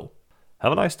doing so.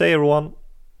 Have a nice day, everyone!